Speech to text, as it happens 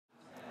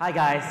Hi,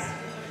 guys.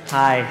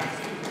 Hi.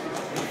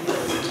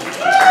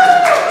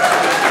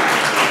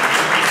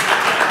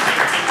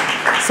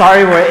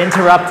 Sorry we're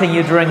interrupting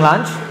you during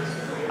lunch.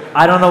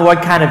 I don't know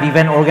what kind of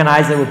event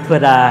organizer would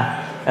put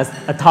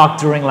a talk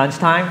during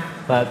lunchtime,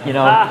 but you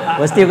know,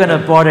 we're still going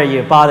to bother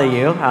you.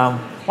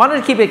 Wanted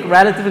to keep it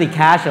relatively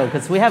casual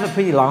because we have a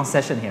pretty long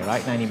session here,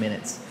 right? 90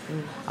 minutes.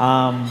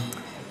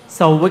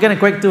 So we're going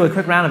to do a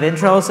quick round of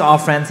intros. All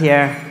friends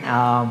here.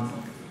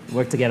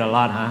 Work together a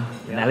lot, huh?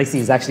 Yeah. And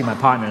Alexis is actually my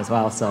partner as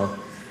well. So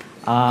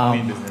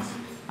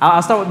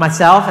I'll start with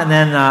myself, and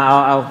then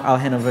I'll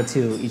hand over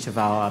to each of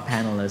our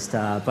panelists.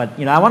 But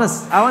you know, I want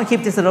to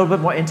keep this a little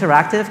bit more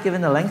interactive, given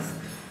the length.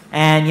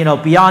 And you know,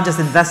 beyond just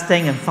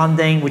investing and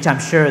funding, which I'm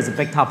sure is a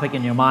big topic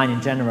in your mind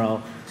in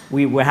general,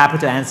 we're happy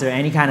to answer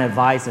any kind of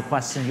advice or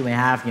questions you may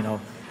have. You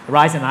know,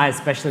 Rhys and I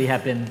especially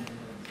have been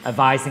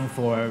advising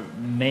for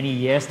many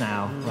years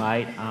now,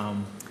 right?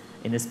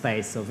 In this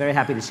space. So very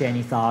happy to share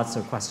any thoughts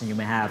or questions you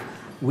may have.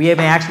 We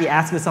may actually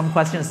ask you some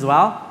questions as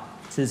well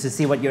to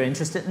see what you're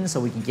interested in, so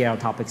we can gear our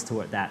topics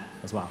toward that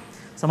as well.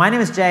 So my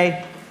name is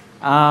Jay.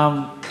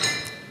 I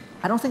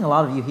don't think a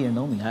lot of you here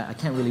know me. I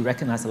can't really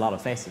recognize a lot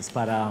of faces,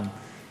 but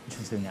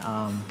interesting.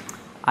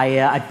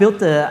 I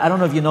built I don't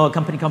know if you know a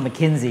company called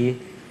McKinsey.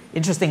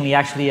 Interestingly,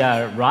 actually,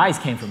 Rhys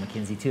came from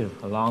McKinsey too,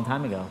 a long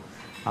time ago.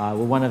 We're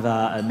one of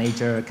a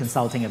major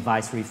consulting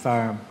advisory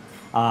firm.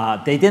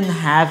 They didn't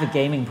have a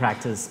gaming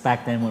practice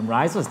back then when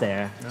Rhys was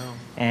there. No.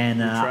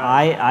 And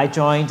I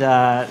joined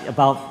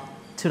about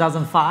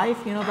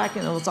 2005, you know, back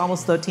in, it was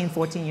almost 13,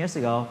 14 years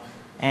ago,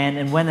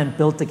 and went and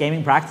built the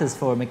gaming practice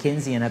for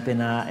McKinsey, and have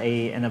been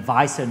an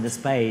advisor in the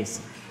space,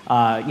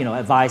 you know,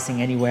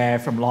 advising anywhere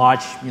from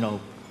large, you know,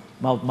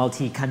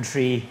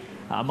 multi-country,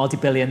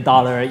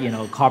 multi-billion-dollar, you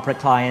know, corporate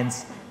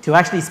clients to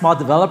actually small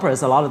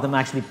developers. A lot of them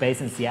actually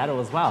based in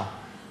Seattle as well.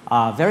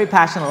 Very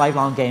passionate,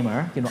 lifelong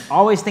gamer. You know,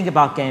 always think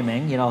about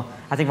gaming. You know,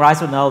 I think Rhys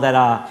would know that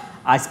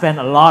I spend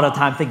a lot of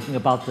time thinking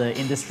about the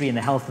industry and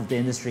the health of the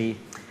industry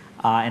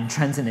and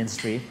trends in the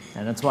industry,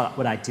 and that's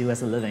what I do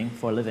as a living.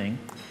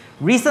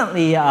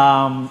 Recently,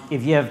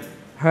 if you have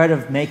heard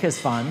of Makers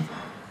Fund,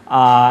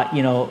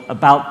 you know,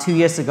 about 2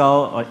 years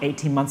ago or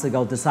 18 months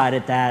ago,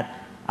 decided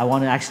that I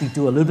want to actually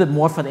do a little bit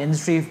more for the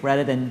industry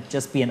rather than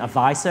just be an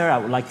advisor. I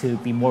would like to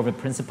be more of a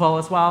principal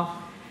as well.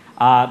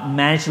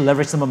 Managed to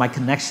leverage some of my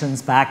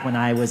connections back when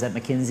I was at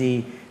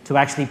McKinsey to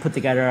actually put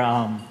together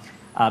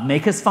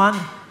Makers Fund,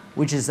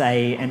 which is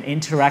an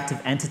interactive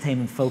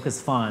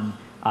entertainment-focused fund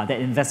that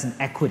invests in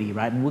equity,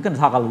 right? And we're going to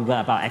talk a little bit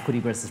about equity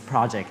versus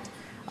project.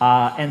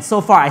 And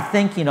so far, I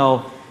think, you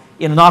know,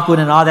 knock wood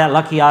and all that,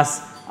 lucky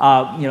us,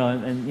 you know,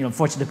 and you know,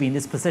 fortunate to be in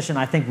this position.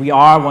 I think we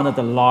are one of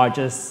the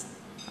largest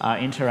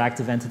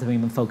interactive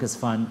entertainment-focused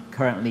fund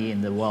currently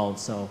in the world.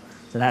 So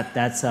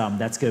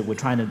that's good. We're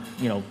trying to,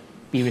 you know,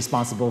 be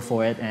responsible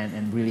for it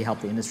and really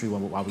help the industry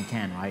while we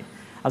can, right?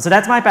 So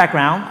that's my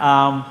background.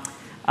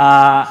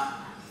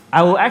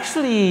 I will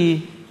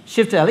actually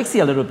shift to Alexis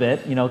a little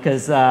bit, you know,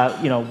 because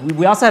you know,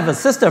 we also have a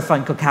sister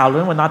fund called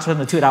Kowloon. We're not trying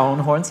to toot our own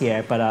horns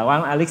here, but why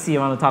don't, Alexis, you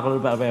want to talk a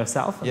little bit about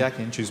yourself? Yeah, I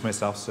can introduce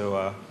myself.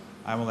 So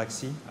I'm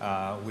Alexis.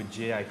 With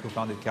Jay, I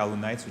co-founded Kowloon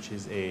Nights, which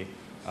is a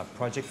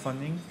project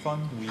funding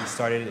fund. We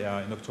started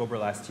in October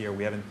last year.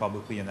 We haven't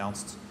publicly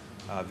announced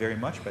very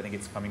much, but I think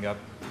it's coming up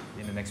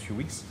in the next few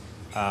weeks.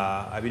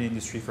 I've been in the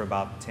industry for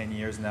about 10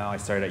 years now. I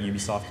started at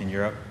Ubisoft in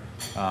Europe.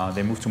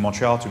 Then moved to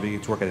Montreal to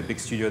work at a big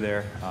studio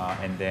there.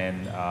 And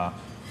then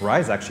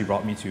Rhys actually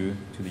brought me to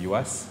the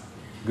US.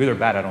 Good or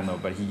bad, I don't know,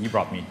 but he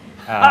brought me.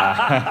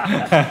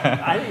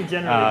 I think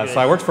generally good. So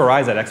I worked for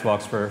Rhys at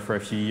Xbox for a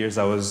few years.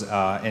 I was,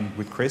 and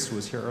with Chris, who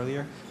was here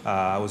earlier,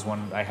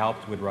 I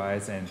helped with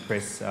Rhys and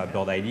Chris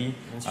build ID.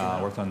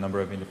 Worked on a number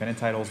of independent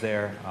titles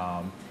there.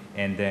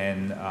 And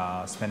then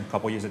spent a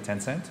couple years at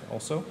Tencent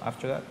also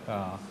after that,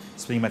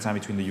 splitting my time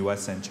between the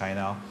US and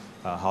China,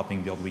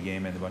 helping build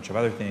WeGame and a bunch of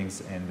other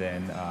things. And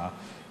then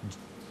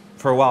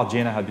for a while, Jay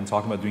and I had been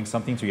talking about doing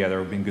something together.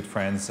 We've been good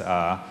friends.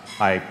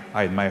 I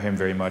admire him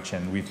very much,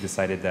 and we've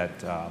decided that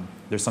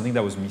there's something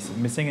that was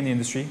missing in the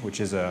industry, which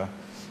is a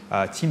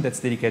team that's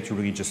dedicated to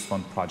really just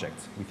fund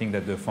projects. We think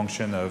that the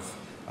function of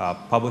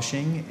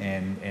publishing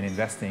and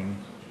investing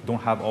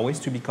don't have always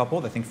to be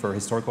coupled. I think for a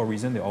historical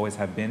reason, they always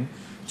have been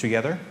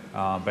together.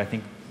 But I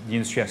think the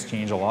industry has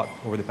changed a lot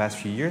over the past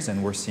few years,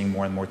 and we're seeing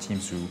more and more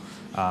teams who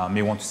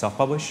may want to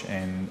self-publish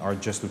and are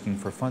just looking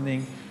for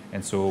funding.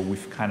 And so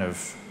we've kind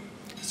of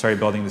started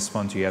building this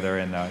fund together,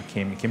 and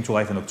came to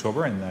life in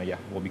October, and yeah,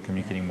 we'll be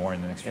communicating more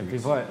in the next few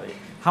weeks.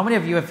 How many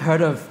of you have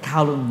heard of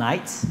Kowloon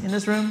Nights in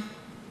this room?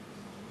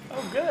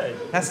 Oh, good.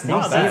 That's no,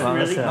 not that's bad.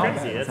 really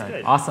crazy. That's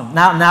good. Awesome.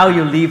 Now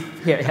you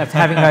leave here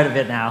having heard of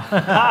it now.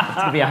 It's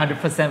going to be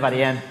 100% by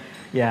the end.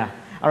 Yeah.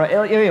 All right,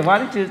 Ilya, why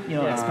don't you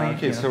explain?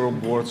 Okay, several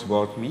words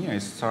about me.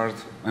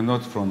 I'm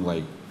not from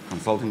like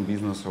consulting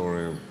business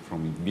or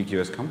from a big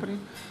US company.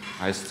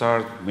 I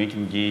started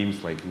making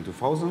games like in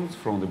 2000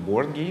 from the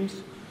board games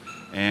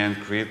and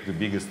create the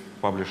biggest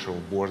publisher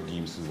of board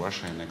games in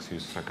Russia and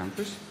ex-USSR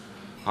countries.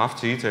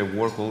 After it, I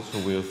worked also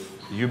with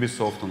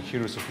Ubisoft on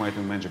Heroes of Might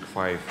and Magic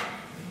 5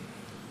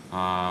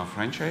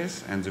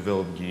 franchise and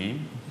develop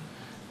game.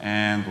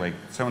 And like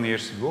 7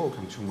 years ago,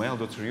 come to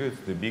Mail.ru,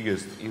 it's the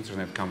biggest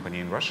internet company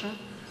in Russia.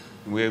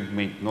 We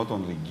make not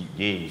only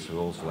games, we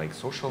also like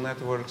social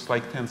networks,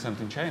 like Tencent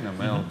in China,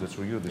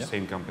 Mail.ru, the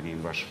same company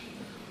in Russia.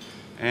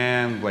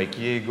 And like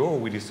a year ago,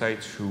 we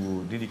decided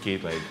to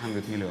dedicate like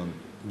 $100 million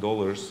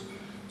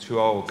to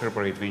our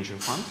corporate venture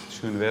fund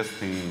to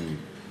invest in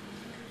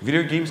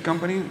video games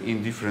company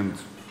in different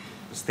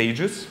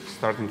stages,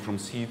 starting from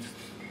seed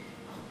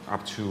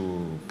up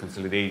to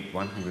consolidate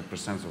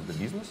 100% of the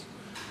business.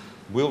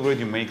 We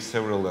already make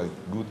several like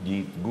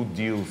good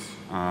deals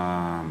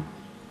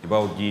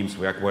about games.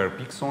 We acquired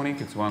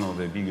Pixonic. It's one of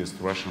the biggest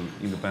Russian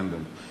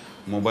independent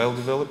mobile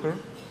developer.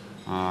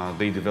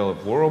 They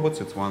develop War Robots.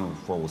 It's one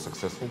of our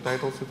successful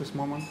titles at this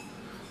moment.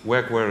 We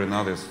acquired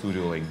another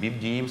studio like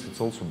Beat Games.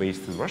 It's also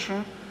based in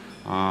Russia.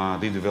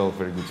 They develop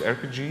very good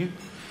RPG.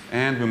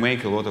 And we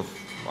make a lot of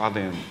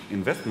other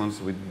investments.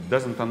 We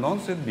doesn't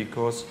announce it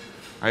because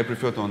I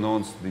prefer to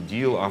announce the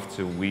deal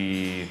after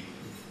we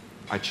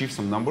achieve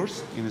some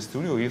numbers in the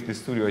studio. If the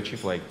studio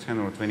achieve like 10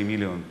 or 20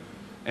 million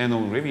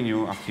annual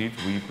revenue, after it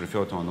we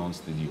prefer to announce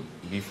the deal.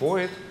 Before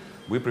it,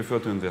 we prefer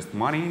to invest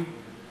money.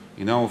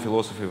 In our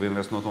philosophy, we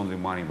invest not only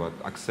money, but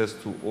access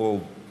to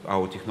all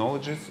our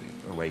technologies,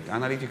 like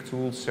analytic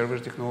tools, server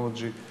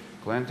technology,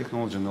 client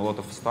technology, and a lot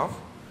of stuff.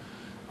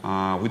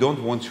 We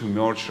don't want to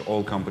merge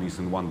all companies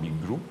in one big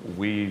group.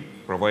 We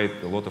provide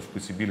a lot of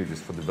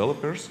possibilities for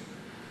developers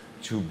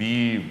to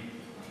be,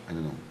 I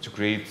don't know, to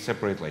create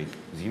separate like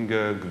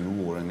Zynga,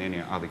 Glue, or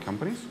any other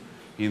companies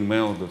in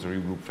Mail.ru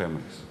group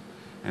families.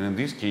 And in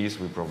this case,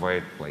 we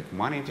provide like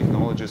money,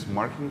 technologies,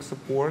 marketing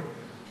support,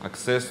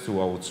 access to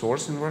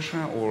outsource in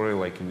Russia or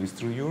like in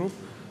Eastern Europe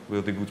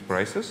with the good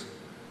prices.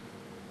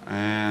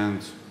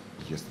 And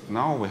yes,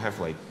 now we have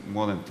like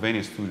more than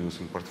 20 studios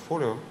in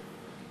portfolio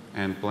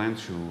and plan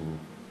to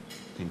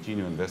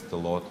continue invest a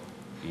lot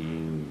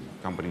in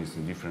companies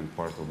in different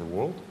parts of the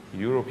world.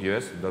 Europe,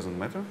 US, it doesn't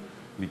matter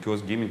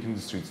because gaming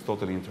industry is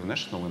totally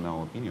international in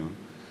our opinion.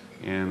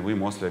 And we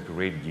mostly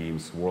operate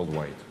games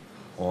worldwide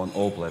on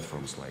all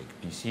platforms like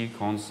PC,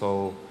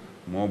 console,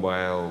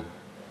 mobile,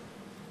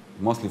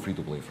 mostly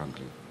free-to-play,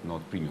 frankly,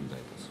 not premium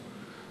titles.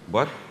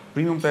 But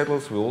premium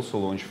titles will also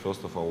launch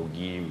first of our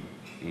game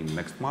in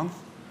next month,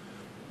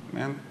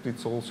 and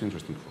it's also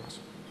interesting for us.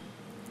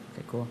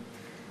 Okay, cool.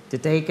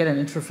 Did they get an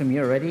intro from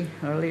you already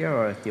earlier,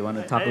 or do you want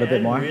to talk a little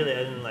bit more? I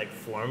didn't like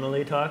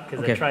formally talk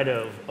because I try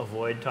to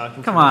avoid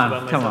talking come too much on,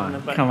 about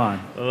myself. Come on.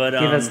 But,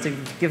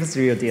 give us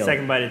the real deal.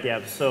 Second bite at the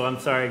apple. So I'm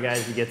sorry,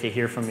 guys, you get to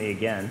hear from me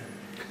again.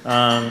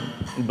 My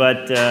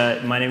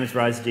name is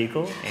Rhys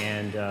Dekle,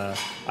 and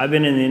I've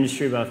been in the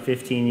industry about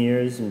 15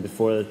 years. And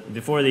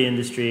before the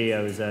industry,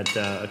 I was at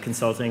a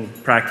consulting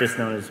practice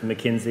known as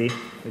McKinsey,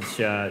 which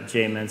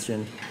Jay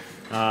mentioned.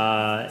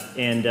 I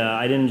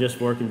didn't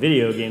just work in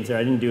video games there.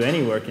 I didn't do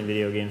any work in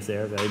video games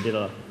there, but I did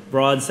a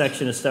broad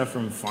section of stuff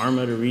from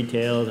pharma to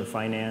retail to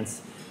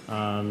finance.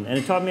 And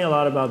it taught me a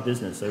lot about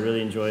business. I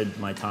really enjoyed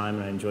my time,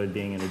 and I enjoyed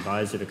being an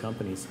advisor to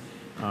companies.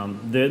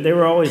 They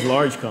were always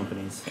large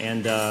companies.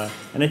 And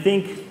I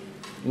think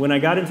when I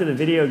got into the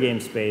video game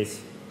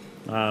space,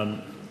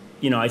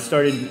 I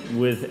started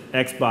with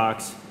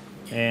Xbox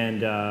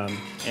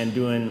and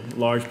doing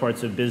large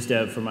parts of biz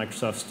dev for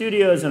Microsoft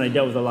Studios, and I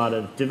dealt with a lot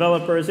of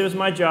developers. It was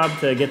my job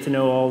to get to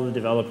know all the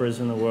developers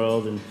in the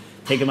world and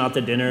take them out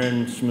to dinner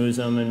and schmooze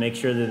them and make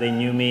sure that they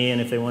knew me, and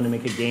if they wanted to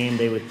make a game,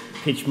 they would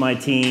pitch my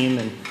team.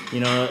 And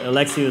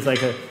Alexis was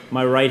like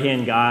my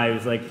right-hand guy. He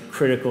was like a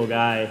critical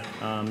guy.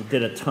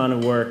 Did a ton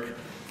of work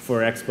for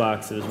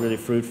Xbox. It was really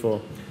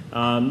fruitful.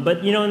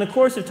 But in the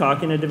course of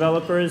talking to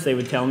developers, they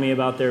would tell me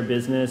about their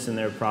business and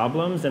their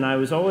problems, and I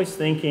was always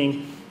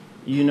thinking,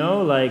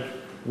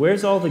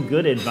 where's all the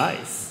good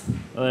advice?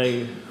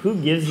 Like, who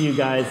gives you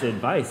guys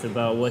advice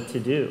about what to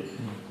do?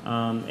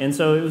 And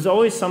so it was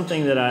always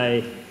something that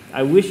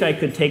I wish I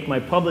could take my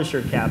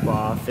publisher cap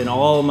off and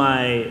all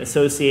my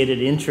associated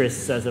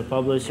interests as a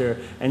publisher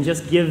and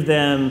just give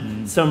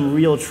them some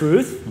real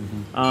truth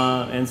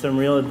and some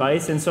real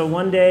advice. And so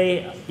one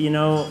day,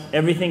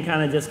 everything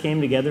kind of just came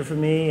together for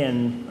me.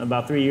 And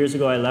about 3 years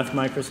ago, I left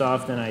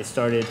Microsoft and I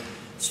started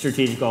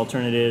Strategic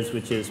Alternatives,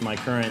 which is my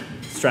current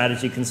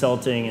strategy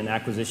consulting and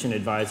acquisition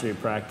advisory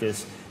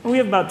practice. And we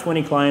have about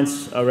 20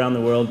 clients around the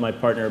world, my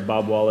partner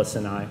Bob Wallace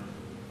and I.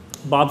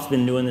 Bob's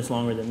been doing this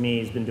longer than me.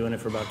 He's been doing it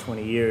for about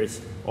 20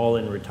 years, all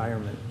in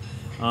retirement.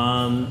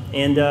 And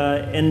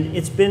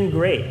it's been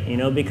great,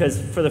 because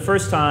for the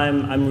first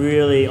time, I'm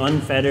really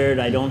unfettered.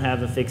 I don't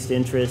have a fixed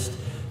interest.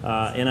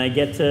 And I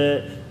get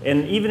to,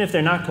 and even if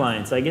they're not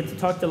clients, I get to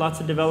talk to lots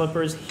of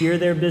developers, hear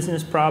their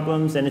business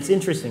problems, and it's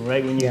interesting,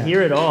 right? When you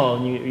hear it all,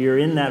 and you're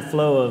in that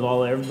flow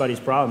of everybody's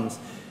problems,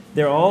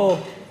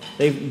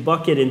 they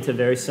bucket into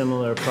very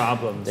similar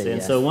problems.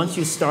 And so once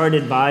you start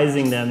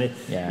advising them,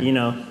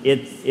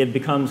 it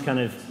becomes kind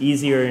of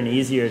easier and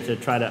easier to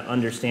try to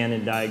understand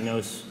and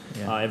diagnose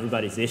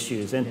everybody's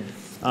issues. And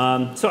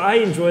so I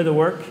enjoy the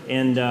work,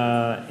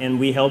 and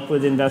we help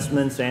with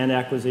investments and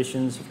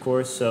acquisitions, of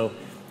course. So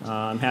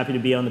I'm happy to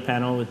be on the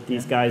panel with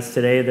these guys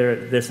today.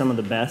 They're some of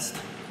the best,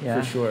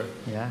 for sure.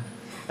 Yeah.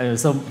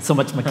 So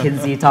much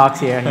McKinsey talks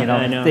here, I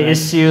know, the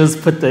issues,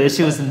 put the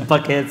issues in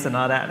buckets and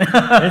all that.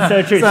 It's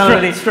so true.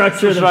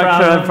 Structure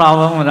the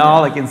problem and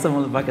all, like in some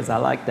of the buckets. I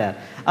like that.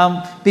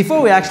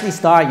 Before we actually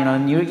start,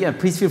 and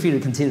please feel free to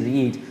continue to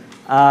eat.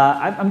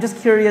 I'm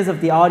just curious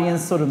if the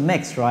audience sort of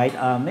mixed, right?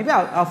 Maybe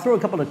I'll throw a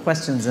couple of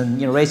questions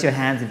and raise your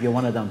hands if you're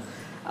one of them.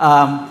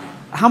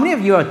 How many of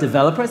you are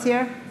developers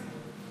here?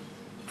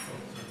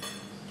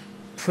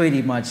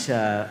 Pretty much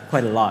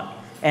quite a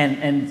lot.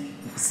 And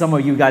some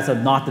of you guys are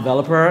not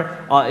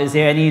developer. Is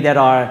there any that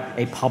are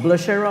a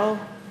publisher role?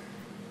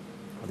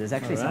 Oh, there's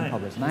actually some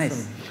publishers. Nice.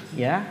 Awesome.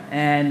 Yeah.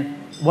 And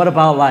what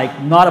about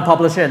like not a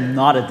publisher and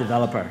not a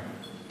developer?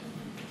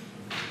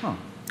 Huh.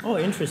 Oh,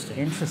 interesting.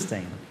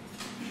 Interesting.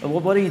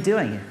 What are you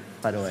doing,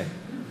 by the way?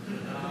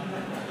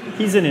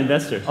 He's an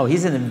investor. Oh,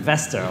 he's an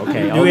investor.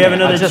 Okay. Do we have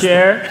another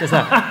chair?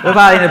 We're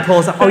about to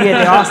pull some. Oh yeah,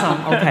 there are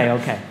some. Okay.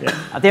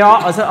 Yeah.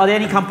 Are there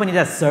any companies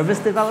that service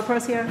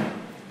developers here?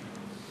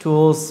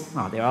 Tools.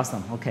 Oh, there are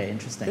some. Okay,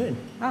 interesting.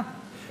 Good.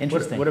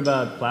 Interesting. What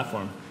about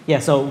platform? Yeah,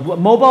 so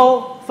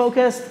mobile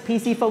focused,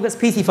 PC focused,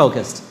 PC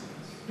focused.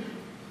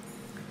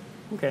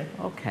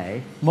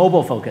 Okay.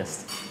 Mobile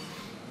focused.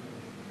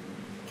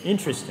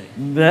 Interesting.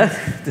 This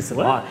is a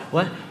lot.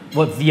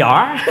 What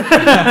VR?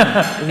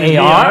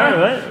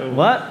 AR?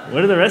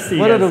 What are the rest of you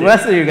guys What are the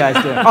rest of you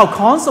guys doing? Oh,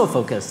 console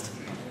focused.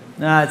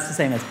 No, it's the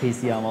same as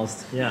PC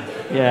almost. Yeah.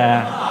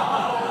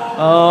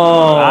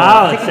 Oh,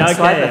 wow, swipe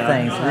at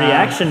things.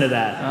 Reaction to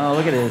that. Oh,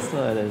 look at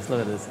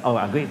this.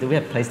 Oh, great. Do we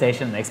have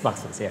PlayStation and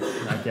Xboxes here?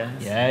 Okay.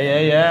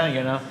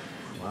 Yeah.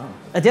 Wow.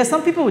 There's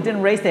some people who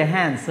didn't raise their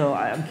hands, so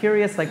I'm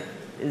curious, like,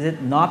 is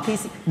it not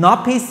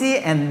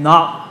PC and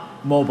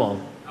not mobile?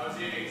 I was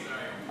eating,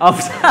 sorry. Oh,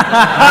 see,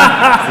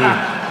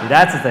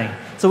 that's the thing.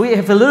 So we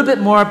have a little bit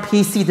more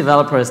PC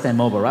developers than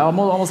mobile, right?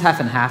 Almost half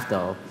and half,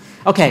 though.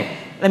 Okay,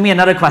 let me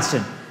another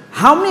question.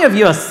 How many of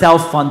you are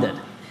self-funded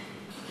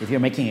if you're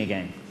making a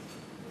game?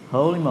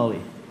 Holy moly.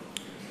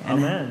 Oh,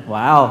 man.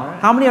 Wow. Right.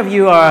 How many of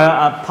you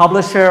are a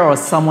publisher or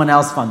someone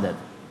else funded?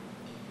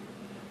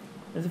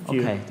 There's a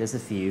few. Okay, there's a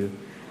few.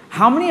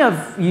 How many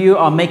of you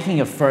are making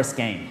your first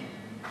game?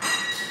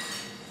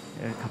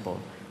 There are a couple.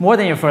 More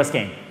than your first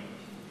game.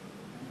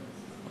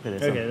 Look at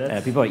this. Okay,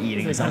 that's people are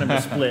eating. It's kind of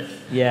a split.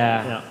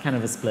 Yeah, kind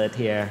of a split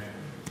here.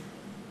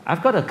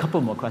 I've got a couple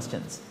more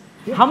questions.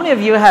 Yeah. How many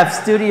of you have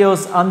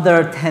studios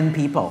under 10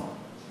 people?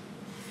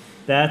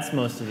 That's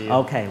most of you.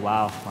 Okay,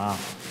 wow.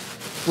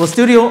 Well,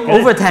 studio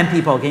over 10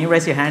 people. Can you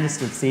raise your hand just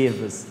to see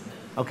if it's...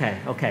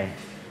 Okay.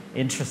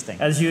 Interesting.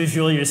 As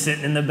usual, you're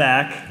sitting in the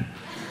back.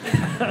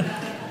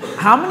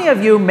 How many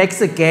of you makes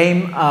a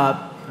game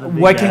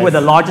working with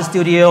a larger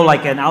studio,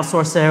 like an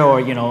outsourcer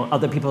or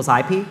other people's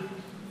IP?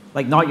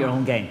 Like not your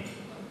own game?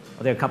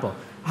 Are there a couple?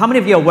 How many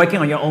of you are working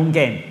on your own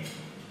game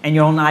and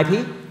your own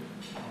IP?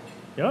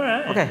 All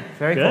right. Okay,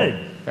 very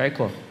Good. Very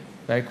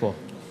cool.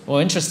 Well,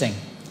 interesting.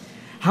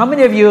 How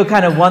many of you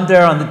kind of wonder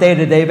on the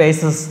day-to-day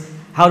basis,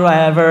 how do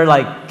I ever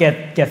like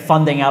get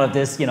funding out of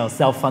this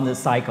self-funded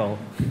cycle?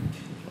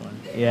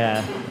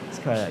 Yeah, it's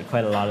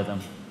quite a lot of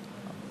them.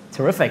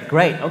 Terrific,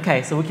 great.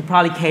 Okay, so we could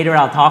probably cater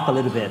our talk a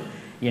little bit.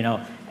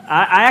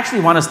 I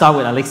actually want to start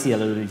with Alexis a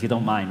little bit, if you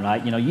don't mind,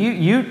 right?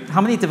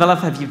 How many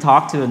developers have you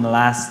talked to in the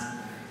last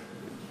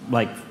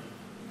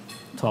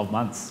 12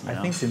 months? I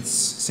think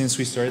since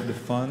we started the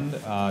fund,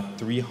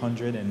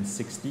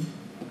 360.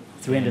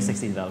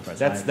 360 developers.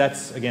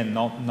 That's again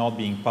not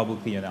being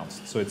publicly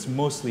announced. So it's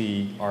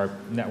mostly our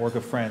network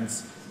of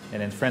friends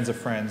and then friends of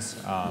friends.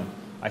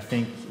 I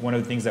think one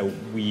of the things that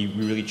we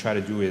really try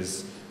to do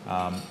is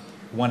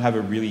one, have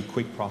a really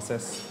quick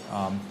process.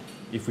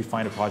 If we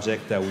find a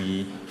project that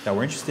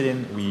we're interested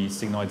in, we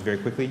signal it very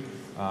quickly.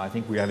 I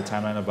think we have a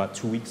timeline of about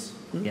 2 weeks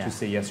to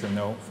say yes or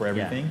no for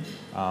everything.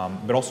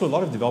 But also a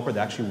lot of developers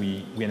that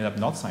actually we ended up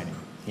not signing.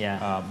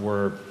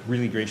 Were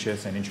really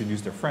gracious and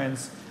introduced their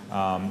friends.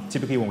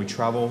 Typically, when we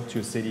travel to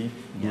a city,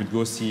 we would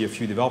go see a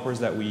few developers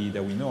that we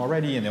know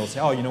already, and they'll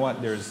say, "Oh, you know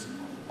what? There's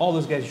all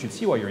those guys you should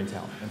see while you're in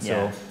town." And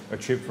so a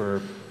trip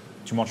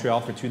to Montreal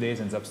for 2 days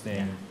ends up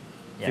staying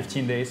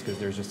 15 days because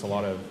there's just a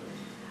lot of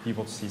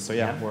people to see. So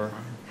we're.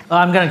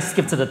 I'm going to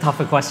skip to the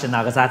tougher question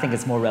now because I think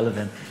it's more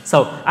relevant.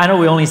 So I know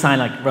we only signed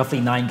like roughly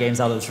 9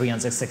 games out of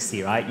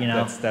 360, right?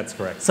 That's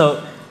correct.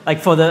 So like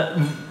for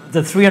the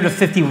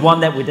 351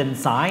 that we didn't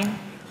sign.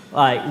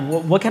 Like,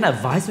 what kind of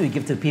advice would you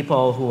give to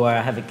people who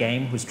have a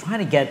game who's trying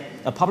to get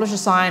a publisher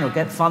signed or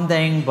get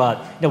funding, but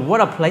what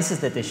are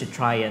places that they should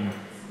try and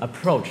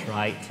approach,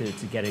 right,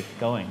 to get it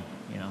going?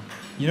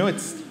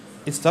 It's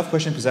a tough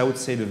question because I would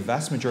say the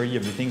vast majority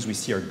of the things we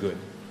see are good.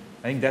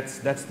 I think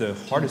that's the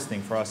hardest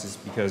thing for us is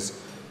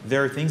because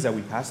there are things that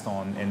we passed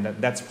on, and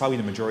that's probably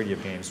the majority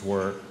of games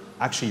were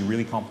actually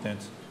really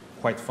competent,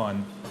 quite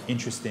fun,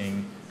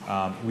 interesting.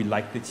 We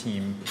like the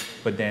team,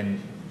 but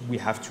then we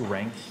have to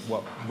rank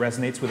what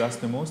resonates with us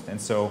the most. And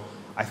so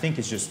I think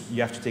it's just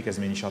you have to take as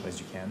many shots as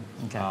you can.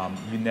 Okay.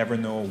 You never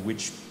know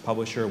which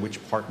publisher, which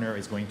partner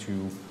is going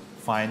to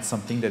find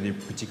something that they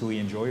particularly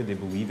enjoy or they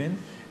believe in.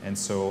 And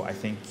so I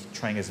think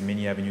trying as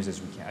many avenues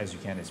as you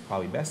can is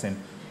probably best. And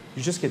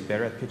you just get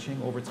better at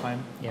pitching over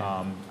time.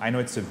 Yeah. I know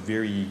it's a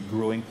very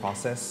grueling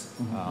process.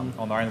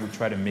 On our end, we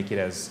try to make it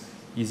as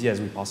easy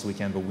as we possibly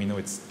can, but we know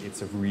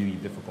it's a really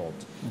difficult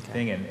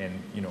thing, and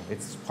you know,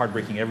 it's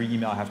heartbreaking. Every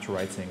email I have to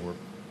write saying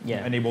we're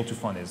unable to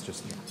fund is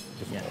just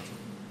difficult. Yeah.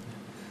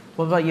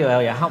 What about you,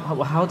 Ilya?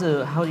 How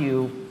do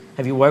you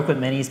have you worked with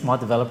many small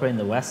developers in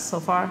the West so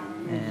far?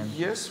 And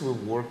Yes, we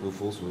work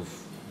also with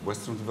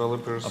Western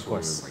developers Of or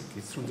course. like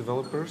Eastern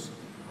developers.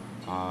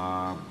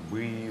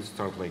 We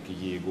started like a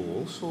year ago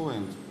also,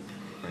 and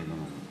I don't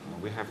know,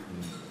 we have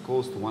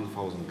close to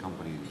 1,000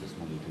 companies at this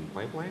moment in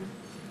pipeline,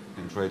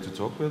 and try to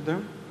talk with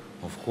them.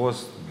 Of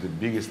course, the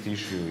biggest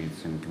issue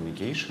is in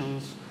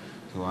communications,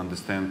 to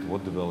understand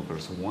what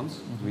developers want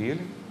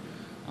really.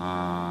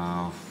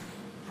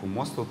 For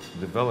most of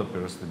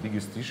developers, the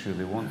biggest issue,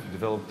 they want to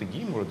develop the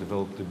game or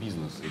develop the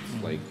business.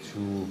 It's like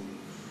two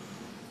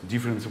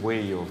different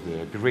way of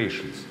the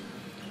operations.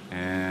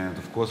 And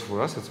of course,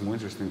 for us, it's more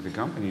interesting the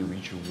company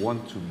which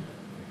want to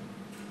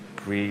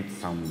create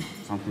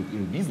something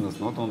in business,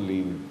 not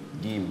only in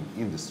game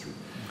industry.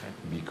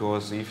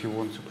 Because if you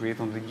want to create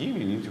on the game,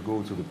 you need to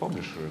go to the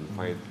publisher and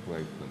find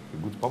like a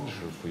good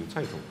publisher for your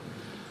title.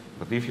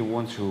 But if you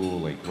want to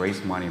like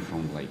raise money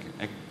from like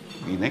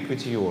in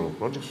equity or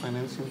project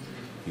financing,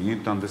 you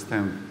need to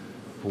understand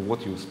for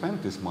what you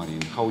spend this money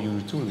and how you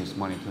return this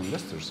money to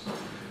investors.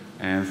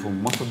 And for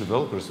most of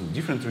developers in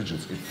different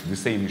regions, it's the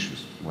same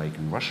issues. Like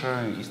in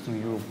Russia, Eastern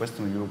Europe,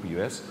 Western Europe,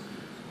 US,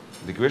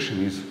 the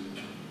question is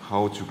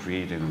how to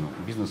create a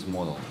business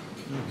model.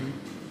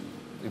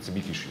 It's a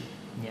big issue.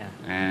 yeah,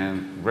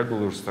 And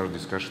regular start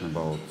discussion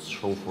about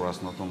show for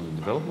us not only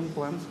development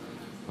plans,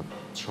 but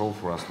show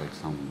for us like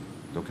some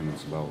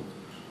documents about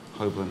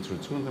how you plan to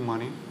return the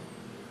money,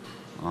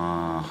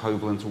 how you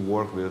plan to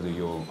work with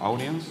your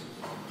audience.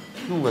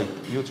 You know, like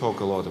you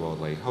talk a lot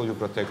about like how you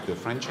protect the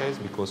franchise,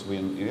 because we're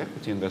an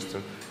equity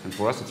investor, and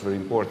for us it's very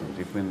important.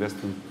 If we invest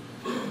in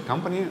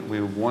company,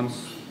 we want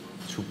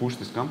to push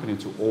this company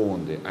to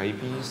own the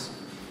IPs,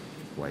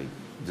 like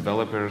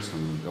developers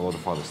and a lot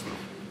of other stuff.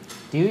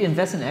 Do you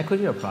invest in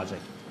equity or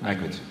project?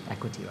 Equity.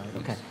 Equity, right?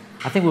 Okay.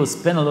 I think we'll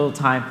spend a little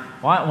time.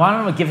 Why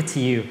don't we give it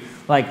to you?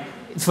 Like,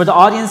 for the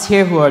audience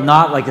here who are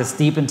not like as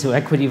deep into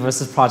equity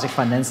versus project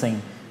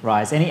financing,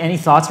 Rhys, any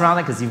thoughts around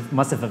it? Because you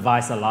must have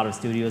advised a lot of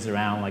studios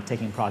around like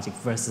taking project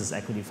versus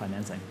equity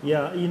financing.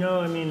 Yeah, you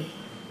know, I mean,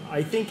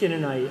 I think in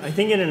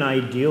an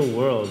ideal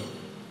world,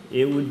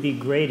 it would be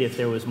great if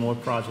there was more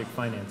project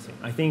financing.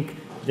 I think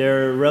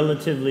there are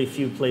relatively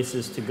few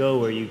places to go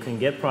where you can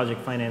get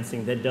project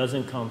financing that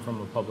doesn't come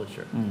from a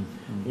publisher.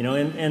 You know,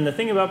 and the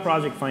thing about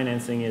project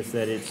financing is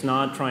that it's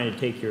not trying to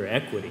take your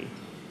equity,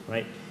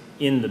 right,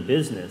 in the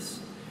business.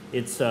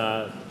 It's,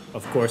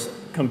 of course,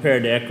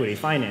 compared to equity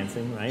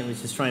financing, right,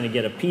 which is trying to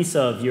get a piece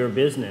of your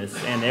business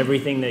and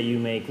everything that you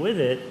make with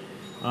it.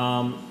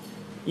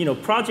 You know,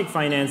 project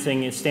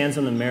financing, it stands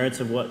on the merits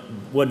of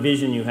what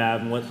vision you have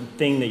and what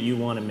thing that you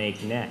want to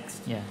make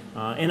next. Yeah.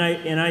 And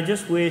I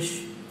just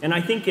wish, and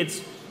I think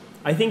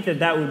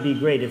that would be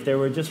great if there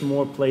were just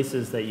more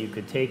places that you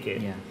could take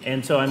it. Yeah.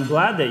 And so I'm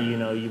glad that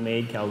you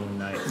made Kowloon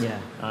Nights. Yeah.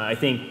 I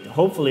think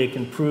hopefully it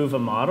can prove a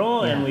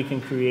model, and Yeah. we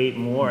can create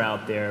more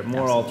out there,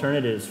 more Absolutely.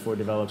 alternatives for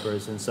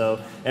developers, and so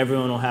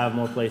everyone will have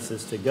more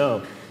places to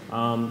go.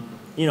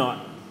 You know,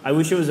 I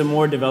wish it was a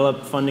more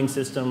developed funding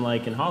system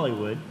like in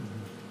Hollywood,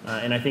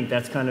 and I think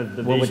that's kind of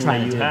the What we're vision trying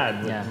that to you do. had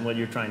with Yeah. what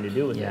you're trying to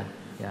do with Yeah. it.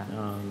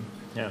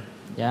 Yeah.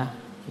 Yeah.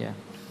 Yeah.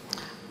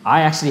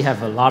 I actually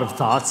have a lot of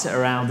thoughts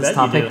around this Bet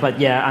you topic, do.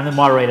 but yeah, I'm the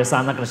moderator, so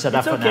I'm not going to shut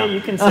up It's for now. okay,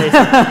 you can say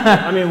something.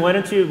 I mean, why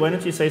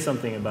don't you say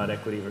something about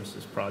equity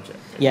versus project?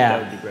 I think Yeah. that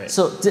would be great.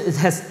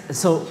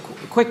 So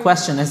quick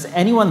question: has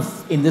anyone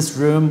in this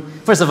room?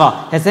 First of all,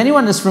 has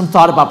anyone in this room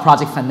thought about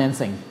project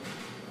financing?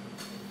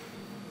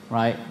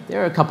 Right,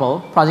 there are a couple.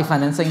 Project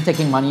financing,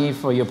 taking money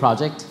for your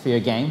project, for your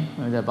game.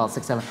 Maybe about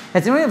 6, 7.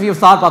 Has anyone of you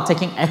thought about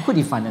taking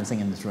equity financing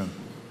in this room?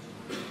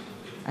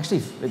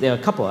 Actually, there are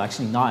a couple.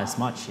 Actually, not as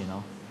much. You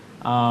know.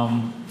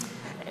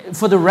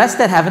 For the rest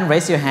that haven't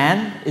raised your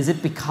hand, is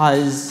it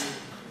because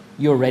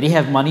you already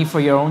have money for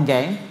your own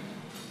game?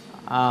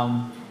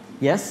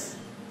 Yes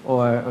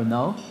or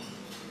no?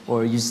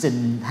 Or you just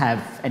didn't have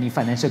any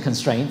financial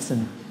constraints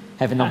and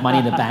have enough money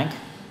in the bank?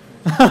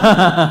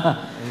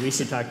 And we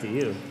should talk to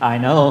you. I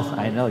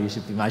know. You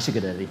should be my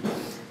sugar daddy.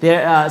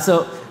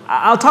 So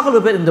I'll talk a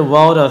little bit in the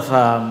world of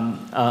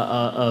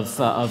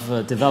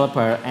a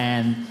developer,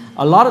 and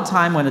a lot of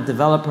time when a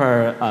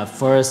developer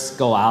first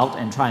go out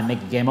and try and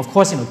make a game, of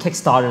course, you know,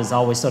 Kickstarter is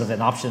always sort of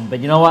an option, but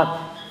you know what?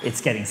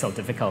 It's getting so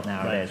difficult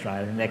nowadays,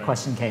 right? And that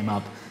question came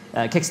up.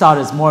 Kickstarter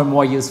is more and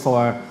more used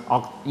for,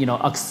 you know,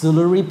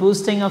 auxiliary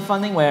boosting of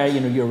funding, where you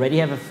know you already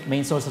have a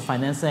main source of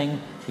financing.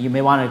 You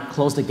may want to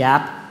close the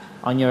gap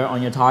on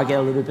your target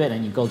a little bit,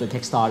 and you go to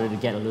Kickstarter to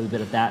get a little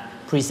bit of that.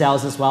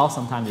 Pre-sales as well.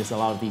 Sometimes there's a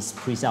lot of these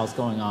pre-sales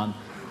going on.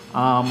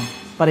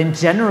 But in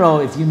general,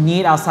 if you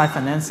need outside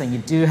financing, you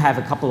do have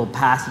a couple of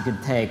paths you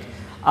can take.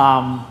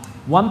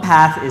 One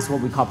path is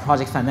what we call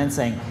project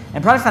financing.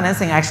 And project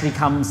financing actually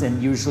comes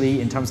in usually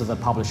in terms of a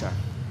publisher.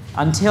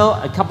 Until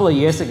a couple of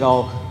years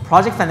ago,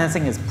 project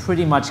financing is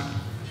pretty much,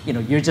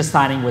 you're just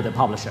signing with a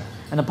publisher.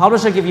 And the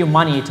publisher give you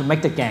money to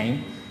make the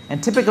game.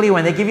 And typically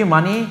when they give you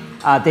money,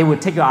 they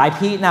would take your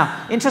IP.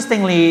 Now,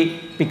 interestingly,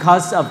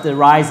 because of the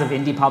rise of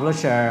indie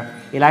publisher,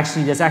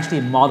 there's actually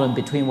a model in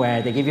between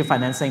where they give you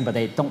financing, but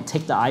they don't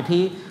take the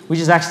IP, which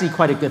is actually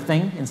quite a good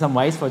thing in some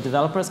ways for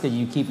developers because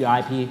you keep your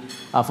IP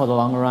for the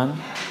long run.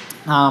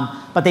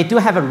 But they do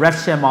have a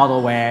rev share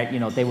model where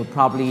they would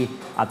probably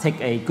take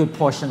a good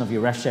portion of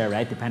your rev share,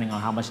 right, depending on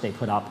how much they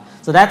put up.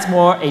 So that's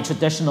more a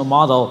traditional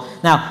model.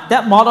 Now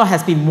that model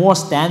has been more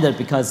standard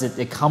because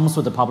it comes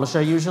with the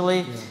publisher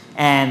usually,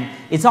 and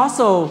it's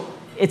also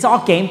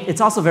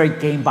very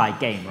game by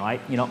game, right?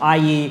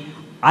 I.e.,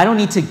 I don't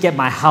need to get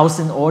my house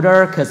in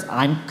order because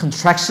I'm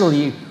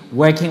contractually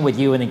working with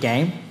you in a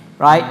game,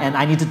 right? And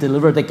I need to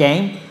deliver the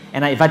game,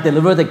 and if I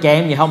deliver the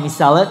game, you help me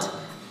sell it.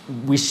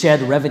 We share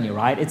the revenue,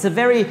 right? It's a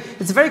very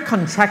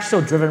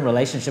contractual driven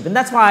relationship. And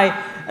that's why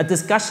a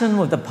discussion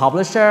with the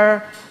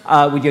publisher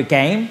with your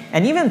game,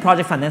 and even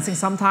project financing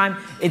sometimes,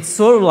 it's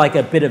sort of like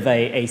a bit of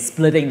a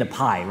splitting the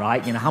pie,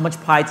 right? How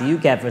much pie do you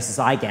get versus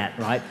I get,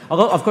 right?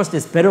 Although, of course,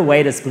 there's better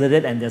way to split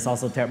it, and there's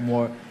also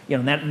more,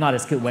 not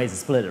as good ways to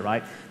split it,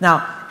 right?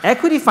 Now,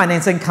 equity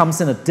financing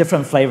comes in a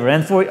different flavor.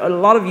 And for a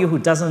lot of you who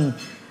doesn't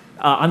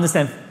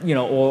understand,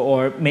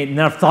 or may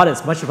not have thought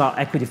as much about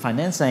equity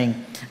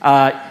financing,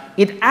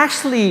 it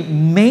actually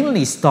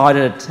mainly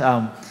started,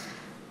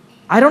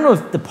 I don't know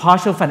if the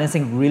partial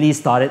financing really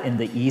started in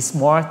the East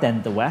more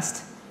than the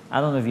West. I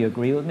don't know if you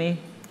agree with me.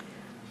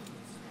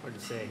 Hard to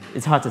say.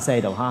 It's hard to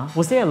say though, huh?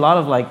 Was there a lot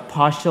of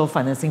partial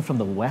financing from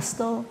the West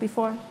though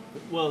before?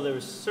 Well, there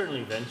was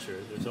certainly venture.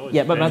 There's always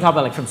but venture. I'm talking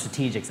about from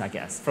strategics, I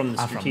guess. From the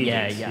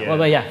strategics, yeah.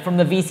 Well, from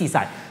the VC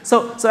side.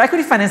 So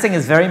equity financing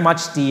is very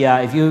much the,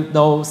 if you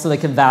know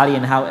Silicon Valley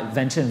and how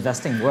venture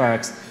investing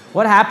works,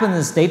 what happens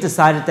is they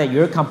decided that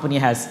your company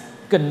has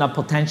good enough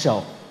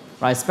potential,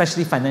 right?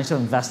 Especially financial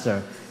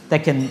investor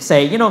that can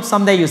say,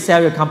 someday you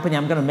sell your company,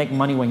 I'm going to make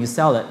money when you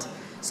sell it.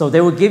 So they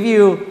will give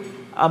you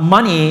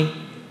money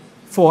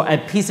for a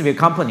piece of your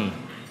company.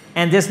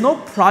 And there's no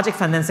project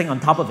financing on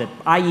top of it,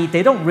 i.e.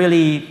 they don't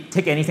really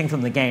take anything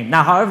from the game.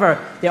 Now,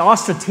 however, there are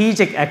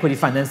strategic equity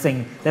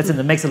financing that's in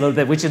the mix a little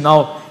bit, which a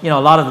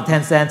lot of the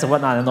Tencent or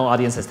whatnot, and no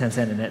audience has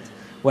Tencent in it,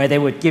 where they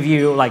would give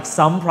you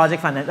some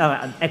project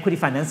equity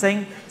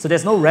financing. So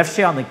there's no rev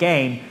share on the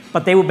game,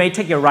 but they may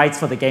take your rights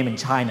for the game in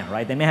China,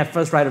 right? They may have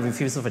first right of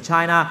refusal for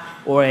China,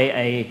 or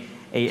a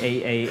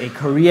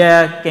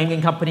Korea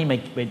gaming company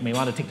may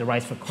want to take the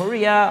rights for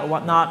Korea or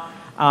whatnot.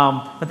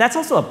 But that's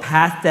also a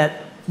path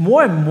that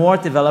more and more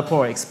developers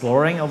are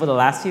exploring over the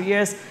last few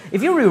years.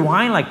 If you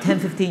rewind 10,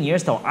 15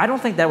 years though, I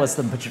don't think that was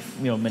the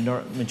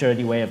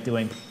majority way of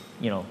doing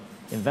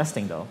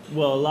investing though.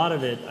 Well,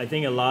 I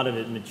think a lot of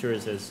it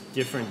matures as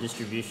different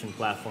distribution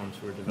platforms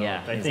were developed.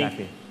 Yeah, exactly. I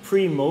think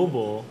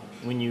pre-mobile,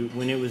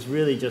 when it was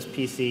really just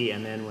PC,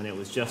 and then when it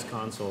was just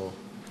console,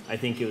 I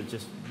think it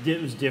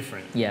was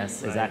different.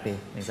 Yes, right?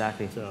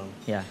 exactly. So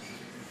yeah.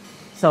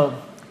 So,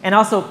 and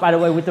also, by the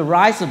way, with the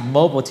rise of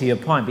mobile, to your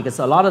point, because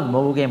a lot of the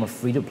mobile games are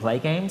free-to-play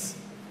games,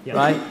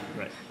 right?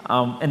 Right.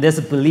 And there's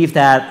a belief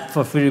that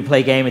for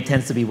free-to-play game, it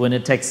tends to be winner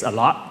takes a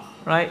lot,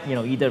 right?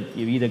 You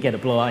either get a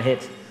blowout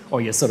hit,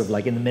 or you're sort of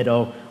in the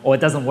middle, or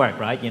it doesn't work,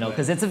 right?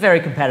 Because it's a very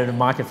competitive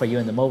market for you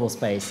in the mobile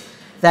space.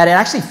 That it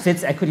actually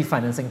fits equity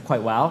financing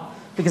quite well,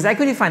 because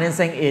equity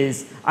financing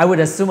is, I would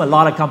assume a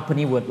lot of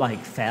company would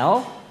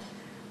fail,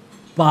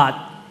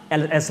 but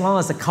as long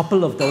as a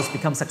couple of those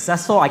become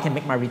successful, I can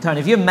make my return.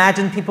 If you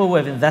imagine people who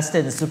have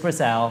invested in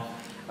Supercell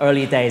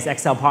early days,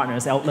 XL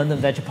Partners, London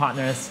Venture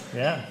Partners,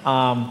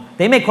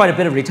 they made quite a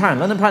bit of return.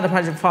 London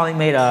Partners probably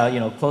made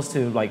close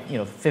to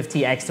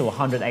 50x to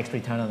 100x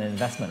return on the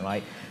investment,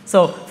 right?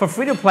 So for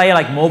free-to-play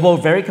mobile,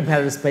 very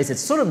competitive space, it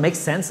sort of makes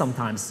sense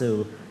sometimes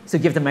to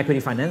give them equity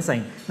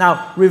financing.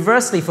 Now,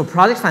 reversely, for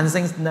project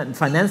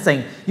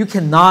financing, you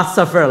cannot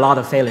suffer a lot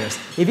of failures.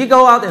 If you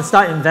go out and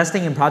start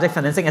investing in project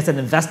financing as an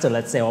investor,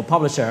 let's say, or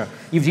publisher,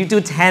 if you do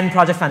 10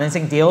 project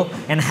financing deals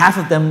and half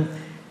of them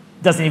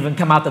doesn't even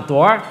come out the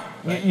door,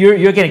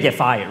 you're going to get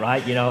fired,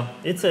 right?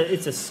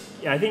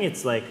 I think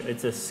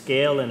it's a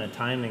scale and a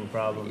timing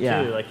problem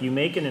too. You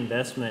make an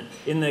investment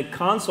in the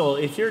console.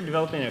 If you're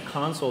developing a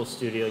console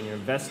studio and you're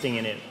investing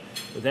in it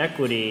with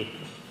equity,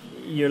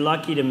 you're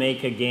lucky to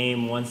make a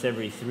game once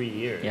every 3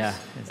 years. Yeah,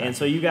 exactly. And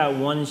so you got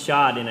one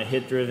shot in a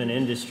hit-driven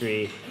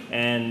industry,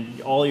 and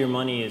all your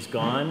money is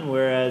gone.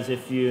 Whereas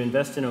if you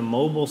invest in a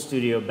mobile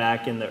studio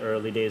back in the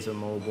early days of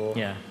mobile,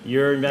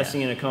 you're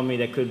investing in a company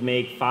that could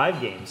make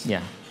 5 games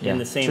in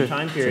the same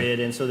time period,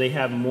 and so they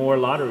have more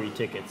lottery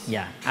tickets.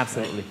 Yeah,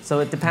 absolutely. So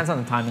it depends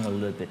on the timing a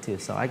little bit too.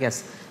 So I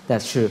guess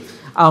that's true.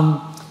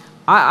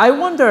 I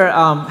wonder,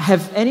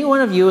 have any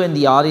one of you in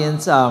the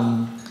audience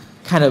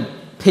kind of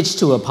pitched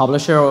to a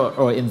publisher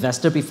or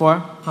investor before?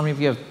 How many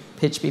of you have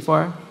pitched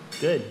before?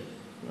 Good.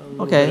 A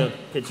little bit of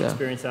pitch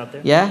experience out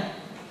there. Yeah?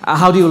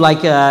 How do you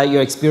like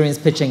your experience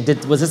pitching?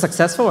 Was it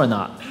successful or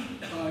not?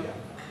 Yeah,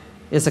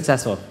 It's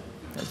successful.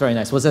 That's very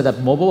nice. Was it a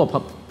mobile or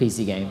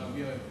PC game?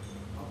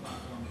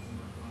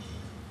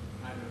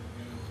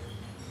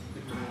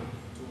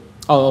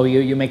 Oh,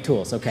 you make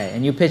tools, okay.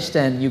 And you pitched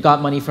and you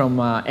got money from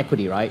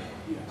equity, right?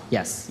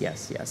 Yes,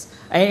 yes, yes.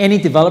 Any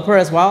developer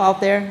as well out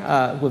there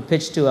who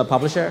pitched to a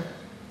publisher?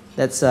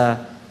 Was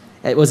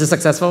it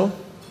successful?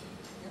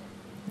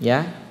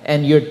 Yeah?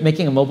 And you're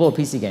making a mobile or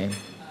PC game?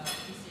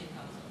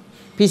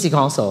 PC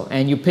console.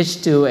 And you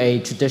pitched to a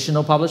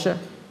traditional publisher?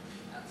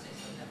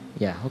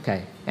 Yeah,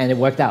 okay. And it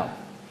worked out.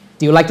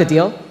 Do you like the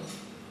deal?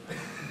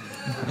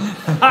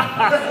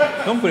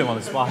 Don't put him on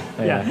the spot.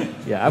 Yeah.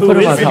 I put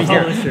him on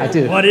the spot. I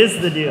do. What is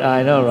the deal?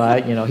 I know,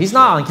 right? You know, he's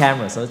not on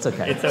camera, so it's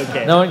okay. It's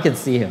okay. No one can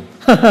see him.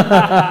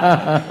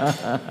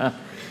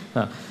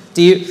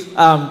 Do you?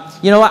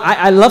 You know what?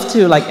 I love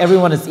to, like,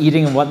 everyone is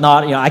eating and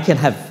whatnot. You know, I can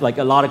have like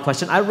a lot of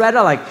questions. I'd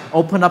rather like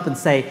open up and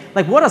say,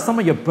 like, what are some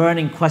of your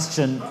burning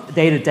questions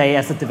day to day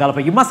as a developer?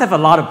 You must have a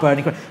lot of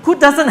burning questions. Who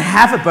doesn't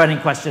have a burning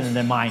question in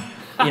their mind?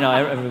 You know,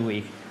 every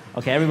week.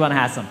 Okay, everyone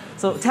has some.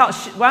 So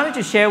why don't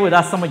you share with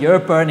us some of your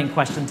burning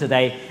question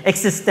today?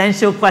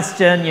 Existential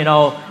question, you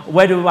know,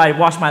 where do I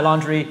wash my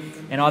laundry?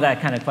 And all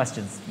that kind of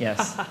questions.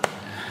 Yes. For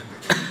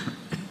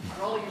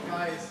all you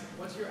guys,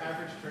 what's your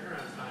average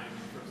turnaround time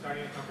from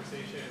starting a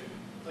conversation,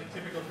 like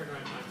typical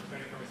turnaround time from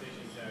starting a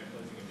conversation to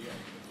closing a deal?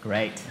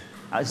 Great.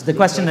 So the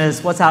question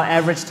is, what's our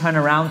average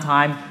turnaround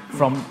time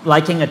from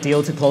liking a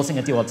deal to closing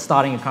a deal or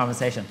starting a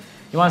conversation?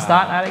 You want to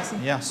start, Alex?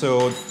 Yeah,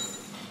 so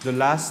the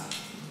last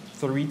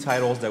 3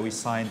 titles that we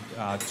signed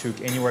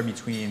took anywhere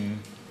between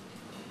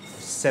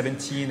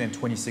 17 and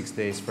 26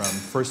 days from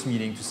first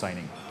meeting to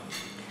signing.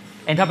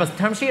 And talk about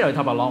term sheet or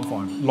talk about long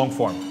form? Long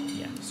form.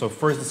 Yeah. So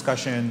first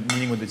discussion,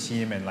 meeting with the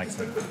team, and like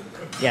signing.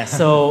 Yeah,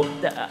 so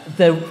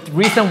the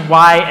reason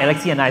why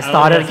Alexis and I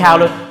started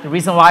Kowloon, the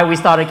reason why we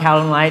started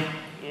Kowloon Nights,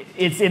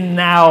 it's in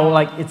now,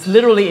 like, it's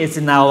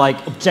in now,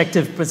 like,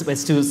 objective principle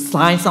is to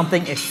sign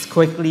something as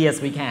quickly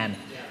as we can.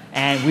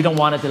 And we don't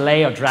want to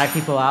delay or drag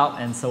people out.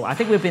 And so I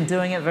think we've been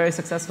doing it very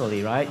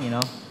successfully, right? You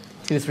know,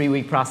 2-3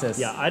 week process.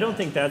 Yeah, I don't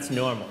think that's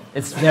normal.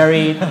 It's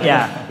very,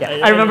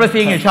 I remember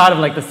seeing your chart of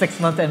like the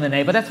 6-month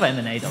M&A, but that's what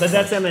M&A does. But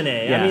that's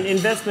M&A. Yeah. I mean,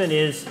 investment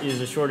is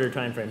a shorter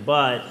time frame.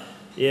 But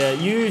yeah,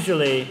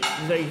 usually,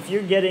 like, if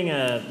you're getting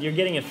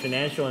a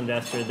financial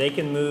investor, they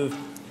can move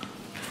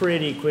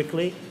pretty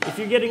quickly. If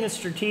you're getting a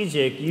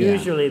strategic,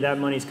 usually that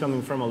money's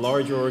coming from a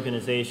larger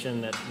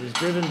organization that is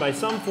driven by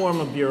some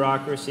form of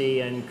bureaucracy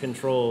and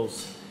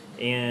controls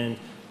and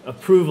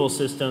approval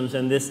systems,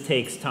 and this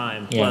takes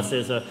time. Plus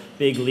there's a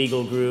big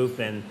legal group,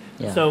 and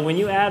so when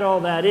you add all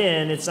that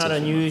in, it's not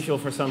unusual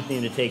for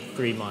something to take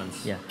 3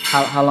 months. Yeah.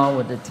 How long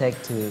would it take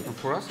to?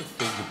 For us, it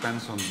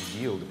depends on the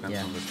deal, depends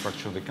on the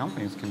structure of the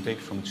company. It can take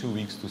from 2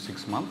 weeks to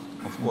 6 months.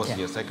 Of course,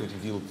 yes, equity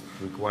deal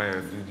require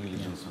due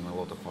diligence and a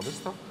lot of other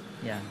stuff.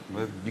 Yeah.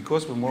 But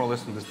because we more or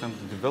less understand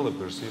the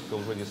developers, if we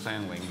already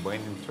sign like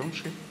binding term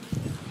sheet,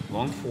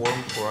 long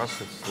form for us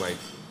it's like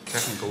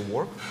technical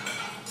work,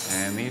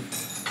 and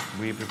if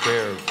we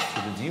prepare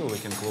to the deal, we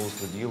can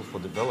close the deal for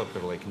developer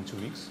like in 2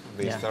 weeks.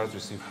 They start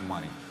receiving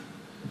money,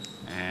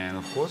 and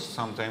of course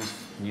sometimes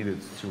needed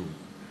to,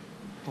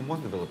 for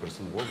most developers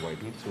in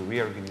worldwide, need to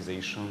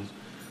reorganizations,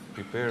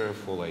 prepare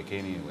for like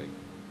any like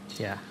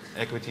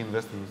equity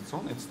investment and so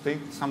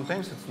on.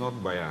 Sometimes it's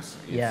not by us.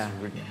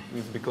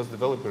 It's because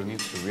developer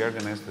needs to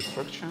reorganize the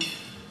structure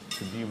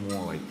to be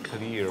more like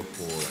clear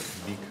for like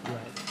big.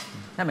 Right.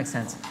 That makes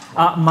sense.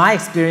 My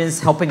experience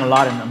helping a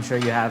lot, and I'm sure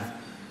you have.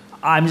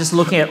 I'm just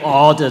looking at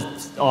all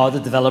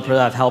the developers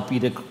I've helped,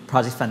 either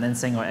project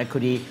financing or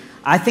equity.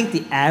 I think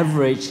the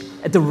average,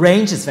 the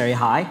range is very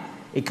high.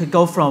 It could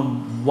go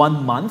from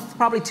 1 month,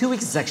 probably 2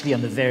 weeks is actually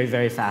on the very,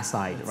 very fast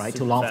side, right,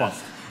 to long form.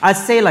 I'd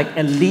say like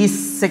at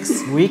least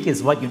 6 weeks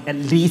is what you, at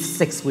least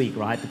 6 weeks,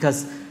 right?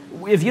 Because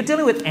if you're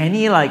dealing with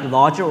any like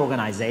larger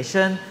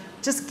organization,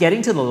 just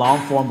getting to the long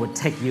form would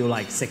take you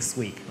like 6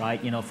 weeks,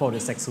 right? You know, 4 to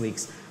 6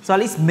 weeks. So at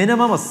least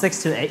minimum of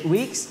 6 to 8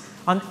 weeks.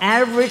 On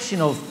average, you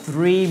know,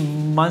 3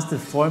 months to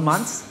 4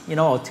 months, you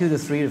know, or 2 to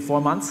 3 to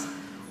 4 months,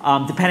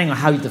 depending on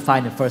how you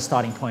define the first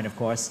starting point, of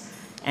course,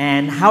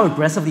 and how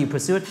aggressively you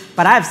pursue it.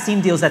 But I've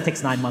seen deals that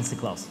takes 9 months to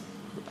close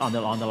on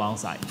the long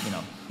side, you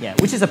know. Yeah,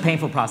 which is a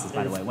painful process,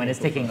 by the way, when it's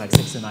taking like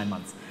 6 to 9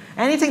 months.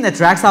 Anything that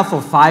drags out for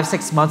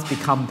 5-6 months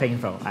become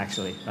painful,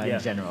 actually, right, in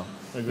general.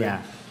 Agreed.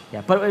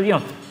 Yeah, but you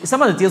know,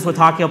 some of the deals we're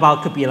talking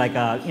about could be like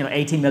you know,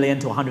 $80 million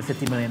to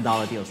 $150 million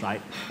deals,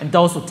 right? And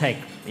those will take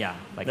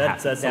like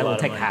that will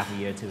take half a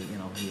year to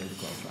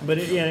close, right? But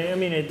I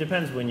mean, it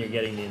depends when you're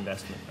getting the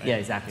investment, right? Yeah,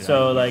 exactly.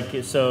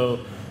 So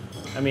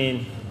I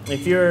mean,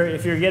 if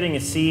you're getting a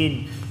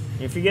seed.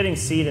 If you're getting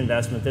seed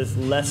investment, there's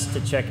less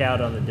to check out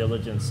on the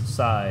diligence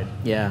side.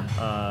 Yeah.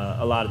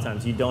 A lot of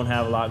times you don't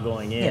have a lot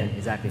going in. Yeah,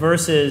 exactly.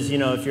 Versus, you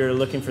know, if you're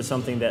looking for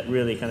something that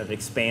really kind of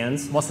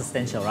expands. More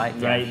substantial, right?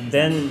 Right. Yeah,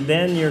 exactly.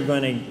 Then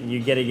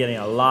you're getting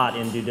a lot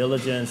in due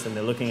diligence, and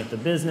they're looking at the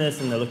business,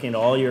 and they're looking at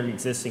all your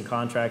existing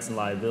contracts and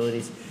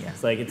liabilities. Yeah.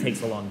 It's like it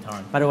takes a long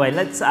time. By the way,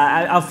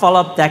 I'll follow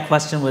up that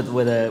question with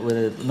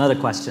another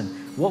question.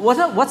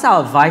 What's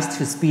our advice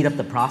to speed up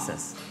the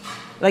process?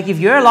 like if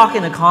you're locked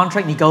in a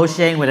contract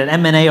negotiating with an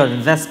M&A or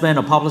investment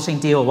or publishing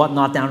deal or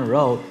whatnot down the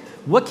road,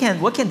 what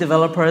can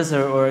developers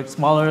or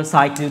smaller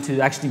side do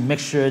to actually make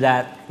sure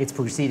that it's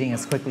proceeding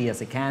as quickly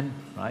as it can,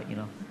 right? You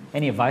know,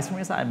 any advice from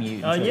your side? I mean,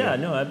 yeah,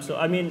 no,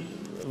 absolutely. I mean,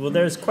 well,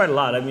 there's quite a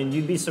lot. I mean,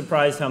 you'd be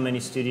surprised how many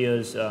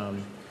studios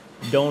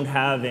don't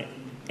have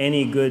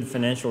any good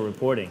financial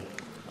reporting.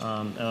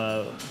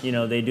 You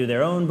know, they do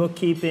their own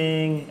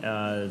bookkeeping,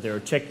 they're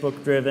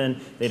checkbook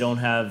driven, they don't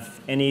have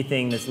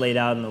anything that's laid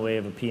out in the way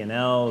of a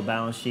P&L, a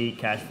balance sheet,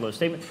 cash flow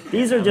statement.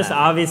 These are just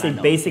obviously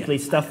basically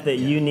stuff that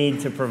you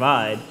need to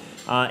provide,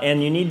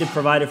 and you need to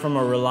provide it from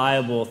a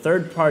reliable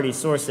third-party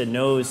source that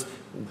knows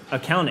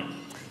accounting.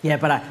 Yeah,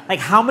 but like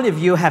how many of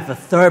you have a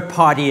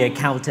third-party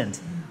accountant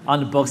on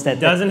the books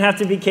that... Doesn't have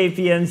to be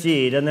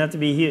KPMG, it doesn't have to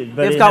be huge,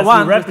 but we've got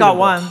one, we've got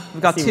one,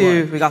 we've got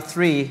two, we've got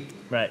three.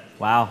 Right.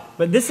 Wow.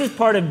 But this is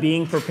part of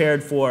being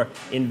prepared for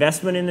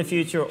investment in the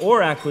future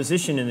or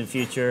acquisition in the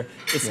future.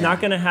 It's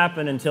not going to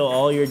happen until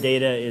all your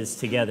data is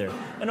together.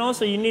 And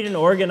also you need an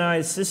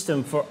organized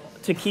system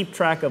to keep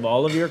track of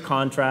all of your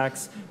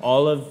contracts,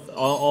 all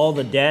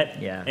the debt,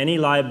 any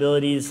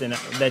liabilities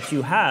that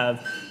you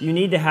have. You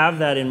need to have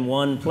that in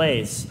one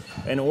place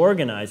and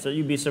organized. So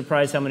you'd be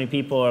surprised how many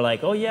people are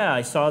like, oh yeah,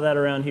 I saw that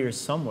around here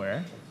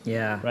somewhere.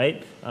 Yeah.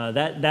 Right?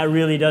 That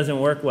really doesn't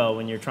work well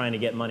when you're trying to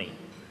get money.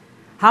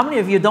 How many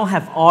of you don't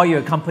have all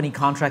your company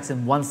contracts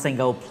in one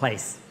single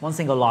place, one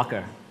single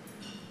locker?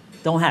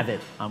 Don't have it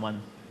on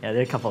one. Yeah,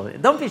 there are a couple.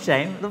 Don't be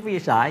ashamed. Don't be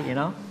shy. You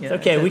know. It's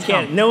okay. We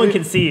can't. No one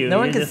can see you. No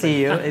one can see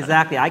you.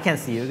 Exactly. I can't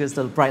see you because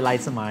the bright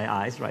lights in my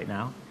eyes right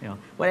now. You know.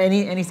 What?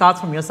 Any thoughts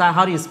from your side?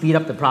 How do you speed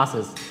up the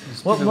process?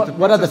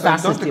 What are the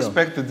fastest deals? Don't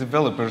expect the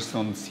developers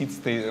on the seed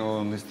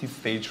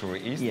stage or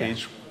A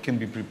stage can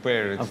be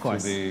prepared to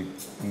the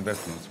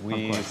investments.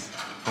 We,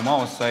 from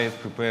our side,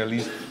 prepare a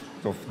list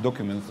of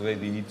documents that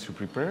they need to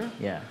prepare.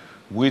 Yeah.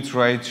 We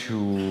try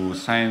to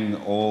sign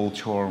all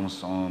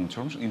terms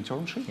in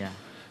term sheet. Yeah.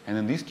 And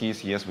in this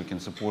case, yes, we can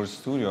support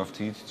studio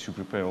after it to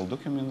prepare all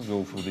documents,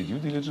 go through the due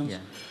diligence. Yeah.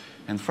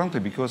 And frankly,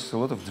 because a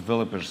lot of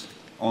developers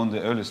on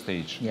the early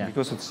stage,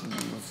 because it's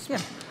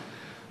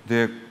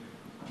the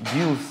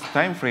deal's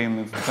time frame,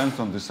 it depends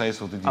on the size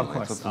of the deal. Of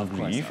course,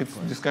 if it's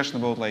discussion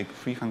about like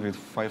 300,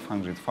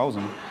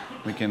 500,000,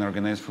 we can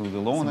organize through the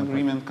loan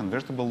agreement,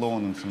 convertible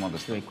loan, and some other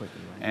stuff. Very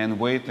quickly, right? And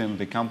wait and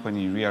the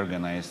company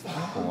reorganized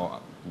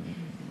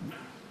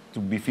to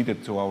be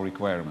fitted to our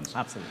requirements.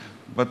 Absolutely.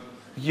 But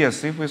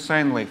yes, if we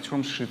sign like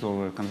term sheet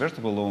or a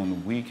convertible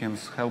loan, we can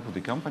help the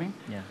company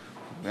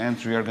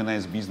and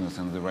reorganize business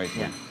in the right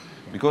way.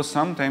 Because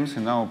sometimes,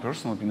 in my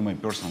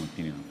personal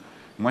opinion,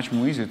 much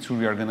more easier to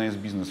reorganize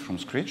business from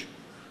scratch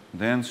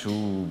than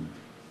to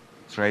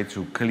try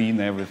to clean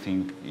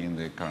everything in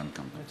the current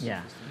company.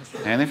 Yeah.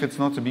 And if it's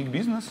not a big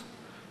business,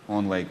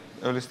 on like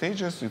early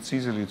stages, it's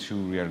easily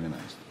to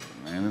reorganize.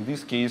 And in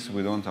this case,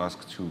 we don't ask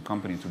to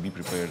company to be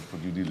prepared for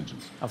due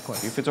diligence. Of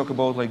course. If we talk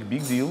about like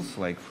big deals,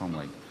 like from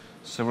like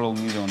several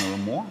million or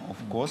more,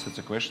 of course, it's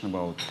a question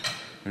about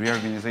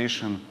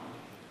reorganization.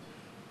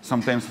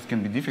 Sometimes it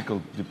can be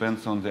difficult,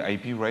 depends on the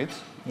IP rights,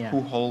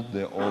 who hold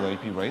the all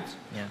IP rights.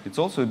 It's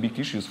also a big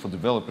issue for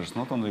developers,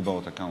 not only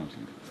about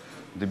accounting.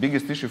 The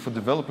biggest issue for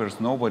developers,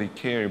 nobody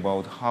care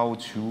about how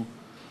to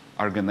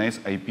organize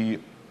IP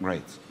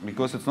rights.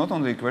 Because it's not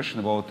only a question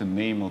about the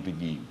name of the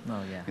game.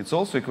 It's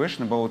also a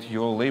question about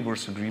your labor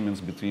agreements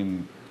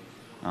between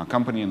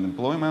company and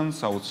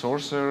employments,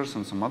 outsourcers,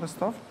 and some other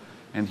stuff.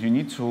 And you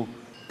need to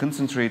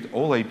concentrate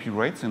all IP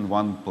rights in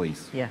one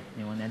place. Yeah,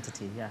 in one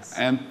entity, yes.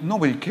 And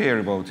nobody care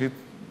about it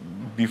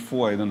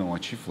before, I don't know,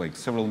 achieve like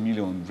several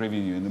million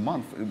revenue in a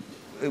month.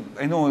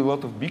 I know a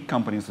lot of big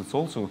companies that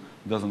also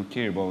doesn't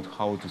care about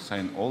how to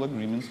sign all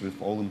agreements with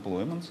all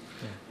employments,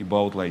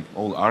 about like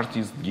all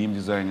artists, game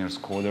designers,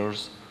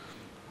 coders.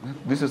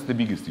 This is the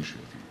biggest issue,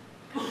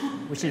 I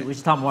think. We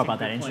should talk more about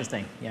that.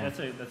 Interesting. Yeah. That's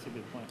a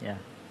good point. Yeah.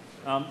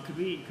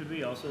 Could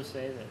we also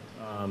say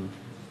that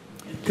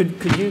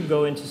could you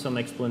go into some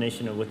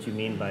explanation of what you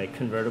mean by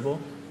convertible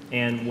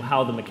and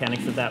how the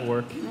mechanics of that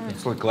work?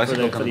 It's like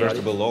classical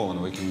convertible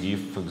loan. We can give,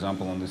 for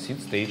example, on the seed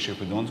stage,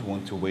 if we don't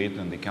want to wait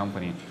and the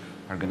company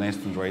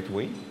organized in the right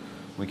way,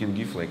 we can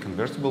give like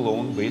convertible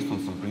loan based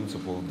on some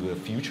principle of the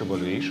future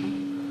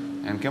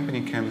valuation, and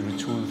company can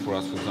return for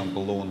us, for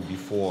example, loan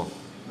before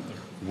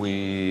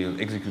we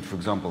execute, for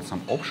example,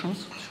 some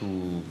options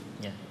to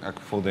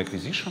for the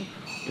acquisition,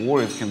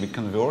 or it can be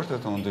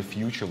converted on the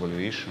future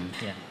valuation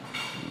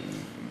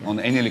on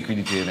any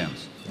liquidity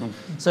events.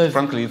 So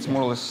frankly, it's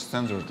more or less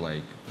standard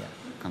like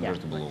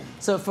convertible loan.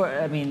 So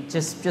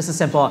just a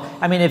simple,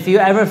 if you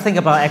ever think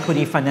about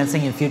equity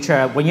financing in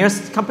future, when your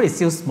company is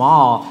still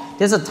small,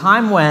 there's a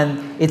time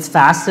when it's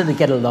faster to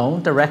get a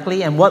loan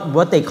directly, and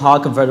what they call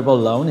convertible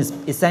loan is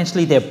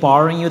essentially they're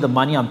borrowing you the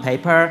money on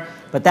paper,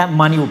 but that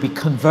money will be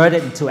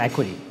converted into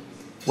equity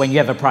when you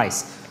have a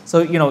price.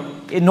 So,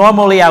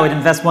 normally I would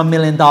invest $1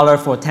 million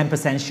for a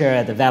 10% share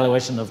at the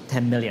valuation of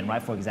 10 million,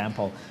 right, for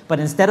example. But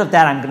instead of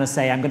that, I'm going to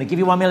say, I'm going to give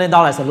you $1 million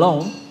as a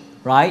loan,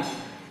 right?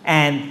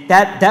 And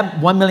that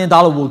 $1 million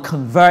will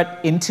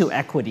convert into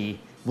equity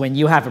when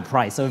you have a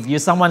price. So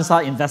if someone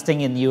start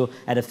investing in you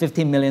at a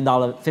 $15 million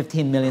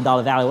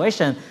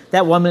valuation,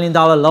 that $1 million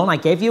loan I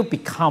gave you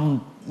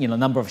become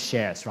number of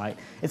shares, right?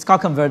 It's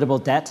called convertible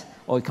debt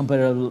or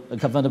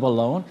convertible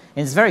loan,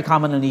 and it's very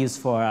commonly used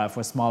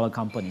for smaller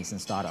companies and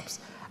startups.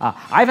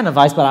 I have an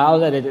advice, but I'll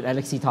let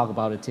Alexis talk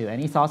about it too.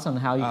 Any thoughts on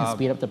how you can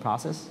speed up the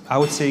process? I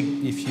would say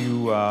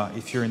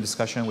if you're in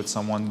discussion with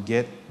someone,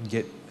 get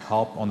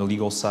help on the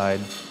legal side,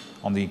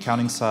 on the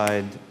accounting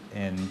side,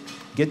 and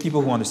get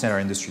people who understand our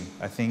industry.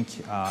 I think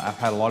I've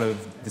had a lot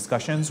of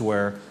discussions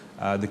where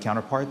the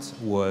counterpart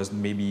was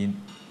maybe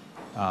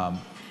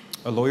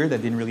a lawyer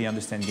that didn't really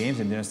understand games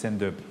and didn't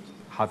understand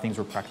how things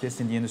were practiced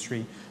in the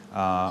industry.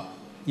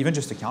 Even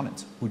just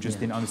accountants who just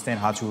didn't understand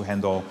how to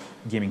handle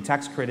gaming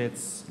tax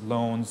credits,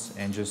 loans,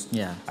 and just,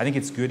 I think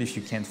it's good if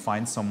you can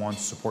find someone to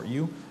support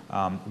you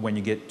when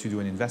you get to do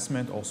an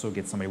investment. Also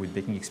get somebody with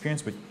baking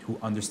experience, but who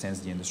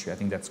understands the industry. I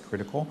think that's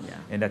critical.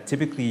 And that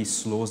typically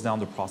slows down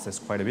the process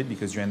quite a bit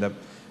because you end up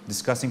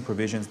discussing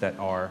provisions that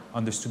are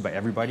understood by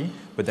everybody,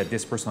 but that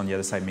this person on the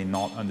other side may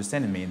not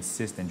understand and may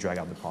insist and drag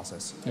out the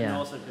process. And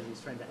also because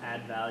he's trying to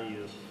add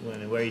value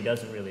where he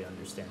doesn't really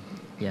understand.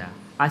 Yeah,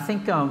 I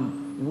think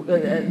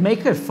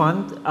Maker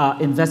Fund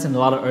invests in a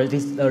lot of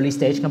early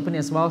stage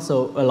companies as well.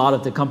 So a lot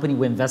of the company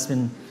we invest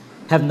in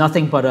have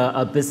nothing but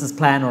a business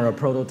plan or a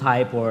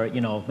prototype or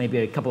maybe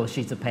a couple of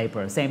sheets of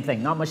paper. Same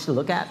thing, not much to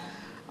look at.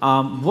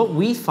 What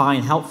we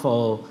find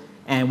helpful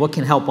and what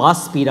can help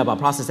us speed up our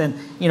process, and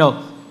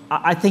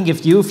I think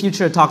if you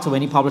future talk to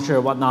any publisher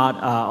or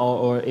whatnot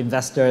or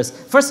investors,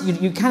 first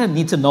you kind of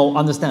need to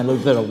understand a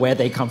little bit of where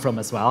they come from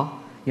as well.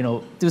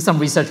 Do some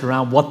research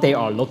around what they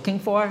are looking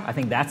for. I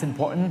think that's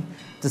important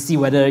to see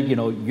whether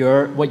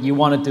what you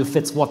want to do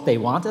fits what they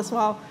want as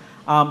well.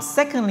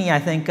 Secondly, I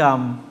think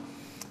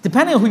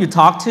depending on who you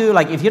talk to,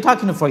 like if you're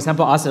talking to, for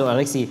example, us or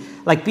Alexis,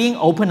 like being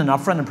open and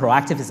upfront and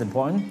proactive is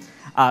important.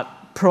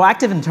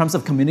 Proactive in terms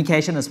of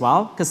communication as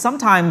well, because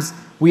sometimes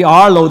we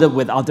are loaded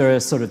with other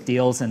sort of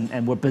deals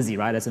and we're busy,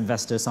 right, as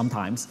investors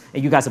sometimes.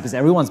 And you guys are busy,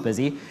 everyone's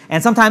busy.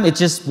 And sometimes it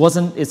just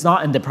it's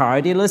not in the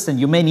priority list and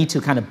you may need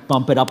to kind of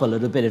bump it up a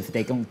little bit if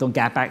they don't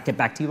get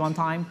back to you on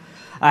time.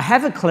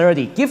 Have a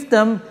clarity, give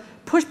them,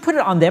 put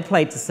it on their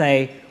plate to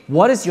say,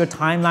 what is your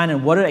timeline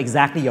and what are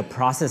exactly your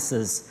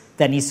processes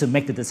that needs to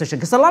make the decision?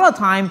 Because a lot of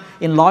time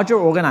in larger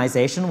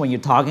organization, when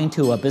you're talking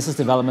to a business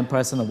development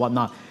person or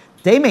whatnot,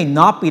 they may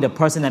not be the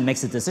person that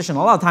makes the decision.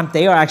 A lot of times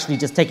they are actually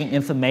just taking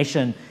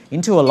information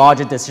into a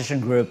larger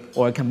decision group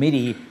or a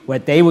committee where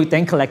they would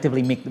then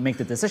collectively make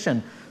the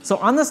decision. So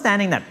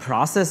understanding that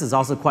process is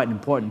also quite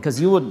important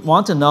because you would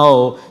want to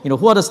know,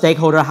 who are the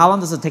stakeholders, how long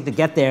does it take to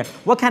get there,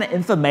 what kind of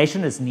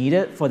information is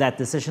needed for that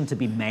decision to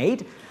be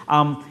made.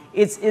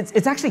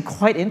 It's actually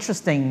quite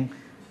interesting.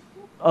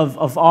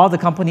 Of all the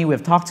company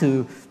we've talked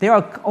to, there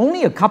are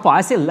only a couple, I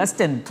say less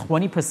than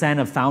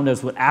 20% of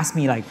founders would ask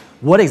me like,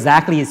 what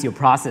exactly is your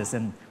process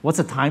and what's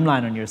the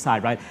timeline on your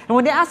side, right? And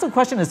when they ask the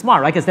question, it's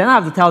smart, right? Because then I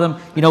have to tell them,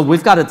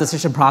 we've got a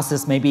decision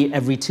process maybe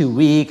every 2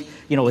 weeks.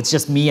 It's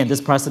just me and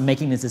this person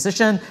making this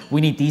decision. We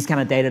need these kind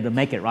of data to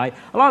make it, right?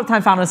 A lot of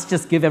time founders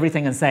just give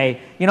everything and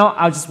say,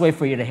 I'll just wait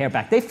for you to hear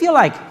back. They feel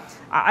like,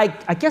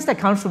 I guess that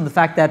comes from the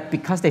fact that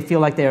because they feel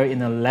like they're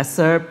in a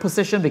lesser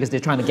position because they're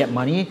trying to get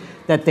money,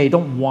 that they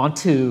don't want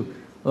to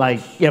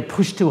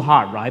push too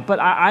hard, right? But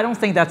I don't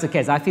think that's the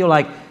case. I feel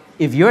like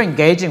if you're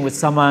engaging with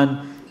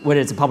someone, whether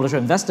it's a publisher or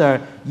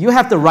investor, you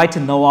have the right to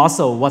know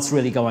also what's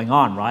really going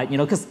on, right?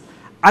 Because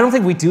I don't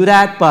think we do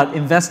that, but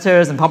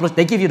investors and publishers,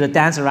 they give you the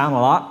dance around a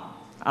lot.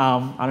 I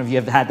don't know if you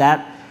have had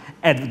that.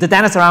 And the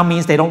dance around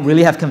means they don't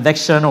really have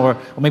conviction or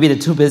maybe they're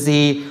too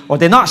busy or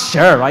they're not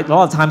sure, right? A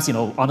lot of times,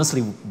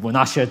 honestly, we're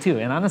not sure too,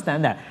 and I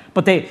understand that.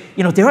 But they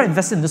are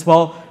invested in this.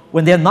 Well,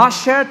 when they're not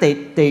sure,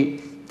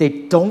 they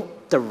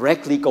don't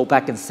directly go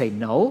back and say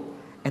no,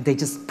 and they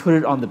just put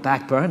it on the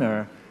back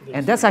burner.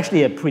 And that's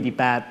actually a pretty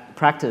bad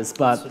practice.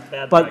 But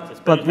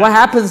what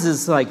happens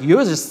is like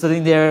you're just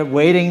sitting there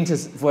waiting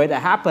for it to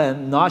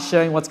happen, not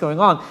sharing what's going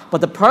on.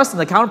 But the person,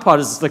 the counterpart,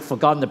 is like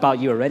forgotten about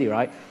you already,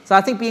 right? So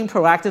I think being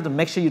proactive to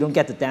make sure you don't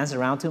get to dance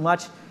around too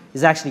much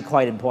is actually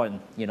quite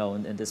important,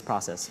 in this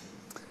process.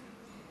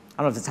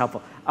 I don't know if it's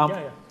helpful.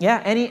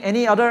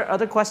 Any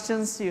other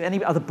questions?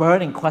 Any other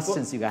burning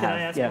questions you guys have? Can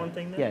I ask one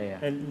thing then?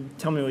 Yeah. And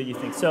tell me what you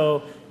think.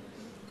 So,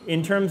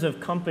 in terms of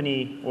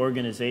company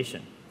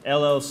organization,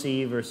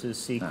 LLC versus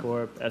C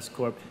Corp, S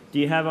Corp. Do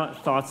you have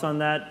thoughts on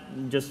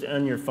that, just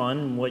on your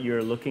fund, what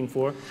you're looking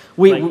for?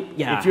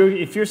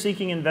 If you're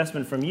seeking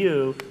investment from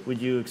you,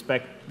 would you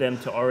expect them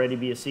to already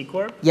be a C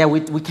Corp? Yeah,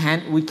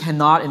 we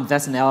cannot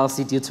invest in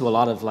LLC due to a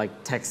lot of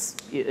tax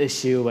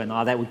issue and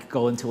all that. We could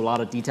go into a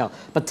lot of detail.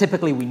 But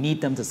typically we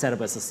need them to set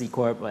up as a C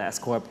Corp or S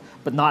Corp,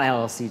 but not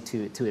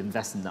LLC to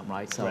invest in them,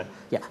 right? So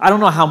I don't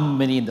know how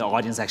many in the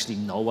audience actually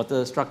know what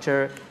the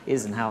structure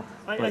is and how.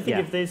 I think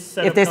if they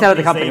set up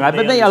the company, right?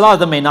 But a lot of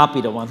them may not be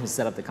the one who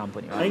set up the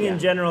company, right? I think in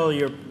general,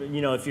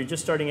 if you're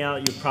just starting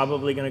out, you're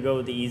probably going to go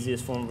with the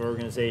easiest form of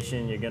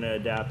organization. You're going to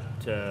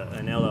adapt to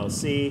an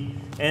LLC.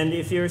 And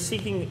if you're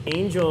seeking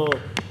angel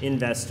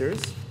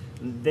investors,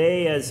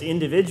 they as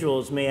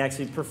individuals may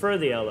actually prefer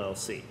the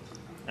LLC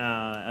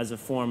as a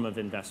form of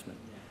investment.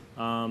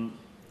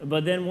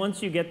 But then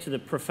once you get to the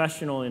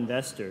professional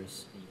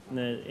investors,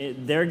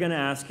 they're going to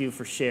ask you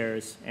for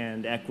shares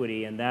and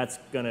equity, and that's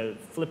going to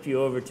flip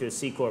you over to a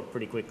C Corp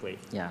pretty quickly.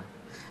 Yeah.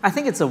 I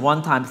think it's a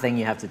one-time thing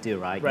you have to do,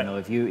 right? Right. You know,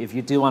 if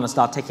you do want to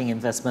start taking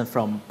investment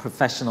from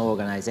professional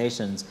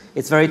organizations,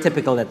 it's very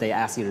typical that they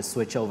ask you to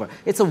switch over.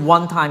 It's a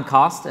one-time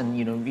cost, and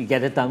you know, you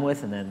get it done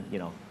with, and then you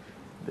know,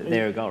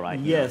 there you go, right?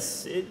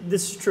 Yes,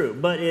 this is true,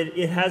 but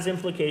it has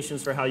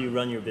implications for how you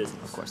run your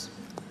business. Of course.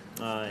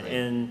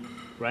 And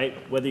right,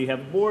 whether you have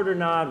a board or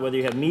not, whether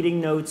you have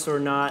meeting notes or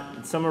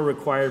not, some are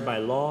required by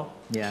law.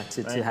 Yeah,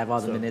 to have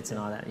all the minutes and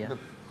all that. Yeah. But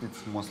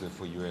it's mostly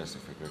for US,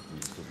 if I correctly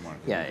understood,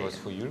 market. Yeah, because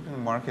for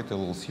European market,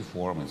 LLC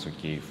form, it's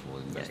okay for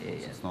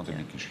investors. It's not a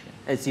big issue.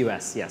 It's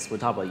US. Yes, we're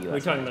talking about US. We're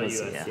talking about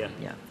right? US.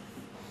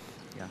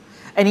 Yeah.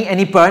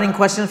 Any burning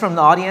questions from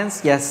the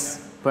audience?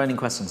 Yes, burning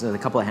questions. There's a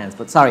couple of hands,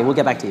 but sorry, we'll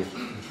get back to you. So,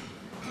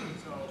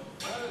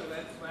 what are the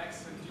red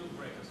flags and deal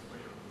breakers for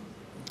you?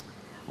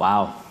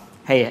 Wow.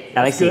 Hey,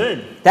 Alexis.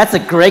 good. That's a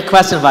great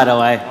question, by the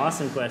way.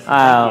 Awesome question.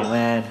 Oh Thank you.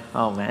 man.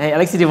 Oh man. Hey,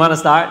 Alexis, do you want to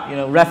start? You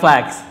know, red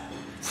flags.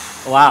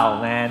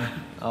 Wow, man.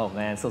 Oh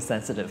man, so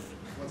sensitive.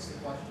 What's the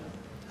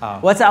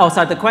question?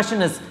 Sorry. The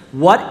question is,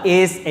 what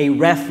is a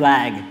red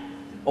flag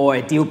or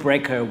a deal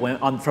breaker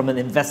from an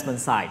investment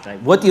side?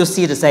 Right? What do you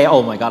see to say,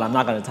 oh my God, I'm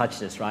not going to touch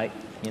this, right?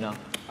 You know.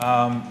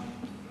 I'm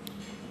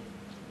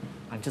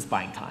just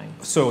buying time.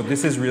 So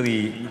this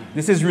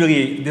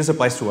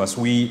applies to us.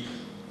 We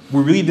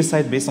really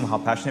decide based on how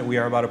passionate we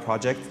are about a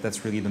project.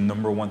 That's really the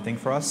number one thing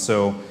for us.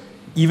 So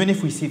even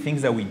if we see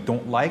things that we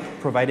don't like,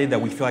 provided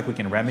that we feel like we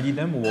can remedy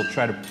them, we'll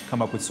try to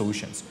come up with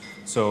solutions.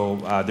 So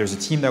there's a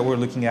team that we're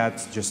looking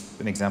at, just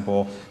an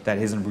example, that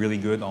isn't really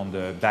good on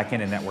the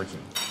backend and networking.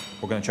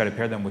 We're going to try to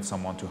pair them with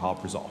someone to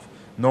help resolve.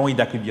 Normally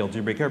that could be a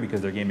deal breaker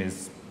because their game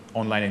is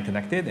online and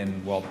connected,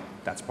 and well,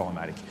 that's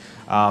problematic.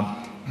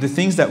 The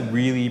things that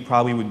really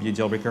probably would be a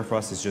deal breaker for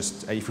us is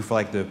just if we feel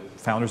like the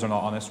founders are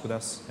not honest with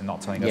us and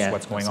not telling us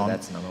what's going on.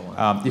 That's number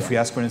one. If we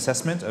ask for an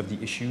assessment of the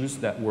issues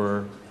that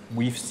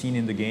we've seen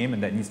in the game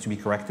and that needs to be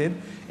corrected,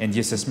 and the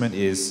assessment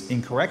is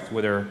incorrect,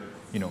 whether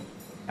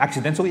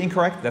accidentally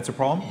incorrect, that's a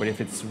problem. But if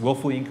it's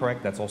willfully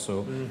incorrect, that's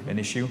also an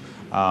issue.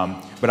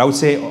 But I would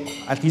say,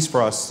 at least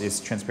for us, is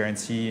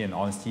transparency and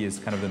honesty is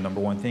kind of the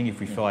number one thing. If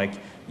we feel like,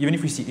 even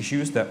if we see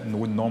issues that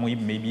would normally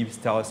maybe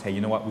tell us, hey,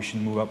 you know what, we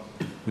should move up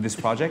with this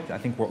project, I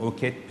think we're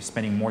okay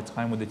spending more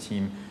time with the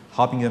team,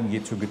 helping them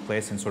get to a good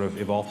place and sort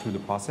of evolve through the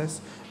process.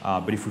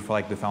 But if we feel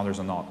like the founders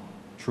are not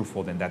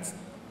truthful, then that's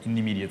an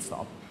immediate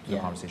stop to the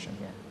conversation.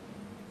 Yeah.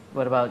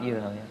 What about you,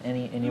 Ilya?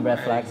 Any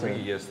red flags?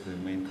 Yes, the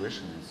main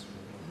question is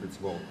it's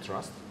about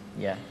trust.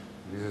 Yeah.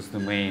 This is the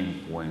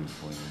main point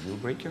for a deal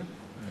breaker.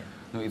 Yeah.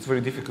 No, it's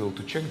very difficult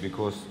to check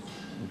because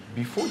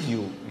before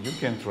deal you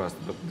can trust,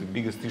 but the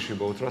biggest issue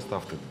about trust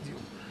after the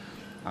deal.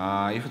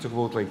 If you talk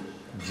about like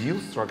deal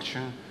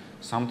structure,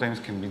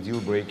 sometimes can be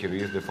deal breaker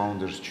if the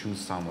founders choose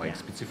some like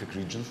specific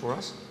region for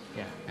us.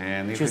 Yeah.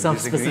 And if choose some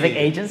specific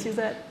agents, you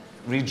said?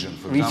 Region,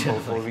 for example,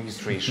 for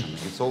registration.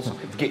 It's also,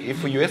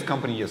 if a US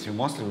company, yes, you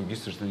mostly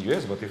register in the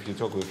US, but if you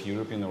talk with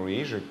European or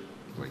Asia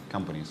like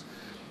companies,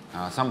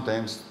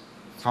 sometimes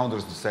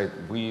founders decide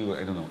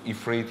I don't know,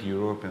 afraid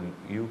European,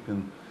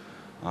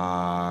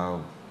 I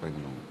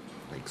don't know,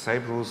 like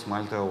Cyprus,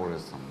 Malta, or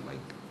some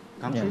like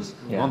countries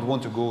don't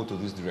want to go to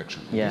this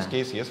direction. In this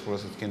case, yes, for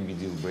us it can be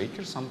deal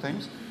breaker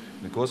sometimes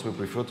because we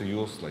prefer to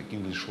use like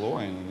English law,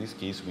 and in this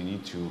case we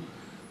need to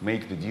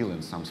make the deal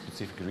in some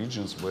specific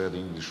regions where the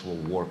English law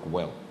work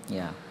well.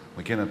 Yeah.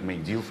 We cannot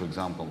make deal, for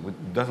example, we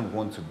doesn't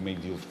want to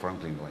make deals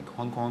frankly in like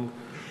Hong Kong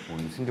or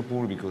in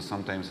Singapore because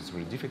sometimes it's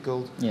very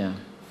difficult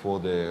for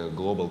the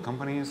global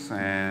companies,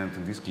 and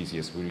in this case,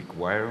 yes, we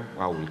require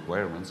our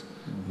requirements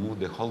move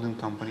the holding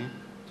company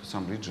to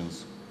some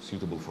regions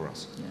suitable for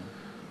us.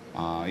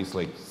 Yeah. It's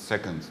like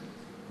second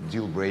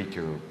deal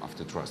breaker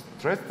after trust.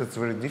 Trust, that's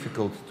very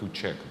difficult to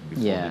check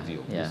before the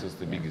deal. This is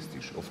the biggest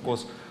issue. Of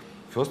course,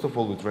 first of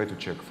all, we try to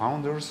check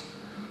founders.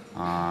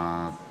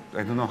 I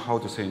don't know how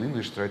to say in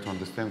English, try to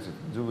understand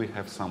it. Do we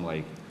have some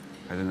like,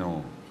 I don't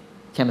know.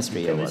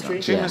 Chemistry.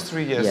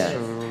 Chemistry, yes.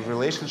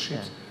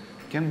 Relationships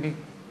can be,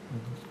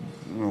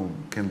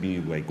 can be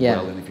like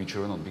well in the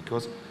future or not.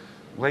 Because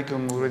like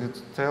I'm already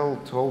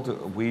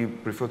told, we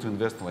prefer to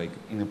invest like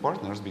in the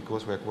partners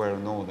because we acquire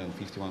no than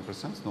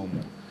 51%, no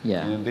more.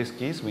 Yeah. And in this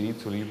case, we need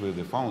to live with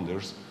the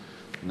founders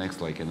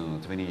next like, I don't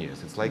know, 20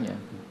 years. It's like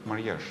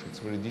marriage. It's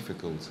very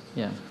difficult.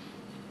 Yeah.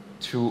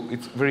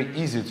 It's very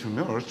easy to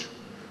merge,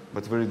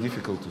 but very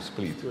difficult to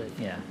split.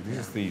 Yeah. This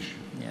is the issue.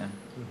 Yeah.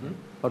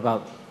 What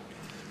about?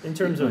 In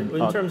terms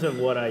of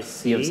what I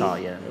see,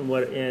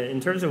 in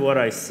terms of what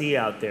I see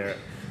out there,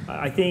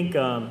 I think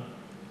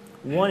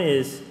one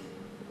is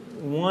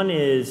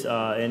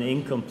an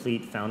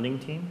incomplete founding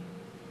team.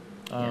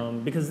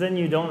 Because then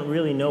you don't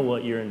really know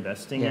what you're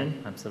investing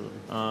in. Absolutely.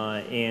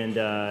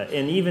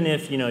 And even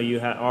if you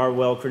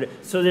are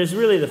so there's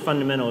really the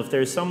fundamental. If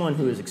there's someone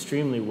who is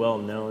extremely well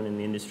known in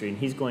the industry and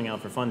he's going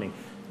out for funding,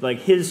 like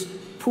his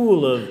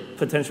pool of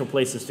potential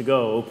places to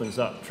go opens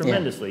up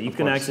tremendously. You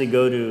can actually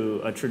go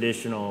to a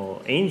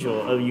traditional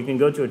angel, you can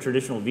go to a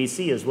traditional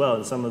VC as well,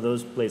 and some of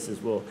those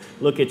places will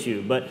look at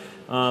you. But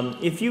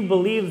if you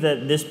believe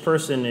that this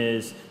person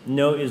is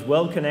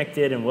well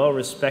connected and well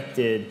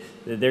respected,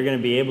 that they're going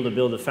to be able to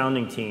build a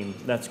founding team,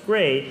 that's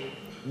great,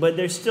 but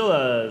there's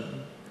still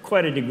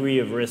quite a degree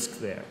of risk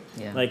there.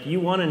 Yeah. Like, you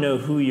want to know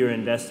who you're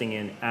investing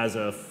in as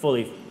a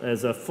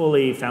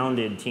fully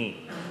founded team.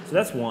 So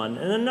that's one.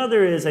 And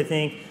another is, I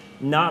think,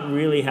 not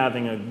really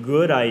having a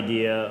good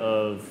idea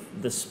of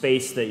the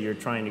space that you're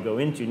trying to go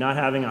into, not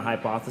having a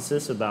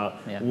hypothesis about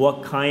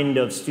what kind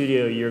of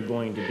studio you're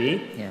going to be.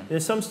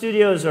 There's some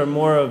studios are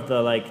more of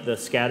the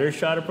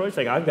scattershot approach,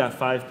 like I've got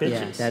 5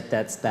 pitches.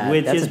 That's bad.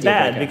 Which that's is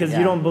bad because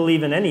you don't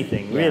believe in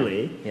anything,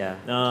 really.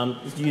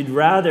 You'd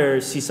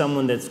rather see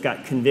someone that's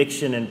got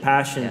conviction and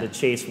passion to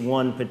chase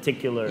one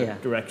particular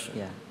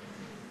direction.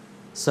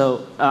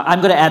 So I'm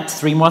going to add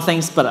 3 more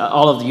things, but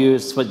all of what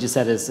you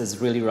said is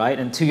really right.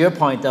 And to your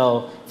point,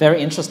 though,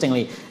 very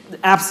interestingly,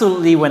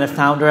 absolutely when a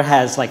founder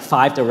has like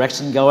 5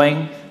 directions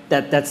going,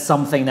 that's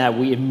something that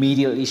we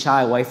immediately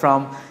shy away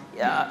from.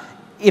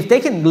 If they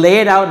can lay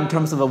it out in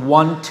terms of a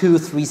 1, 2,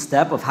 3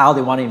 step of how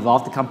they want to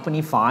involve the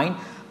company, fine.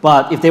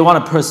 But if they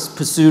want to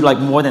pursue like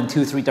more than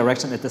 2, 3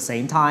 directions at the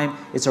same time,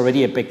 it's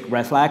already a big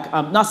red flag.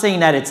 I'm not saying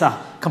that it's a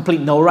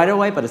complete no right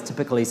away, but it's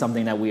typically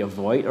something that we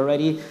avoid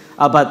already.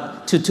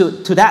 But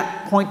to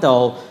that point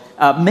though,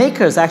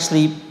 makers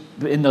actually,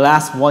 in the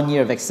last 1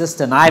 year of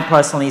existence, I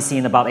personally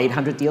seen about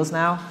 800 deals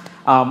now.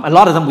 A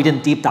lot of them we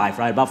didn't deep dive,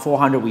 right? About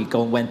 400 we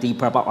went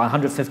deeper, about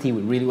 150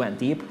 we really went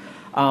deep.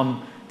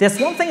 There's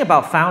one thing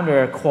about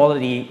founder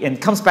quality, and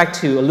it comes back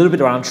to a little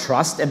bit around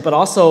trust, but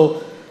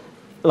also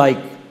like,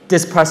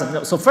 this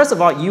person. So first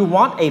of all, you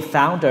want a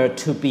founder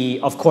to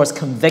be, of course,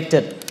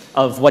 convicted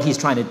of what he's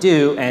trying to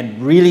do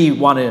and really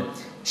want to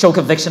show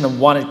conviction and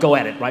want to go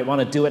at it, right?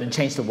 Want to do it and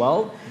change the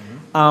world.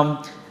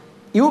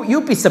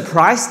 You'd be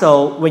surprised,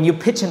 though, when you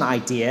pitch an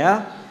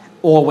idea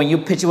or when you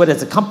pitch it, whether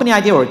it's a company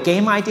idea or a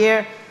game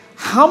idea,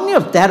 how many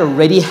of that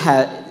already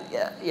had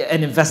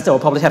an investor or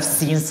publisher have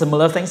seen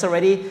similar things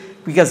already?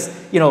 Because,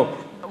 you know,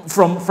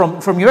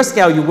 from your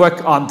scale, you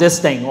work on this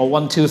thing or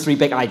 1, 2, 3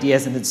 big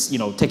ideas, and it's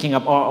taking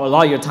up a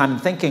lot of your time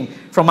and thinking.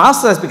 From our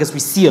side, because we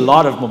see a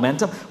lot of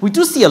momentum, we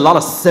do see a lot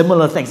of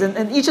similar things,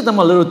 and each of them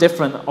are a little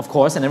different, of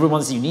course, and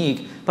everyone's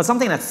unique, but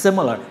something that's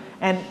similar.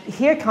 And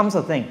here comes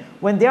the thing: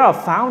 when there are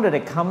a founder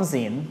that comes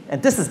in,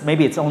 and this is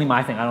maybe it's only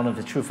my thing, I don't know if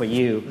it's true for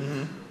you,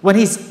 when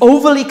he's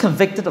overly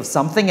convicted of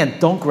something and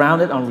don't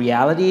ground it on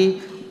reality.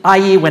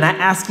 I.e., when I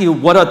ask you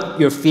what are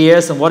your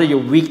fears and what are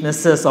your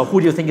weaknesses, or who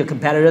do you think your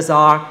competitors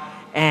are,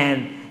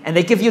 and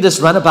they give you this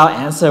runabout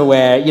answer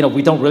where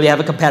we don't really have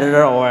a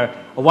competitor or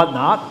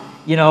whatnot,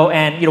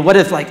 and what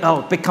if like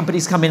big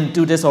companies come in and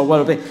do this or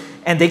what,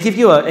 and they give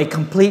you a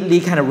completely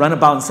kind of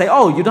runabout and say,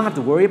 oh, you don't have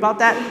to worry about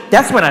that.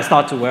 That's when I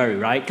start to worry,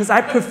 right? Because I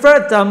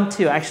prefer them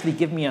to actually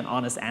give me an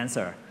honest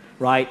answer,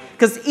 right?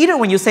 Because either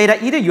when you say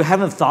that, either you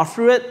haven't thought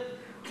through it,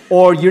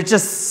 or you're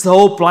just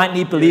so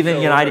blindly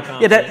believing your idea.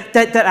 Yeah,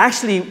 that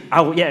actually,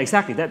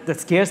 exactly. That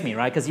scares me,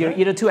 right? Because you're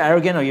either too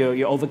arrogant or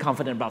you're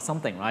overconfident about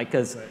something, right?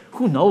 Because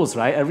who knows,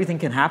 right? Everything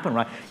can happen,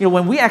 right?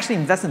 When we actually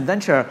invest in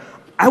venture,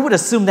 I would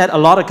assume that a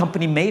lot of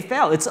company may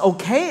fail. It's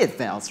okay it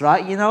fails,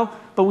 right?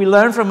 But we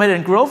learn from it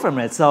and grow from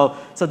it. So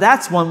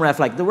that's one red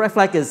flag. The red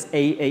flag is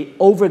a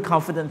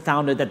overconfident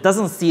founder that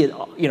doesn't see it,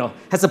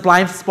 has a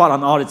blind spot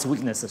on all its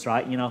weaknesses,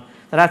 right? So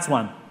that's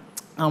one.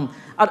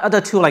 Other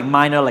two, like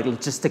minor, like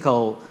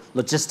logistical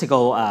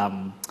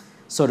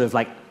sort of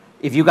like,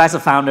 if you guys are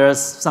founders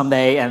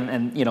someday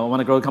and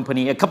want to grow a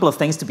company, a couple of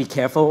things to be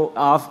careful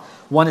of.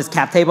 One is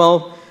cap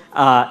table.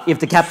 If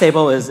the cap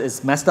table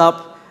is messed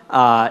up,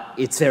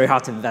 it's very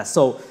hard to invest.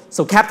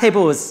 So cap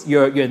table is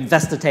your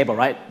investor table,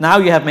 right? Now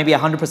you have maybe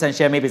 100%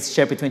 share, maybe it's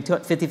shared between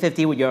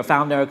 50-50 with your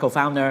founder,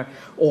 co-founder,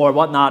 or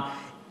whatnot.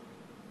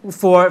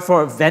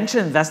 For venture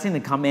investing to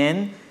come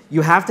in,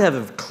 you have to have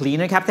a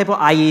cleaner cap table,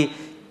 i.e.,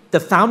 the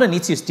founder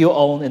needs to still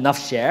own enough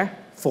share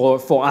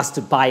for us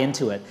to buy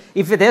into it.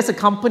 If there's a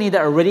company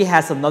that already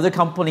has another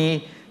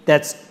company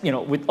that's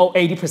with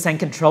 80%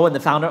 control and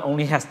the founder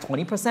only has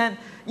 20%,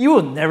 you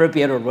will never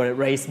be able to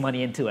raise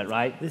money into it,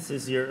 right? This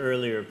is your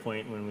earlier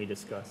point when we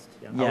discussed.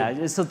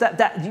 So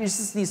that you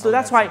just need. So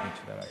that's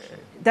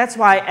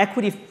why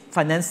equity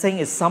financing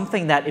is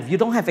something that if you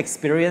don't have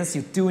experience,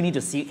 you do need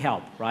to seek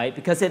help, right?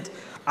 Because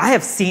I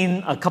have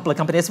seen a couple of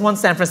companies, one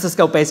San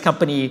Francisco-based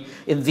company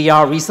in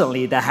VR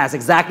recently that has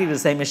exactly the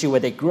same issue where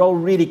they grow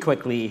really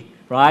quickly,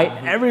 right?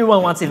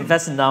 Everyone wants to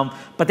invest in them,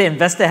 but the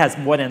investor has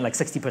more than like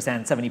 60%,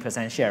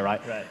 70% share,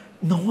 right?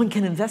 No one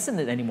can invest in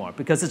it anymore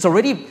because it's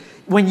already,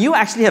 when you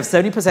actually have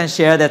 70%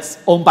 share that's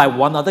owned by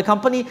one other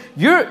company,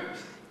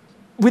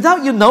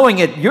 without you knowing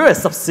it, you're a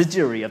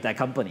subsidiary of that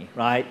company,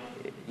 right?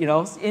 you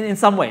know, in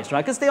some ways,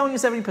 right? Because they own you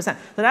 70%. So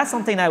that's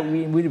something that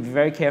we need to be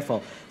very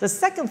careful. The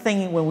second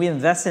thing when we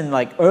invest in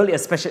like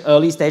especially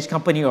early stage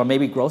company or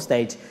maybe growth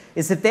stage,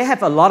 is if they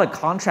have a lot of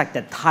contract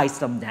that ties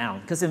them down.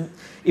 Because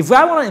if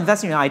I want to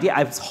invest in your idea,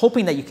 I'm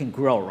hoping that you can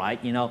grow,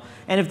 right? You know,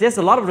 and if there's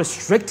a lot of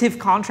restrictive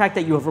contract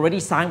that you have already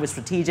signed with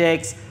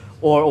strategics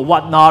or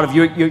whatnot,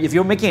 if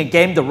you're making a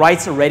game,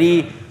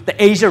 the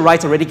Asia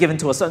rights already given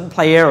to a certain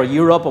player or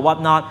Europe or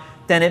whatnot,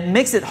 then it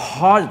makes it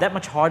that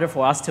much harder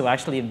for us to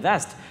actually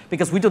invest,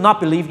 because we do not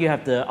believe you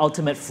have the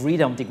ultimate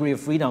degree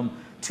of freedom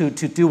to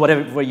do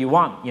whatever you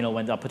want, you know,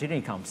 when the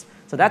opportunity comes.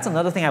 So that's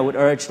another thing I would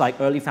urge like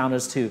early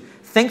founders to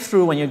think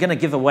through when you're going to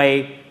give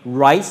away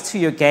rights to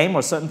your game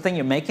or certain thing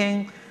you're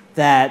making,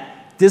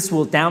 that this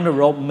will down the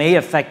road may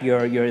affect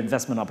your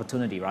investment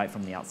opportunity, right,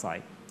 from the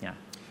outside. Yeah.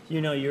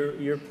 You know,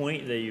 your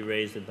point that you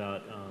raised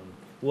about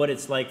what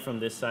it's like from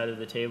this side of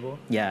the table,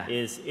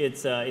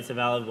 it's a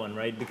valid one,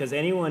 right? Because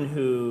anyone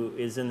who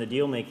is in the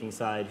deal making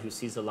side who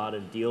sees a lot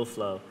of deal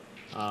flow,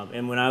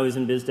 and when I was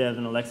in BizDev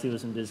and Alexi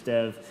was in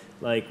BizDev,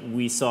 like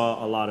we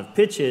saw a lot of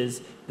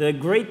pitches. The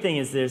great thing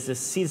is there's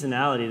this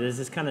seasonality, there's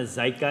this kind of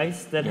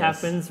zeitgeist that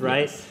happens,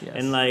 right? Yes.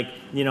 And like,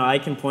 you know, I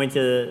can point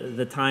to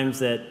the times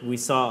that we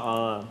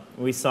saw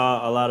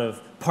a lot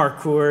of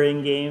parkour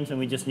in games, and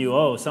we just knew,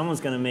 oh, someone's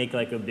going to make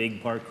like a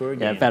big parkour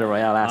game. Yeah, Battle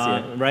Royale last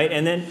year. Right,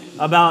 and then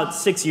about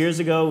 6 years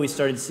ago, we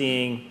started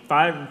seeing,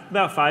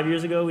 about 5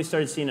 years ago, we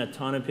started seeing a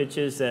ton of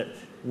pitches that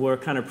were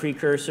kind of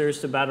precursors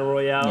to Battle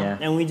Royale,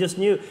 and we just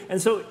knew. And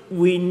so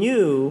we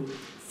knew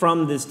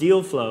from this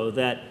deal flow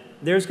that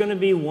there's going to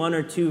be 1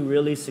 or 2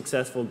 really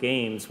successful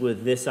games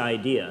with this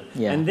idea.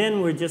 And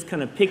then we're just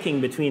kind of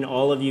picking between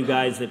all of you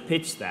guys that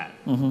pitched that,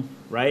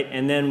 right?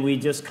 And then we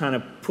just kind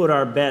of put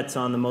our bets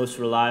on the most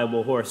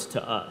reliable horse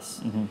to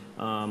us.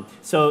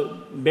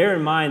 So bear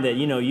in mind that,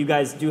 you know, you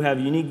guys do have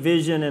unique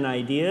vision and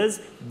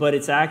ideas, but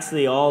it's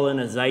actually all in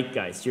a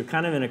zeitgeist. You're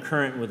kind of in a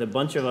current with a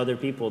bunch of other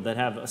people that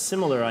have a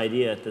similar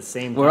idea at the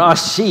same time. We're all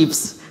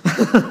sheeps.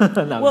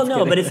 Well,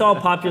 no, but it's all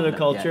popular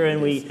culture,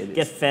 and we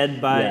get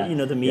fed by you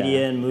know, the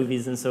media and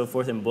movies and so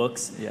forth and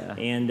books.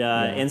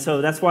 And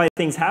so that's why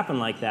things happen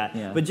like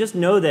that. But just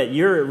know that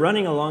you're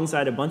running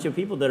alongside a bunch of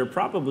people that are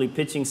probably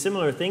pitching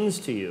similar things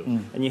to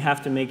you, and you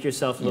have to make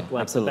yourself look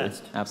like the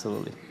best.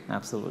 Absolutely.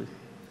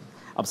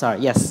 I'm sorry,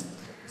 yes?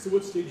 So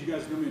what stage do you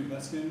guys normally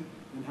invest in,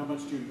 and how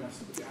much do you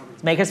invest in the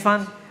average? Makers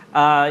Fund?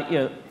 You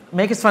know,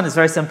 Makers Fund is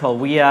very simple.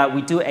 We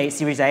do a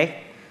Series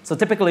A. So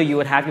typically you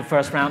would have your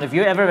first round. If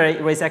you ever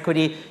raise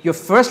equity, your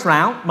first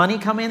round money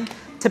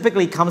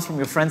typically comes from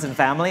your friends and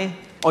family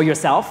or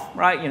yourself,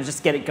 right? You know,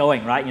 just get it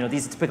going, right? You know,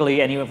 these are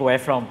typically anywhere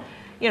from,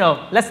 you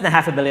know, less than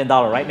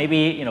 $500,000, right? Maybe,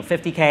 you know,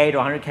 50K to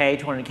 100K,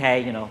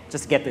 200K, you know,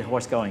 just to get the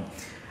horse going.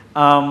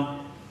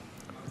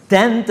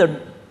 Then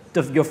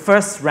your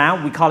first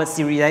round, we call it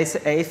Series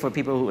A for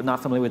people who are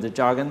not familiar with the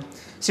jargon.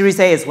 Series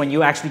A is when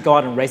you actually go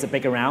out and raise a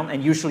bigger round,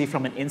 and usually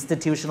from an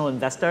institutional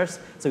investors,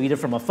 so either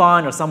from a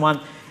fund or someone.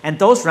 And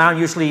those rounds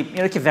usually, you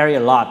know, it can vary a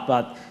lot,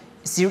 but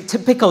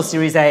typical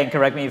Series A, and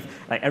correct me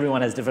if like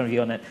everyone has a different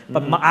view on it,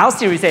 but our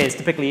Series A is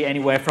typically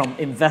anywhere from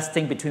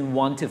investing between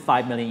 $1 to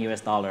 $5 million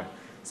US.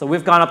 So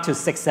we've gone up to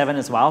 6, 7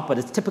 as well, but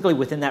it's typically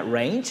within that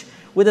range,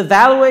 with a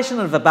valuation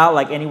of about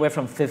like anywhere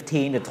from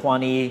 15 to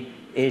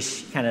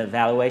 20-ish kind of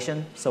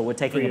valuation. So we're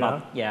taking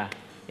about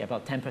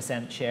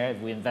 10% share.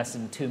 If we invest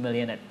in 2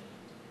 million at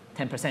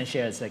 10%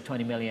 share, it's like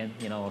 20 million,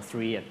 you know, or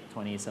 3 at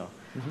 20. So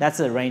that's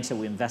the range that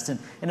we invest in.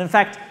 And in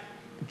fact,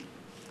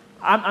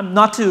 I'm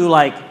not to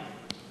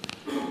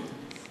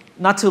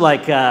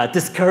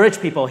discourage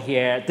people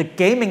here. The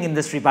gaming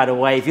industry, by the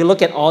way, if you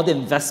look at all the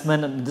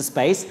investment in this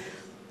space,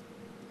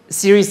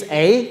 Series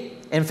A,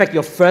 in fact,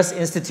 your first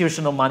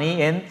institutional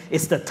money in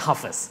is the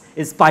toughest.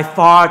 It's by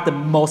far the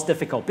most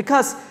difficult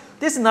because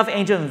there's enough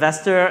angel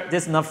investor,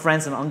 there's enough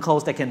friends and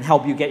uncles that can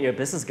help you get your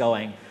business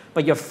going.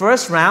 But your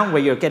first round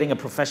where you're getting a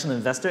professional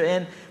investor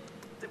in,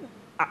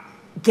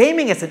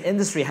 gaming as an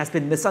industry has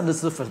been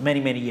misunderstood for many,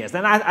 many years.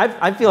 And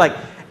I feel like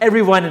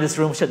everyone in this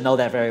room should know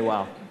that very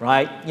well,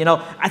 right? You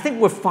know, I think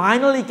we're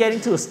finally getting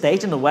to a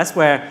stage in the West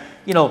where,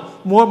 you know,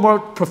 more and more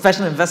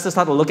professional investors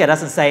start to look at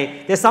us and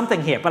say, there's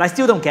something here, but I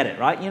still don't get it,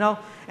 right? You know?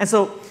 And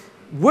so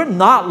we're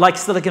not like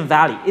Silicon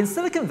Valley. In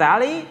Silicon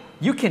Valley,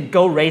 you can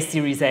go raise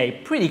Series A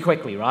pretty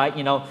quickly, right?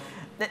 You know,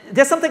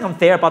 there's something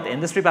unfair about the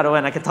industry, by the way,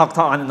 and I can talk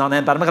on and on,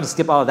 but I'm not going to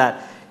skip all of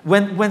that.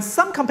 When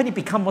some company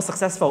become more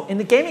successful in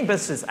the gaming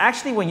business,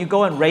 actually when you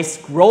go and raise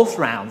growth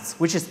rounds,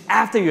 which is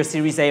after your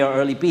Series A or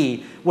early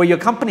B, where your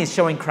company is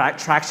showing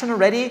traction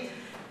already,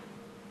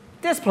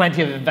 there's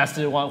plenty of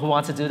investors who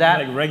want to do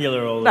that. Like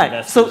regular old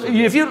investors. So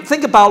if you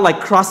think about like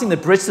crossing the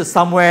bridge to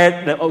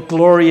somewhere, the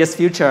glorious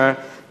future,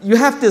 you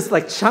have this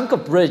like chunk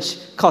of bridge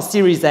called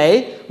Series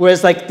A, where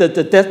it's like the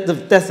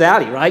Death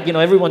Valley, right? You know,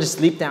 everyone just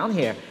sleep down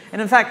here.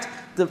 And in fact,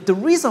 the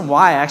reason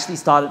why I actually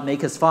started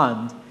Makers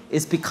Fund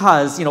is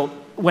because, you know,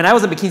 when I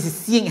was at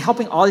McKinsey,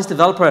 helping all these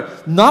developers,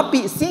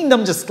 seeing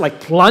them just like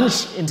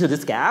plunge into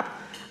this gap,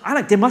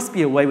 there must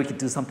be a way we could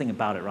do something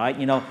about it, right?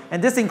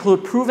 And this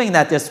includes proving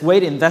that there's a way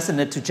to invest in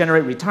it to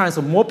generate returns,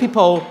 so more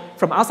people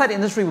from outside the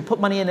industry will put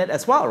money in it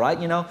as well, right?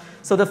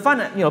 So the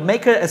fund,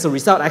 Maker as a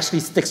result actually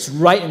sticks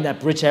right in that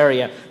bridge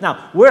area.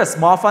 Now we're a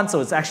small fund,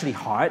 so it's actually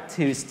hard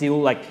to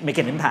still make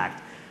an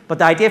impact. But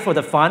the idea for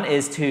the fund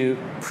is to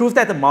prove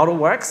that the model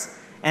works,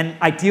 and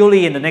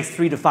ideally in the next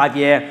 3 to 5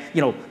 years,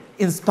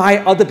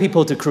 inspire other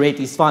people to create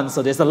these funds.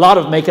 So there's a lot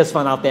of makers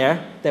fund out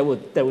there that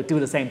would do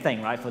the same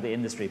thing, right, for the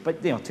industry.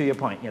 But to your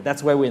point,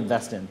 that's where we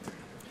invest in.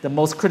 The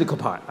most critical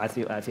part, I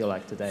feel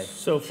like today.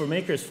 So for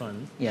Makers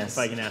Fund, yes. If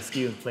I can ask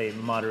you and play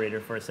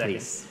moderator for a second.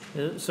 Please.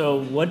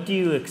 So what do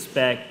you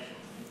expect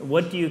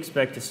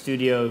a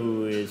studio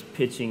who is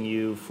pitching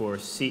you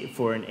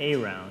for an A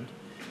round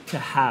to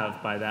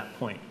have by that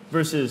point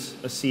versus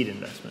a seed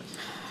investment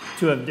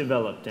to have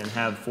developed and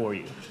have for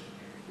you?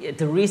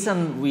 The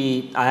reason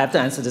I have to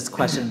answer this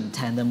question in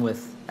tandem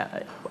with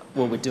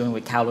what we're doing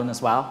with Kowloon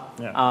as well.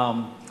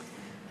 Yeah.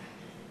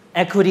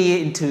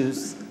 Equity into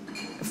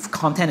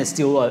content is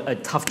still a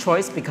tough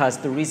choice because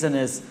the reason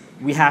is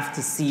we have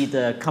to see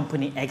the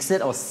company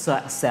exit or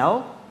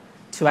sell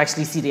to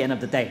actually see the end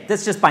of the day.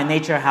 That's just by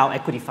nature how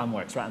equity fund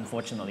works, right?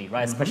 Unfortunately,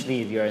 right? Mm-hmm.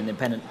 Especially if you're an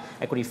independent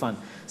equity fund.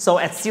 So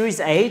at Series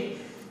A,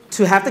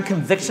 to have the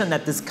conviction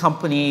that this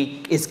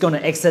company is going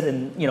to exit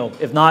in,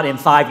 if not in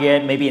 5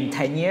 years, maybe in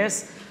 10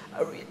 years,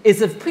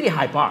 is a pretty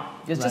high bar,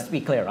 just to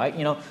be clear, right?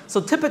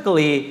 So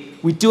typically,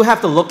 we do have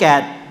to look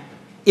at,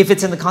 if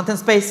it's in the content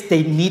space,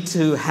 they need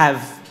to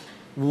have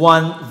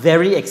one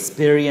very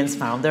experienced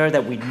founder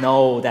that we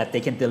know that they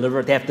can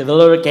deliver. They have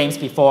delivered games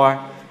before,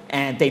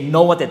 and they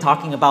know what they're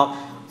talking about.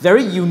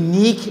 Very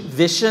unique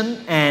vision,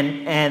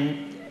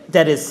 and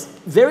that is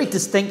very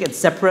distinct and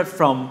separate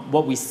from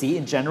what we see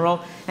in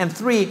general. And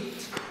 3,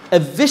 a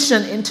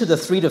vision into the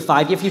 3 to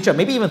 5 year future,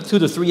 maybe even 2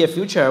 to 3 year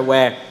future,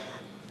 where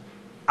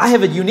I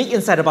have a unique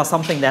insight about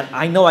something that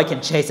I know I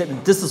can chase it,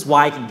 and this is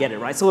why I can get it,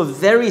 right? So a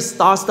very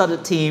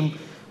star-studded team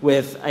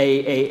with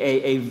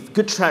a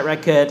good track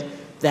record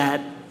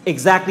that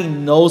exactly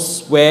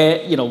knows where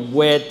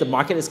the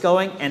market is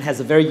going and has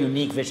a very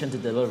unique vision to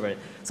deliver it.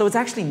 So it's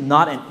actually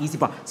not an easy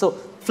part. So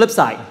flip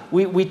side,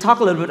 we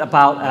talk a little bit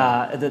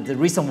about the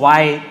reason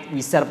why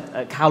we set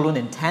up Kowloon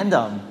in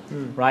tandem,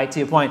 right? To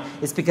your point,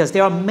 is because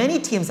there are many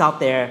teams out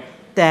there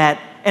that,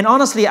 and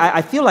honestly,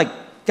 I feel like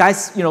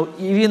guys,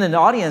 even in the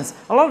audience,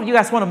 a lot of you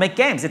guys want to make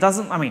games.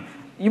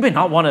 You may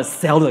not want to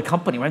sell to the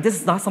company, right? This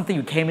is not something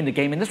you came in the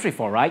game industry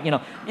for, right?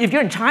 If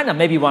you're in China,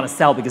 maybe you want to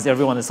sell because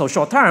everyone is so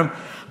short term.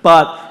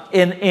 But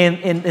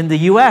in the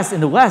US, in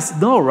the West,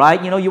 no,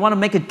 right? You want to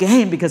make a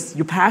game because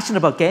you're passionate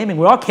about gaming.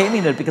 We're all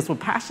gaming it because we're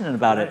passionate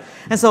about it.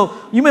 And so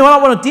you may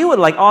not want to deal with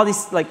all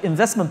this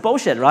investment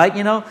bullshit, right?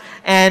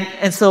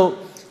 And so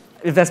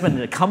investment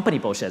in the company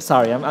bullshit.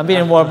 Sorry, I'm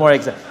being more and more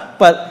exact.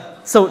 But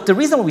so the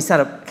reason we set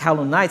up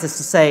Kowloon Nights is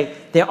to say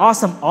there are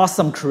some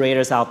awesome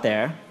creators out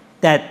there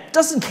that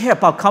doesn't care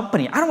about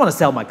company. I don't want to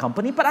sell my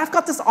company, but I've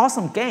got this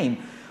awesome game.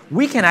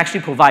 We can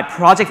actually provide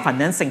project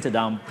financing to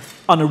them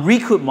on a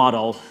recoup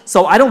model,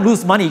 so I don't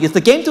lose money. If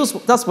the game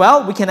does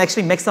well, we can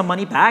actually make some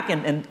money back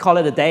and call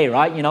it a day,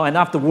 right? And not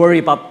have to worry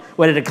about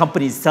whether the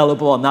company is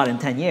sellable or not in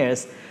 10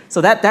 years.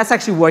 So that's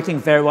actually working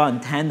very well in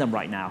tandem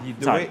right now.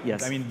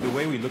 The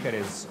way we look at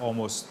it is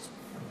almost,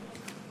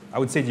 I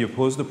would say the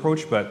opposed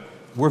approach, but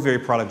we're very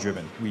product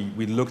driven.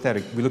 We look at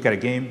a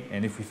game,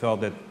 and if we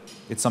felt that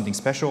it's something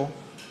special,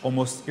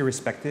 almost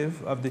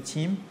irrespective of the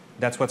team,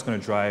 that's what's going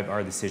to drive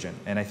our decision.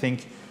 And I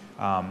think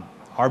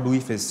our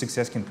belief is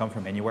success can come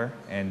from anywhere,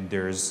 and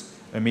there's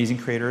amazing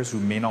creators who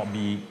may not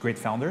be great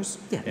founders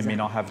and may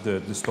not have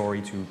the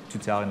story to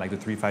tell in the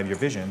 3-5 year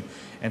vision.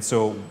 And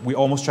so we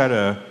almost try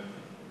to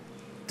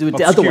do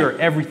the other way.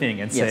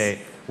 Everything and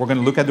say, we're going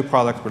to look at the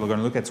product, we're going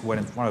to look at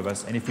what's in front of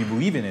us, and if we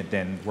believe in it,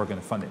 then we're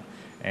going to fund it.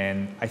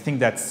 And I think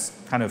that's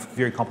kind of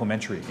very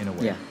complementary in a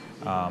way.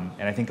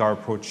 And I think our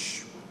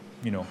approach,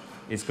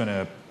 is going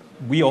to,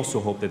 we also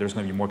hope that there's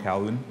going to be more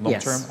Kowloon long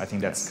term. I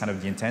think that's kind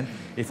of the intent.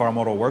 If our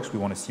model works, we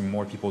want to see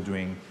more people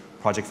doing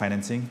project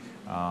financing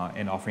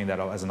and offering that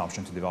as an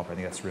option to develop. I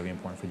think that's really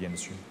important for the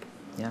industry.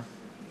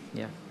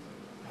 Yeah.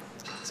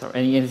 So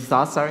any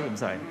thoughts? Sorry, I'm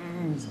sorry.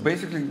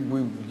 Basically,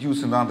 we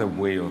use another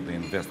way of the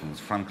investments.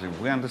 Frankly,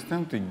 we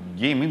understand the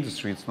game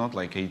industry. It's not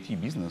like IT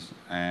business,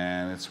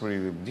 and it's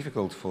really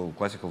difficult for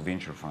classical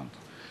venture fund.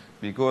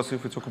 Because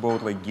if we talk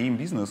about game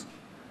business,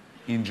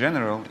 in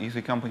general, if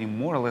a company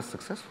more or less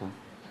successful,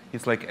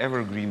 it's like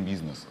evergreen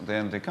business.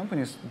 Then the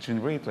companies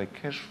generate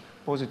cash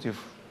positive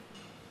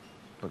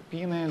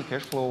P&L,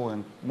 cash flow,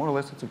 and more or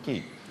less it's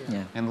okay.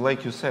 And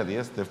like you said,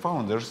 yes, the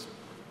founders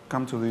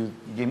come to the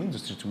game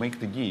industry to make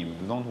the game.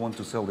 They don't want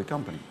to sell the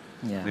company.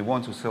 They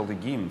want to sell the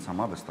game and some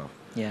other stuff.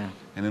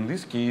 And in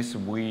this case,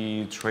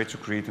 we try to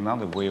create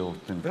another way of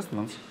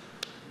investments.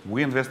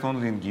 We invest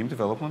only in game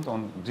development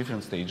on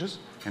different stages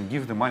and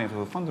give the money to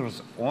the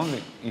funders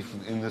only if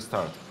in the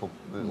start, for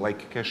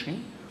cash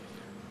in,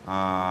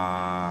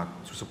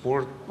 to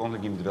support only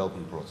game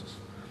development process.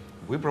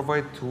 We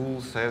provide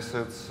tools,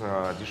 assets,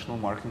 additional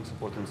marketing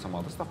support, and some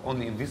other stuff.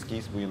 Only in this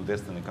case, we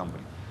invest in a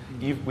company.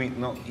 if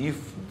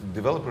the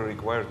developer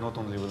requires not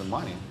only the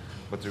money,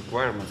 but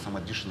requirement some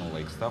additional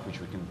like stuff which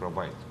we can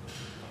provide.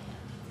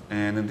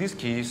 And in this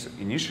case,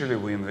 initially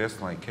we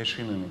invest like cash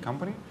in the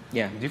company,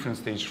 different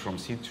stage from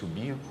C to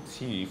B,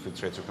 C if we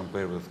try to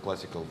compare with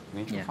classical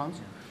venture funds,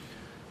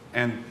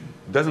 and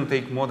doesn't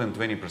take more than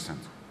 20%.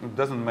 It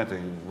doesn't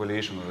matter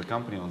valuation of the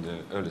company on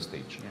the early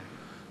stage,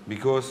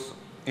 because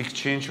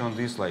exchange on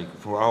this, like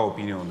for our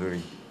opinion, on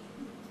very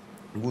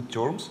good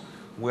terms,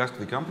 we ask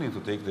the company to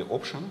take the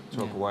option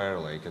to acquire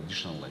like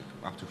additional like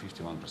up to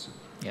 51%.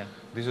 Yeah.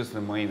 This is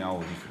the main our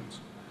difference.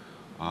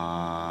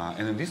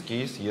 And in this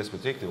case, yes, we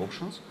take the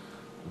options.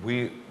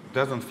 We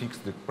doesn't fix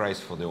the price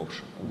for the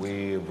option.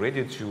 We're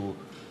ready to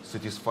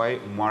satisfy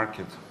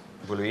market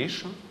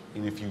valuation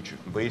in the future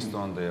based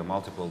on the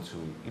multiple to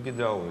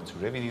EBITDA or to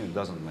revenue. It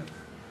doesn't matter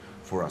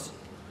for us.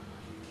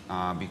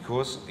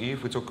 Because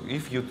if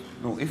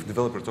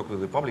developer talk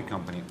with the public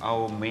company,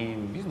 our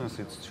main business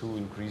is to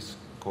increase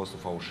cost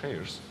of our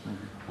shares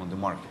on the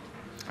market.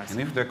 And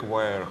if they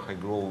acquire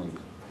high-growing,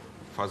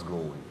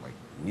 fast-growing, like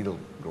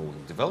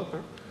middle-growing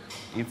developer,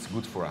 it's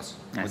good for us.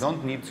 We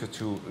don't need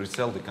to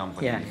resell the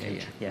company in the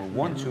future. We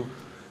want to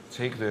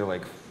take the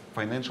like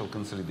financial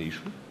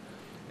consolidation,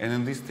 and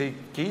in this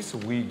case,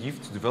 we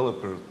give to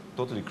developer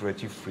totally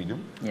creative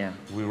freedom.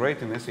 We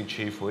write an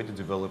SHA for any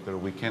developer.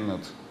 We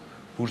cannot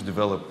push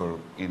developer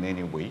in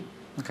any way.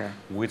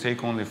 We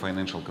take only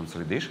financial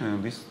consolidation,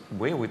 and this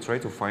way we try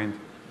to find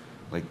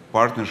like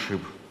partnership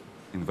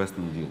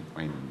investment deal,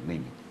 I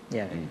name it,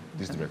 in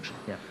this direction.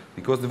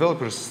 Because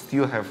developers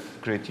still have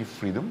creative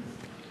freedom.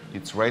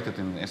 It's rated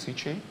in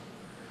SHA.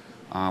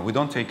 We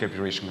don't take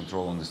operation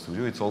control on the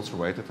studio. It's also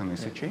rated in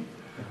SHA.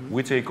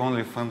 We take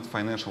only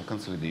financial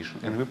consolidation,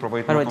 and we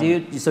provide. By the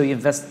way, so you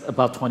invest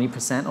about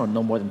 20% or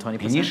no more than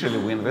 20%? Initially,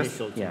 we invest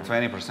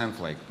 20%.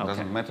 Like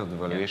doesn't matter the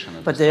valuation.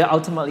 But they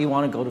ultimately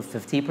want to go to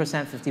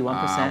 50%,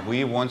 51%.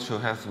 We want to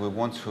have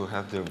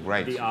the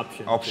right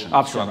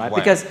option, right?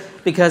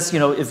 Because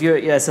if you're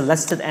as a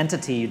listed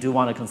entity, you do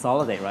want to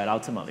consolidate, right?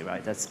 Ultimately,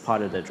 right? That's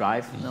part of the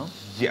drive, no?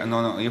 Yeah,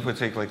 no. If we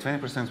take like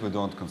 20%, we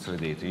don't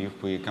consolidate.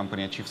 If the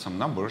company achieves some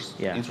numbers,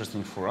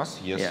 interesting for us,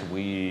 yes,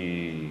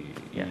 we.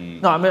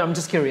 No, I'm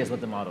just curious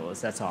what the model is,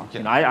 that's all.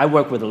 I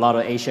work with a lot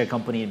of Asia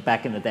companies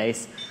back in the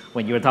days,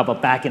 when you were talking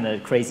about back in the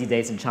crazy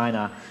days in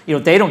China.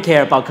 They don't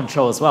care about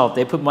control as well. If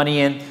they put money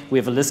in, we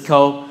have a list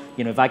code.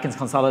 If I can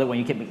consolidate when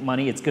you can make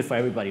money, it's good for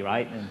everybody,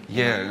 right? And,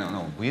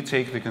 no. We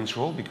take the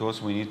control because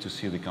we need to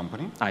see the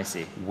company. I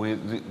see.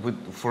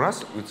 For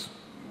us,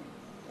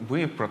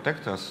 we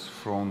protect us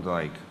from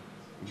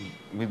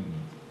with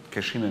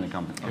cash in the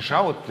company. Cash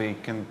out, they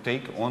can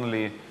take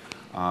only.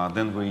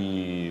 Then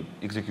we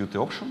execute the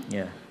option,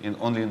 and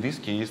only in this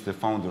case the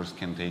founders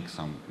can take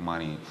some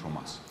money from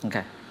us.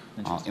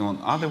 In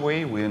other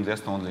way, we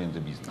invest only in the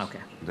business.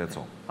 That's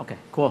all.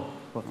 Cool.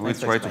 We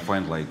try to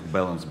find like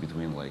balance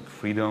between like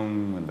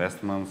freedom,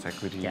 investments,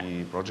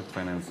 equity, project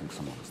financing,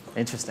 some other stuff.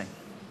 Interesting.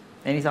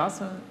 Any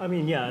thoughts? I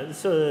mean,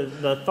 so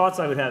the thoughts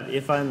I would have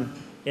if I'm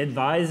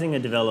advising a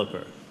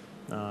developer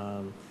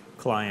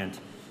client,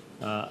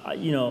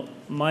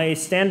 my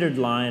standard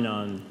line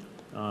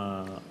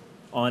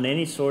on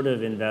any sort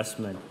of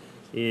investment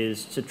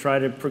is to try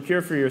to procure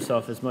for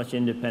yourself as much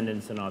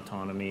independence and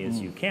autonomy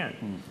as you can.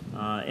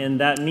 And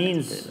that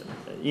means,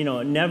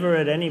 never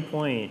at any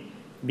point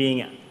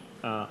being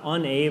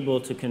unable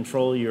to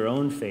control your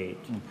own fate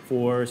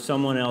for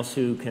someone else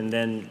who can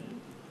then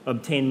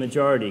obtain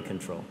majority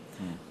control.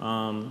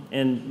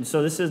 And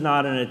so this is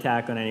not an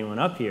attack on anyone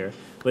up here,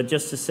 but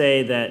just to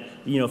say that,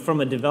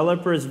 from a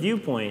developer's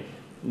viewpoint,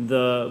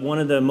 one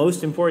of the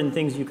most important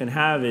things you can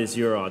have is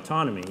your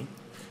autonomy.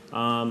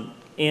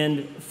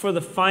 And for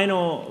the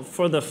final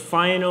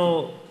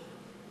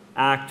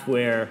act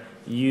where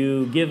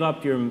you give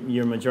up your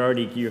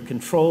majority, your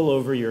control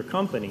over your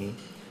company,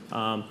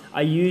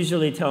 I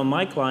usually tell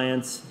my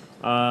clients,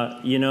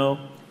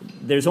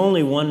 there's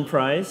only one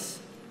price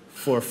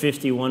for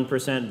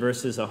 51%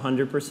 versus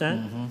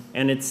 100%,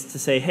 and it's to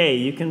say, hey,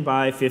 you can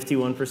buy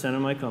 51%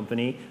 of my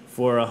company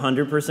for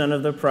 100%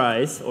 of the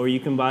price, or you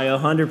can buy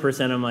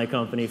 100% of my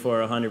company for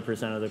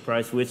 100% of the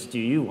price. Which do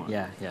you want?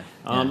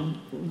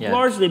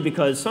 Largely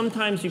because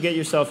sometimes you get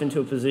yourself into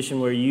a position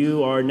where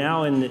you are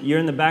now you're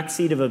in the back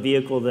seat of a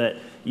vehicle that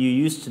you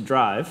used to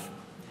drive,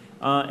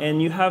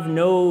 and you have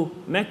no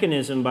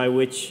mechanism by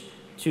which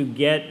to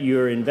get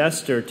your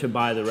investor to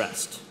buy the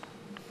rest.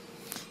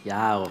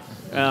 And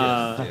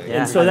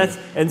so that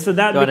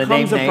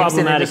becomes a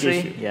problematic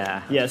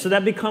issue. So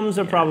that becomes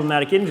a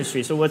problematic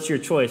industry. So what's your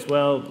choice?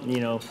 Well,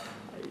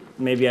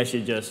 maybe I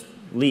should just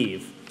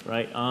leave,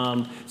 right?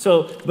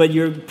 But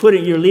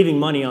you're leaving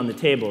money on the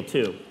table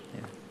too.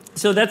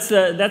 So that's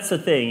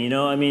the thing,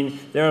 I mean,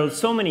 there are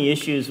so many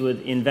issues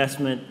with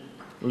investment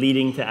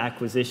leading to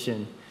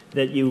acquisition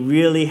that you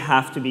really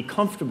have to be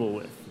comfortable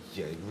with.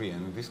 Yeah, I agree.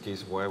 And in this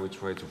case, why we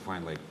try to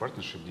find like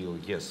partnership deal?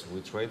 Yes,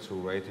 we try to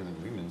write in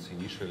agreements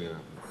initially.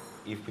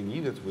 If we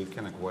need it, we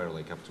can acquire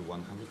like up to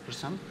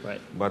 100%.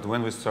 Right. But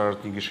when we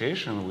start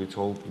negotiation, we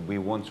told we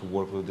want to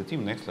work with the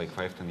team next like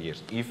 5-10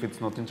 years. If it's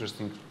not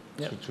interesting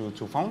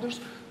to founders,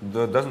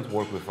 that doesn't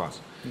work with us.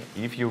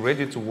 If you're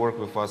ready to work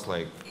with us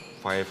like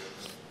 10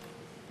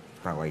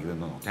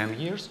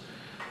 years,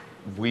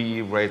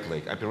 we write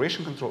like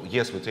operation control.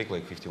 Yes, we take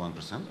like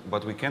 51%,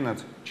 but we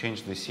cannot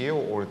change the CEO,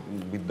 or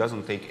it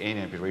doesn't take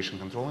any operation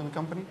control in the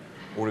company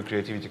or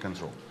creativity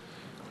control.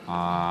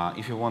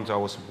 If you want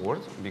our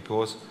support,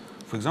 because,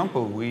 for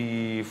example,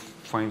 we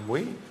find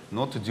way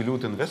not to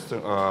dilute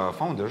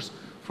founders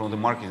from the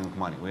marketing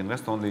money. We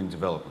invest only in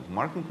development.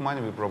 Marketing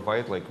money, we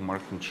provide like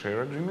marketing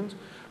share agreement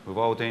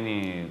without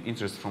any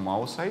interest from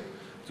our side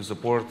to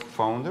support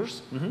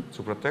founders,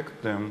 to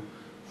protect them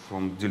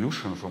from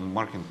dilution from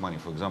marketing money,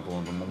 for example,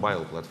 on the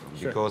mobile platform.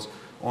 Sure. Because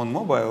on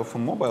mobile, for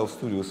mobile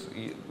studios,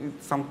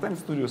 sometimes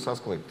studios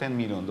ask like $10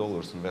 million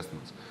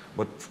investments.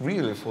 But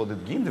really, for the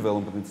game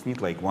development, it's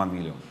need like $1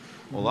 million.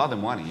 All other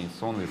money,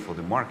 it's only for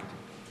the marketing.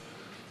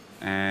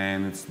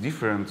 And it's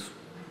different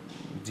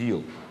deal.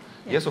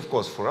 Yeah. Yes, of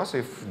course, for us,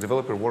 if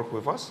developer work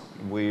with us,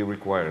 we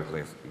require it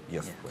less.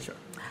 Yes, yeah, sure.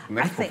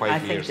 Next for 5 years. I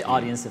think the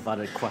audience have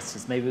other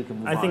questions. Maybe we can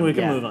move on. I think we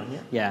can move on,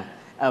 yeah.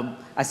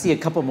 I see a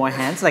couple more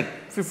hands.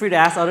 Like, feel free to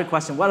ask other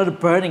questions. What are the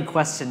burning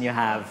question you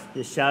have?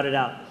 Just shout it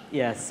out.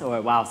 Yes,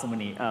 or wow, so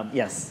many.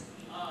 Yes.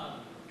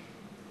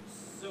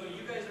 So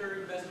you guys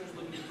are investors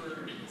looking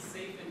for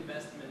safe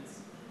investments.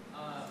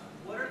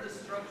 What are the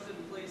structures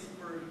in place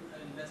for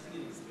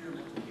investing in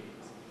experimental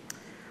games?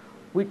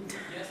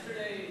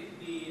 Yesterday,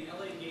 the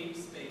LA game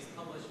space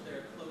published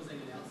their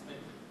closing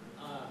announcement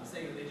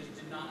saying that they just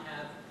did not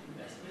have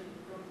investment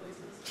from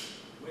places,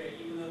 where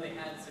even though they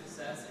had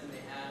success and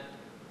they had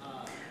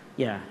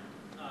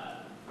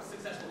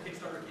successful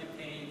Kickstarter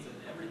campaigns and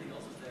everything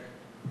else was there,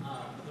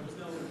 but there was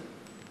no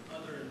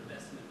other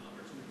investment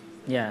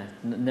opportunities there.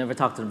 Yeah, never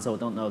talked to them, so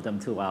don't know them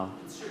too well.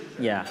 Sure.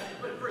 Yeah.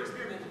 But for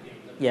experimental games.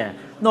 Yeah.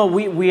 No,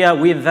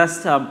 we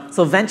invest,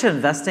 so venture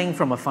investing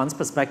from a fund's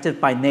perspective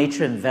by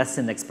nature invests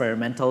in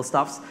experimental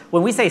stuffs.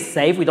 When we say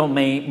safe, we don't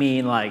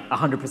mean like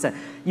 100%.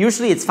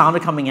 Usually it's founder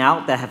coming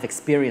out that have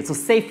experience. So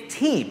safe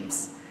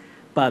teams,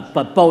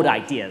 but bold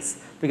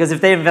ideas. Because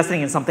if they're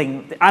investing in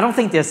something, I don't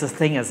think there's a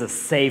thing as a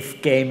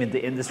safe game in the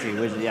industry.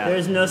 Which,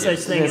 There's no such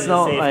thing as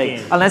a safe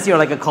game. Unless you're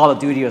like a Call of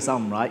Duty or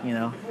something, right? You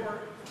know?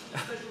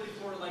 Especially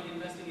for like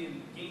investing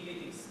in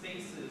game-making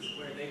spaces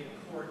where they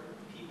court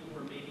people who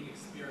are making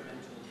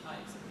experimental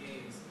types of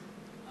games.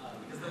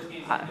 Because those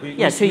games...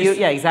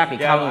 exactly.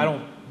 Yeah, I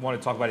don't want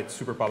to talk about it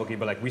super publicly,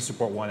 but like we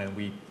support one and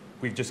we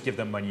just give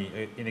them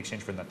money in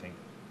exchange for nothing.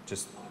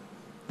 Just...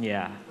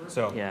 Yeah.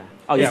 So yeah.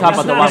 Oh, you're talking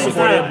about the one. It's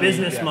not a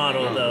business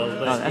model, though.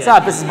 But no, it's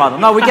not a business model.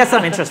 No, we get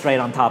some interest rate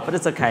on top, but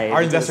it's okay.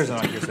 Our investors are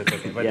not here, so it's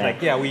okay.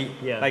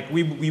 But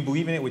we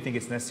believe in it. We think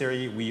it's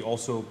necessary. We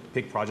also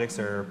pick projects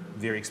that are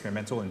very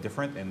experimental and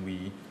different, and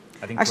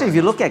I think. Actually, if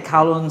you look at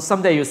Kowloon,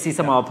 someday you'll see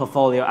some of our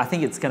portfolio. I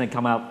think it's going to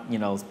come out,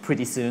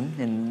 pretty soon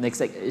in next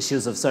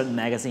issues of certain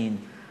magazine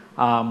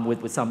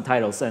with some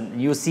titles,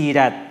 and you'll see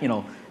that,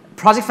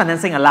 project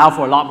financing allow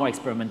for a lot more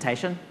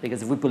experimentation,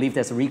 because if we believe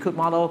there's a recoup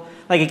model,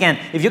 like again,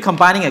 if you're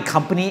combining a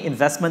company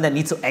investment that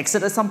needs to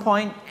exit at some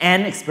point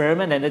and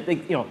experiment, and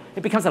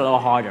it becomes a little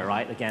harder,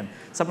 right? Again,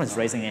 someone's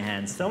raising their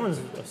hands. Someone's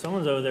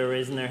over there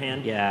raising their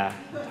hand. Yeah,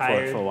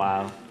 for a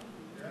while.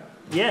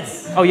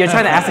 Yes. Oh, you're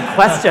trying to ask a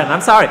question.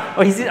 I'm sorry.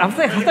 Oh, I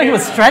thought he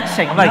was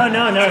stretching. I'm like,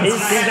 no. He's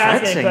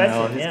asking a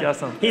question. No, got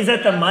some... He's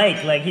at the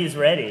mic, like he's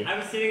ready. I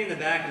was sitting in the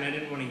back and I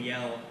didn't want to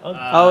yell.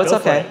 It's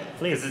okay.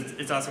 Please.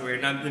 It's also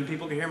weird. Now, then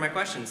people can hear my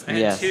questions. I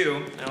had Yes.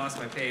 two. I lost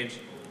my page.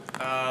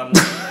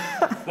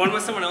 One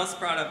was someone else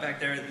brought up back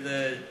there.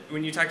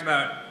 When you talked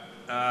about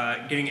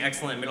getting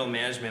excellent middle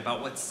management,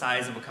 about what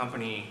size of a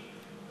company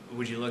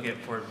would you look at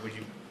would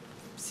you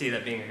see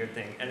that being a good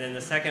thing? And then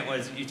the second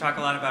was, you talk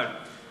a lot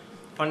about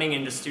funding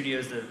into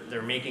studios that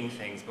they're making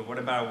things, but what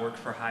about a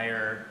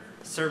work-for-hire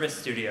service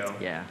studio?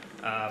 Yeah,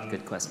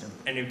 good question.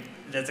 And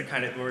that's a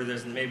kind of where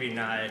there's maybe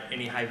not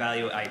any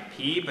high-value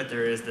IP, but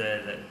there is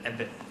the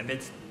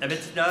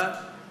EBITDA,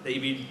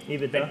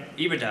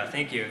 EBITDA,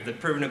 thank you, the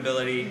proven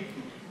ability,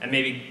 and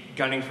maybe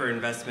gunning for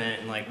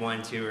investment in like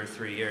 1, 2, or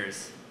 3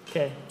 years.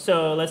 Okay,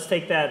 so let's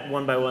take that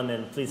one by one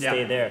then. Please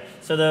stay there.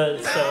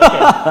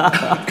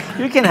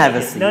 You can have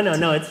a seat.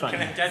 No, it's fine. Do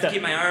I have to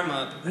keep my arm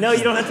up? No,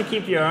 you don't have to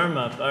keep your arm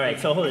up. All right,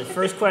 so hold it.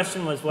 First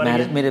question was what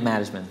again? Middle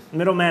management.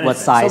 Middle management. What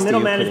size so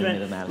middle do you management, put in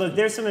middle management? Look,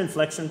 there's some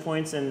inflection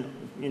points in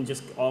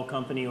just all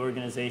company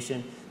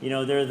organization.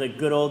 There are the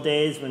good old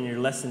days when you're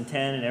less than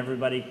 10 and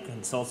everybody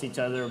consults each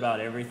other about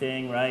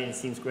everything, right? It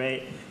seems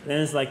great. Then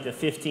it's like the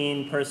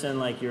 15 person,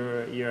 like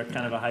you're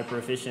kind of a hyper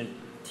efficient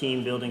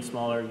team building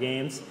smaller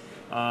games.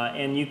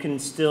 And you can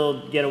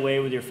still get away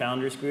with your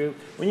founders group.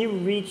 When you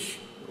reach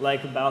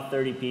like about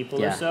 30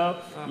 people or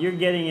so, you're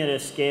getting at a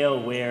scale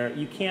where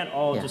you can't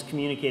all just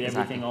communicate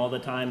everything all the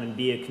time and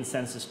be a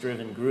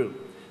consensus-driven group.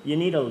 You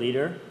need a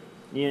leader.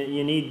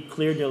 You need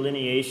clear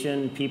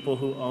delineation, people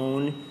who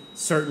own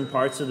certain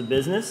parts of the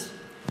business.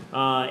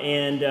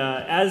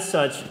 As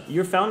such,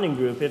 your founding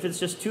group, if it's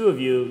just 2 of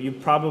you, you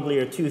probably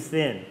are too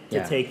thin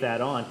to take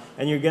that on.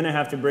 And you're going to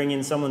have to bring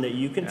in someone that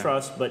you can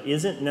trust, but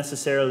isn't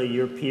necessarily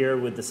your peer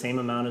with the same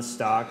amount of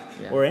stock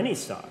or any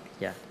stock.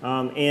 Yeah.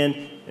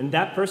 And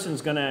that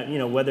person's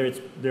gonna, whether it's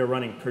they're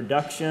running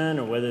production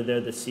or whether they're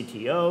the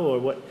CTO or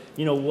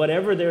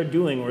whatever they're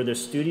doing, or their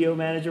studio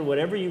manager,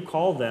 whatever you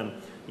call them,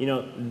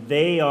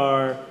 they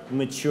are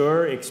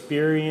mature,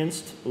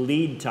 experienced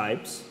lead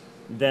types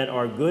that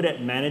are good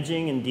at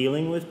managing and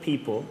dealing with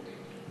people,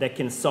 that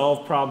can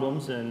solve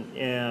problems and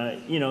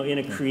in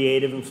a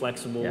creative and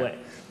flexible way.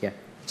 Yeah.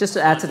 Just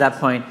to add to that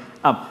point,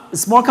 a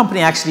small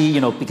company actually,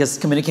 because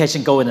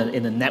communication go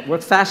in a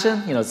network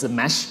fashion, it's a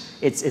mesh.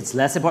 It's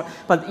less important.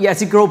 But yeah,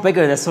 as you grow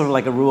bigger, there's sort of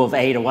like a rule of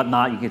 8 or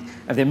whatnot. There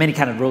are many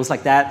kind of rules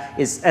like that.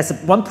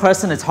 As one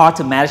person, it's hard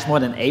to manage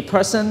more than a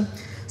person.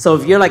 So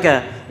if you're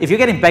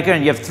getting bigger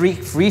and you have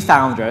three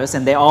founders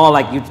and they all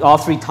all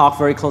three talk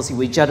very closely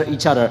with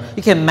each other,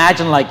 you can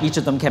imagine each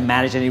of them can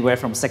manage anywhere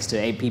from 6 to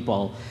 8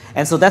 people.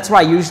 And so that's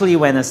why usually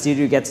when a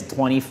studio gets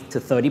 20 to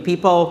 30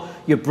 people,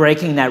 you're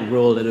breaking that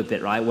rule a little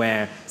bit, right?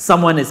 Where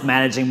someone is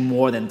managing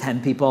more than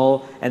 10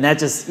 people, and that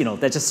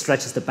just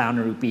stretches the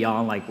boundary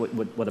beyond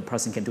what a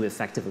person can do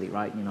effectively,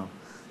 right?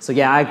 So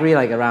yeah, I agree,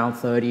 around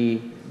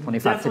 30,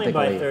 25 Definitely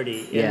typically. by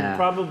 30, yeah. and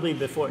probably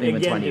before. Maybe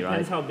Again, 20,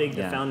 depends right? how big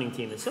the founding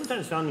team is.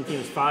 Sometimes founding team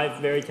is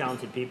 5 very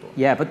talented people.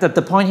 Yeah, but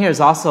the point here is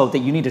also that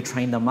you need to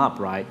train them up,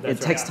 right? That's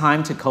it takes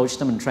time to coach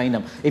them and train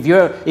them. If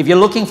you're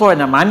looking for it,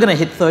 and I'm going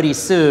to hit 30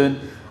 soon,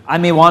 I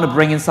may want to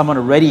bring in someone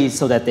already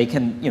so that they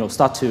can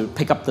start to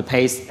pick up the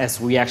pace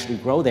as we actually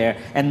grow there,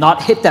 and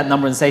not hit that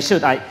number and say,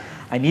 shoot,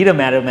 I need a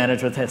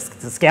manager to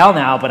scale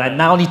now, but I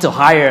now need to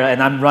hire,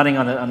 and I'm running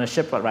on a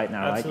ship right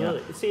now,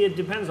 Absolutely. right? See, it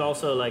depends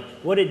also,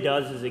 what it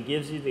does is it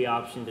gives you the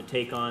option to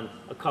take on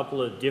a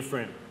couple of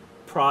different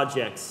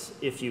projects,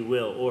 if you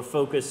will, or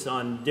focus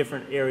on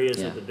different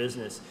areas of the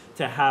business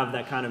to have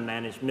that kind of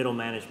middle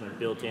management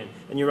built in.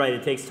 And you're right,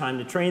 it takes time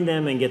to train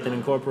them and get them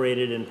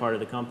incorporated in part of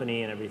the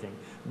company and everything.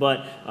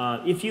 But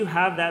if you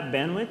have that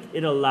bandwidth,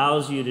 it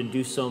allows you to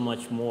do so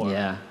much more.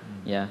 Yeah,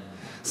 yeah.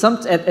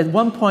 At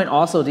one point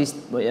also,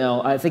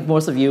 I think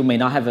most of you may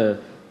not have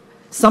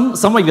some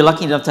of you are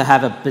lucky enough to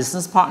have a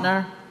business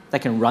partner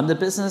that can run the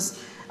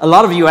business. A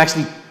lot of you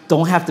actually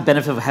don't have the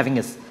benefit of having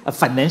a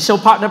financial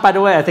partner, by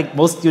the way. I think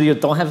most studios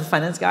don't have a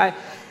finance guy.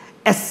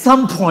 At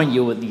some point,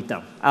 you would need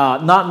them.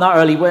 Not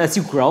early, but as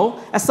you grow,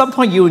 at some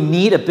point you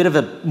need a bit of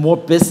a more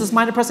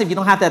business-minded person. If you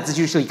don't have that, it's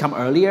usually come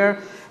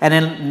earlier. And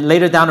then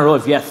later down the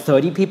road, if you have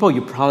 30 people,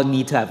 you probably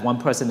need to have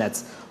one person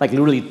that's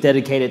literally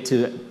dedicated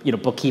to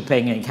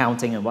bookkeeping and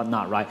accounting and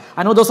whatnot, right?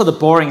 I know those are the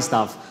boring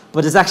stuff,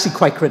 but it's actually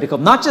quite critical,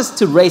 not just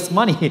to raise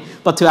money,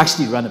 but to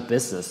actually run a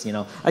business.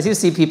 As you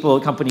see people,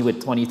 a company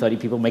with 20, 30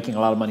 people making a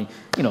lot of money,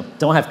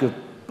 don't have good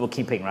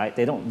bookkeeping, right?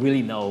 They don't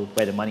really know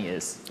where the money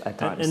is at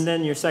times. And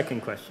then your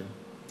second question.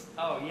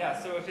 Oh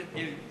yeah, so if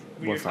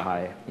Work for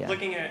hire, yeah.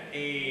 Looking at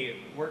a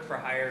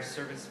work-for-hire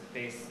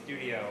service-based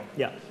studio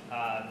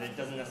that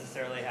doesn't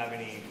necessarily have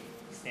any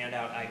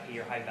standout IP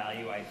or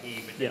high-value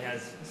IP, but it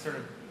has sort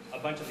of a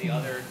bunch of the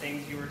other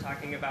things you were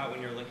talking about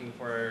when you're looking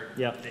for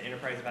the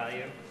enterprise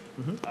value.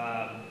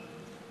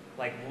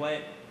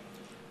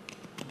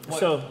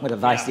 What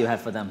advice do you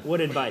have for them?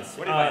 What advice?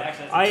 What advice?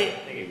 Actually,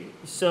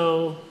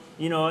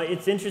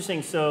 it's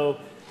interesting. So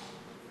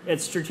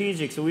it's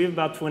strategic. So we have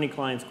about 20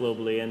 clients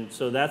globally, and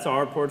so that's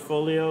our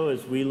portfolio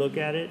as we look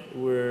at it.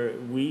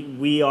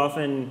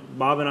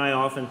 Bob and I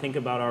often think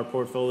about our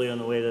portfolio in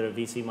the way that a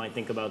VC might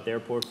think about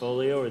their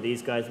portfolio, or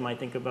these guys might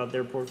think about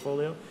their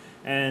portfolio.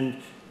 And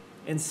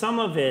some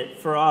of it,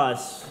 for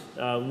us,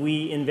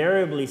 we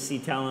invariably see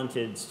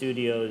talented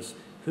studios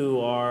who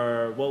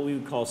are what we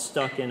would call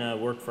stuck in a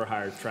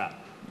work-for-hire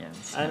trap. Yeah,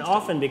 and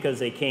often because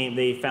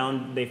they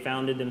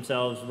founded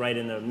themselves right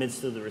in the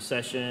midst of the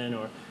recession,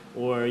 or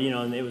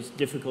and it was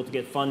difficult to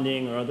get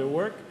funding or other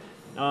work.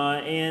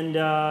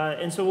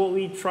 And so what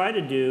we try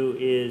to do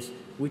is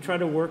we try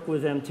to work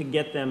with them to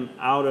get them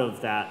out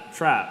of that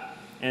trap.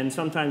 And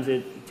sometimes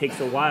it takes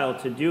a while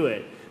to do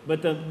it.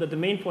 But the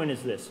main point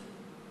is this.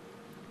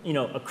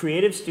 A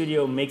creative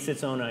studio makes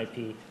its own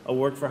IP. A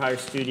work-for-hire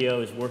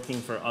studio is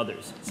working for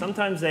others.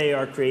 Sometimes they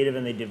are creative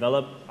and they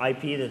develop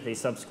IP that they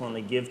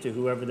subsequently give to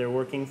whoever they're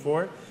working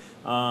for.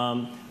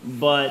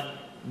 But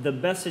the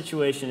best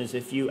situation is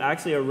if you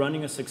actually are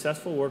running a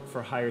successful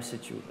work-for-hire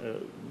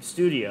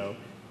studio,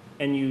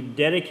 and you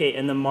dedicate,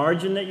 and the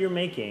margin that you're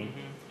making,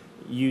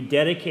 you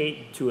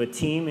dedicate to a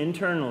team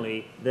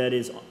internally that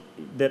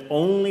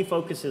only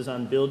focuses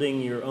on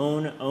building your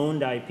own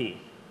owned IP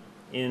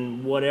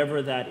in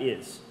whatever that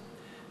is.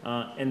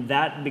 And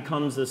that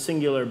becomes the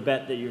singular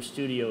bet that your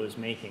studio is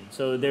making.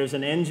 So there's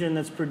an engine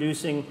that's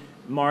producing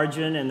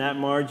margin, and that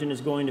margin is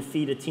going to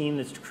feed a team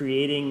that's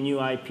creating new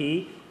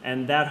IP,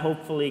 and that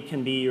hopefully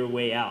can be your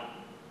way out.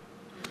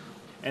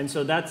 And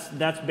so that's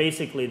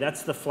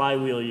the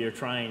flywheel you're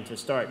trying to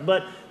start.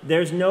 But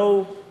there's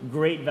no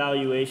great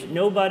valuation.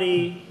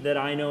 Nobody that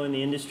I know in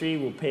the industry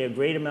will pay a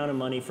great amount of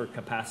money for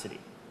capacity.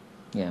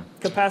 Yeah.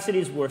 Capacity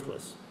is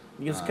worthless.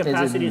 Because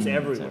capacity is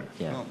everywhere.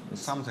 Yeah. Well,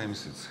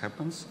 sometimes it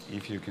happens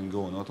if you can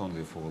go not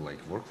only for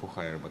work for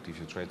hire, but if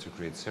you try to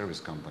create service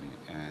company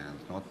and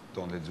not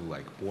only do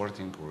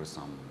porting or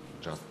some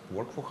just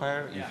work for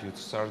hire, if you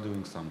start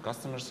doing some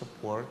customer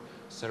support,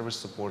 service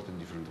support in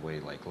different way,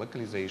 like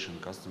localization,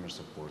 customer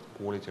support,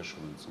 quality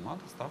assurance, some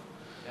other stuff,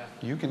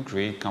 you can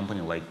create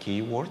company like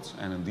keywords,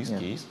 and in this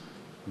case,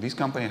 this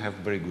company have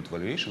very good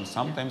valuation,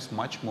 sometimes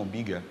much more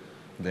bigger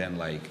than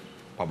like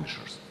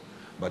publishers.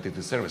 But it's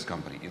a service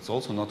company. It's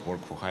also not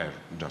work for hire,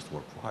 just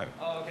work for hire.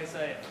 Oh, okay, so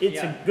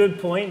It's a good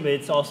point, but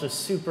it's also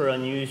super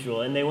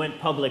unusual, and they went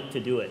public to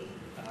do it.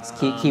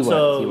 Keyword,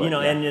 so, you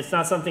know, and it's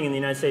not something in the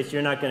United States,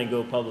 you're not going to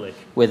go public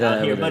with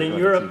out here. But in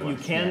Europe, you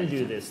keywords. can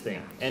do this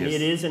thing. And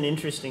it is an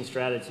interesting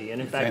strategy. And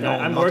in fact, I know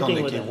I'm not working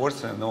only with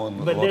keywords, I know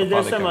but a lot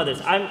there's of some other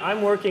others.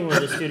 I'm working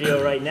with a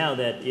studio right now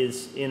that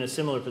is in a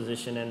similar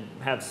position and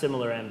have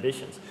similar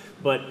ambitions.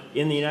 But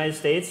in the United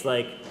States,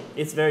 like,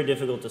 it's very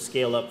difficult to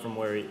scale up from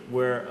where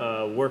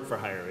work for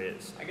hire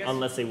is,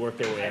 unless they work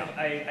their way out.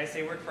 I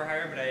say work for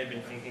hire, but I had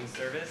been thinking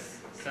service.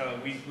 So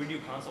we do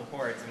console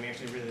ports, and we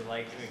actually really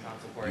like doing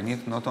console ports. You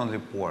need not only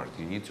port,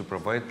 you need to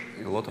provide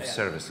a lot of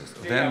services.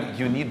 Then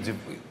you need to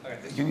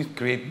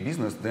create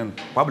business, then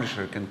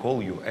publisher can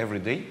call you every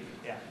day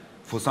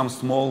for some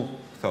small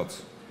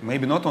thoughts.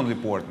 Maybe not only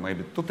port,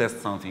 maybe to test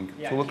something,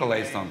 to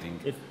localize something.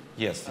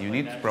 Yes, you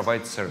need to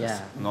provide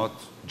service, not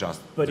just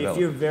But develop.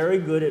 if you're very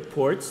good at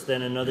ports,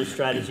 then another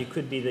strategy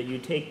could be that you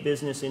take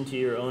business into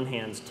your own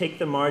hands. Take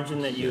the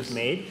margin that you've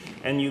made,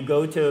 and you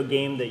go to a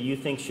game that you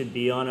think should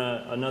be on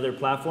another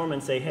platform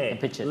and say, hey,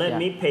 let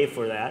me pay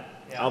for that.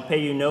 I'll pay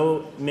you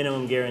no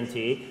minimum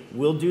guarantee.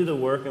 We'll do the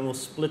work, and we'll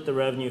split the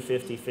revenue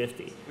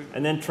 50-50.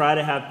 And then try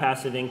to have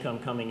passive income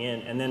coming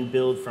in, and then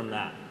build from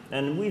that.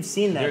 And we've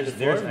seen that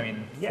before. I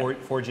mean,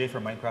 4J for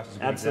Minecraft is a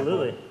good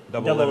Absolutely. example.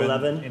 Double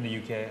 11 in the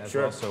UK as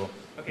well. So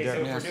okay, so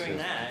if we're doing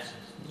that,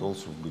 it's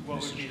also good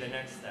what would be the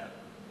next step?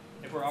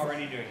 If we're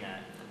already doing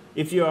that?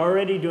 If you're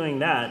already doing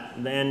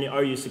that, then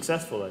are you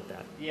successful at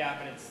that? Yeah,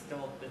 but it's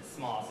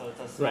small. So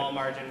it's a small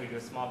margin. We do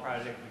a small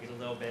project. We get a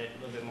little bit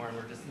more, and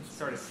we're just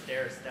sort of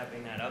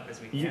stepping that up as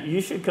we can. You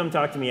should come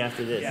talk to me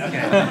after this.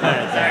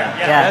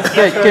 Yeah,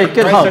 okay.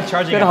 Good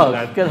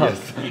hope. Good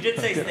hope. You did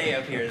say stay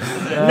up here.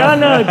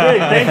 No, good.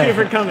 Thank you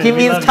for coming. He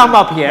means come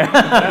up here.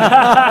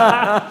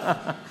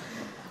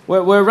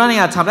 We're running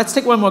out of time. Let's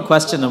take one more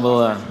question, and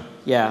we'll,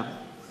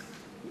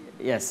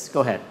 Yes,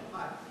 go ahead.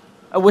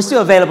 We're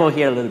still available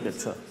here a little bit,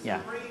 so,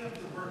 Bringing up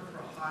the work for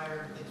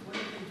hire, it's one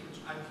of the things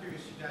which I'm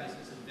curious you guys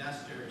as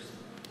investors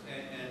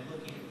and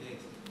looking at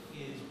things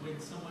is when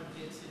someone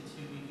gets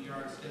into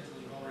EBR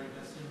scheduling already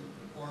invested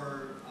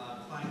or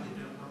a client that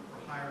didn't work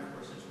for hire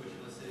for a situation,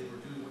 let's say they were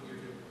doing what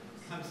you're doing,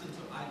 comes into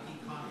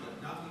IP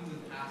conflict, not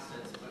only with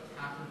assets, but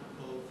happen to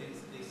code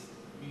things that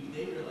maybe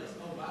they realize,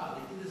 oh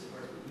wow, they did this for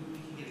us, but maybe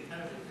we can get a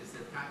cut of it because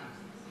they're patents.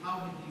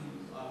 How have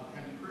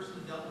you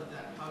personally dealt with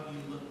that? How do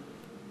you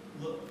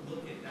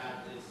look at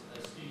that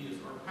as studios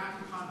or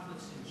patent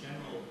conflicts in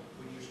general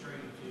when you're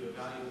starting to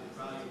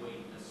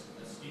evaluate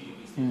a studio?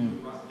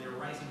 Because they're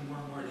rising more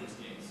and more these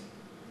days,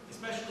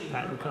 especially in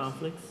patent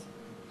conflicts.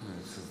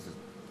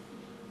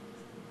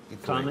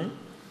 It's Comment.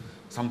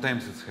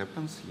 Sometimes it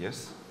happens,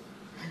 yes.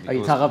 Are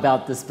you talking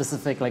about the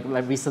specific, like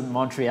recent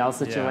Montreal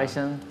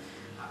situation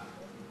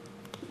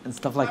and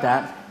stuff like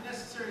that? I'm not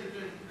necessarily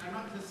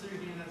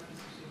doing that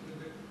specifically,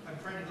 but I'm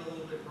trying to go a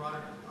little bit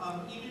broader.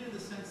 Even in the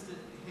sense that,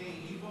 hey,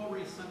 you've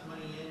already sunk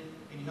money in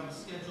and you have a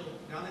schedule,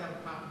 now they have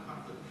a patent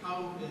conflict.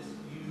 How is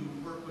you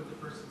work with the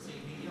person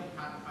saying, hey, you have a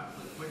patent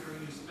conflict, when are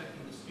you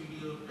expecting the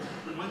studio?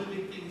 One of the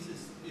big things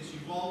is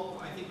you've all,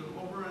 I think the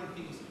overriding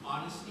thing is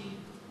honesty.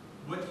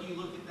 What do you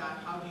look at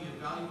that? How do you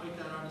evaluate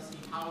that honesty?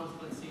 How is,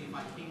 let's say, if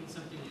I came with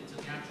something that's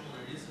a natural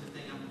or it isn't a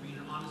thing, I'm being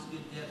an honest,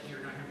 good dev here,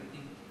 not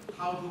everything.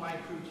 How do I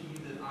prove to you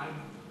that I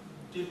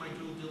did my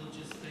due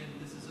diligence thing,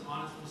 this is an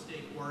honest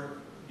mistake, or,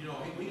 you know,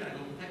 hey, we got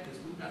to go protect this,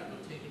 we've got to go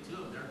take it to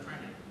them, they're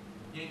trying to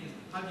yank us.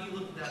 How do you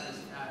look at that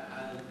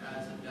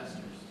as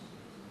investors?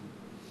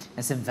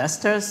 As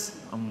investors,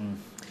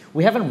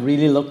 we haven't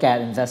really looked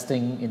at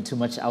investing in too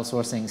much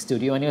outsourcing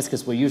studio anyways,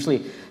 because we're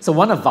usually, so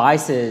one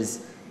advice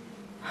is,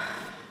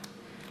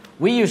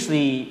 we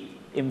usually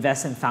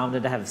invest in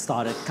founders that have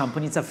started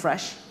companies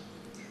afresh.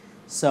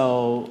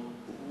 So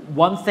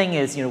one thing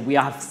is, we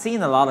have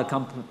seen a lot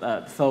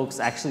of folks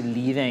actually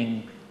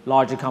leaving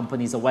larger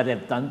companies or what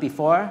they've done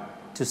before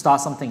to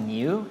start something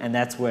new, and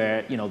that's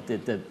where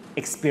the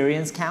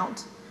experience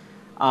count.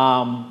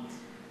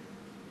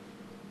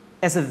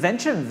 As a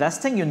venture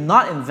investing, you're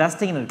not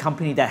investing in a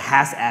company that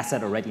has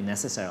asset already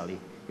necessarily.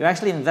 You're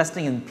actually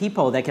investing in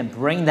people that can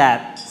bring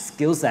that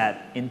skill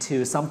set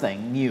into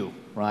something new,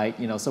 right?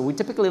 So we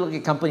typically look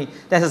at a company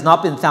that has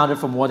not been founded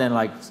for more than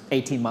like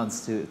 18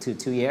 months to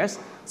 2 years.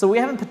 So we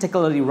haven't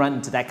particularly run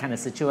into that kind of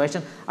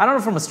situation. I don't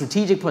know from a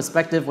strategic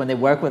perspective when they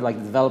work with like a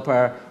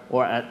developer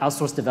or an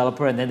outsourced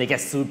developer and then they get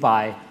sued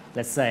by,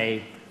 let's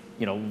say,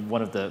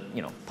 one of the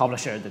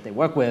publisher that they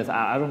work with.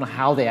 I don't know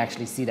how they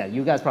actually see that.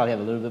 You guys probably have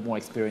a little bit more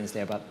experience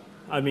there, but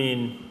I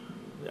mean,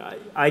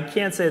 I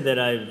can't say that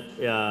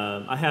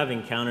I have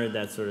encountered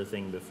that sort of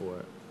thing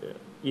before.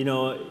 you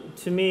know,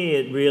 to me,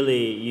 it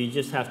really, you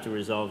just have to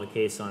resolve a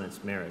case on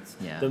its merits.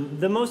 Yeah.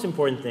 The most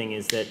important thing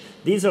is that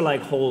these are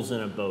like holes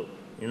in a boat.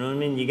 You know what I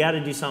mean? You got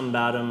to do something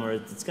about them, or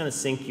it's going to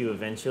sink you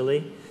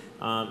eventually.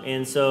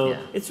 And so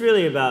it's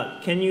really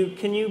about, can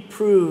you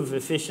prove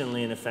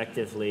efficiently and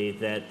effectively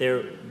that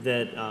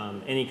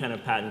any kind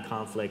of patent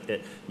conflict,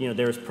 that, you know,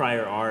 there was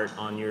prior art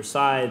on your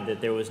side,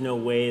 that there was no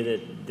way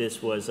that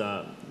this was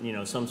you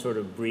know, some sort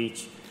of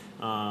breach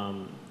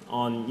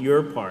on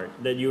your part,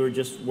 that you were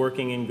just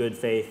working in good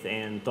faith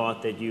and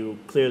thought that you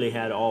clearly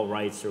had all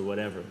rights or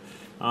whatever.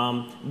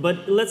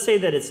 But let's say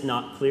that it's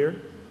not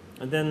clear.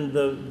 Then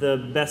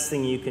the best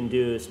thing you can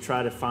do is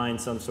try to find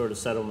some sort of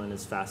settlement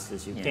as fast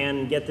as you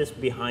can, get this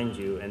behind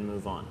you, and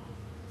move on.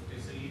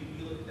 Okay, so you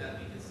look at that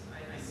because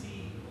I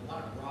see a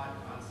lot of broad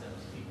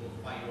concepts people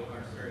fight over,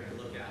 are starting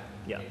to look at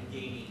in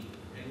gaming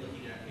and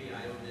looking at, hey,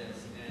 I own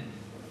this, and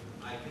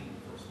I think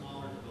for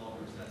smaller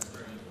developers that's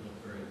starting to look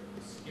very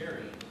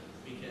scary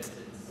because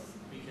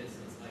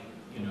it's like,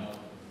 you know,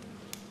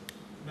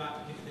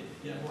 not to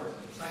get more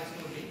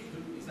side-scroll games.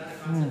 Is that a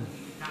concept that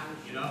you can have?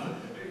 You know,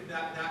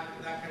 that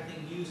kind of thing.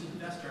 Use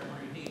investor. I'm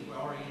wondering, hey, we're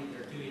already in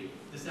there doing.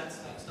 Does that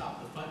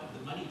stop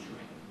the money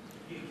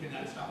train? Can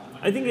that stop the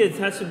money? I think it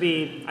has to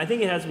be. I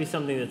think it has to be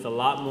something that's a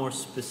lot more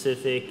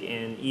specific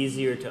and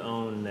easier to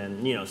own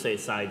than, you know, say,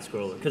 side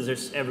scroller.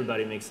 Because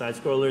everybody makes side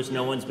scrollers.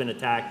 No one's been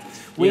attacked.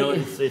 You know,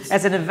 it's,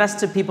 as an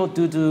investor, people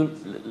do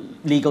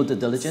legal due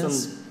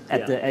diligence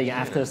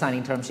after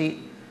signing term sheet.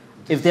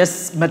 If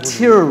there's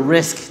material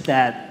risk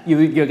that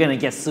you're going to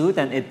get sued,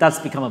 then it does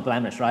become a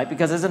blemish, right?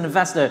 Because as an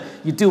investor,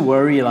 you do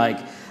worry, like,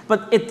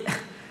 but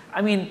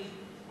I mean,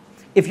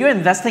 if you're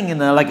investing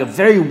in a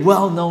very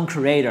well-known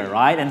creator,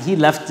 right, and he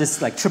left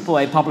this like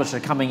AAA publisher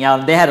coming out,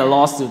 and they had a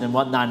lawsuit and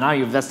whatnot, now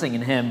you're investing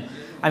in him.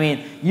 I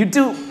mean, you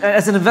do,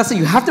 as an investor,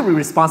 you have to be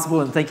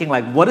responsible in thinking,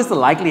 like, what is the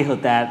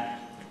likelihood that,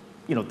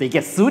 you know, they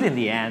get sued in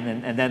the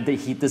end, and then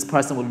this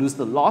person will lose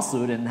the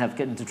lawsuit and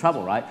get into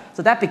trouble, right?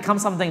 So that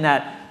becomes something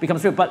that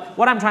becomes real. But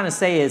what I'm trying to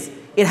say is,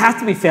 it has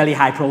to be fairly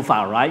high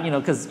profile, right? You know,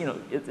 because, you know,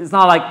 it's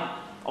not like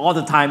all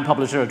the time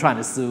publishers are trying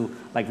to sue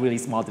like really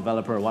small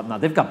developer or whatnot.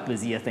 They've got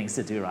busier things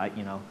to do, right?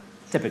 You know,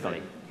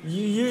 typically.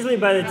 Usually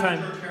by the time.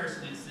 George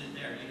Harrison incident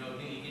there, you know,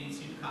 getting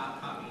sued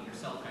copying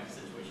yourself kind of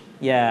situation.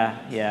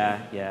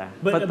 Yeah.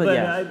 But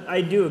yeah.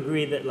 I do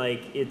agree that,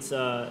 like, it's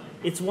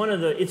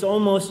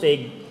almost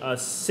a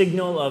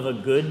signal of a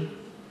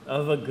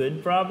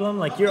good problem.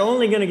 Like, you're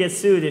only going to get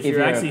sued if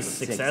you're actually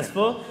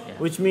successful,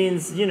 which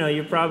means, you know,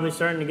 you're probably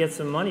starting to get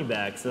some money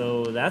back.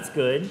 So that's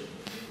good,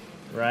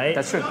 right?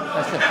 That's true.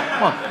 That's true.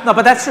 Well, no,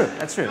 but that's true.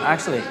 That's true.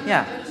 Actually,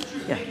 yeah.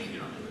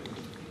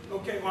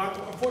 Okay, well,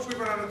 unfortunately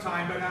we're out of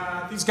time,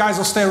 but these guys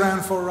will stay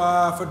around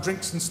for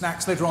drinks and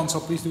snacks later on, so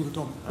please do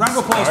come. Round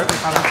of applause.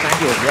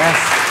 Thank you.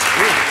 Yes.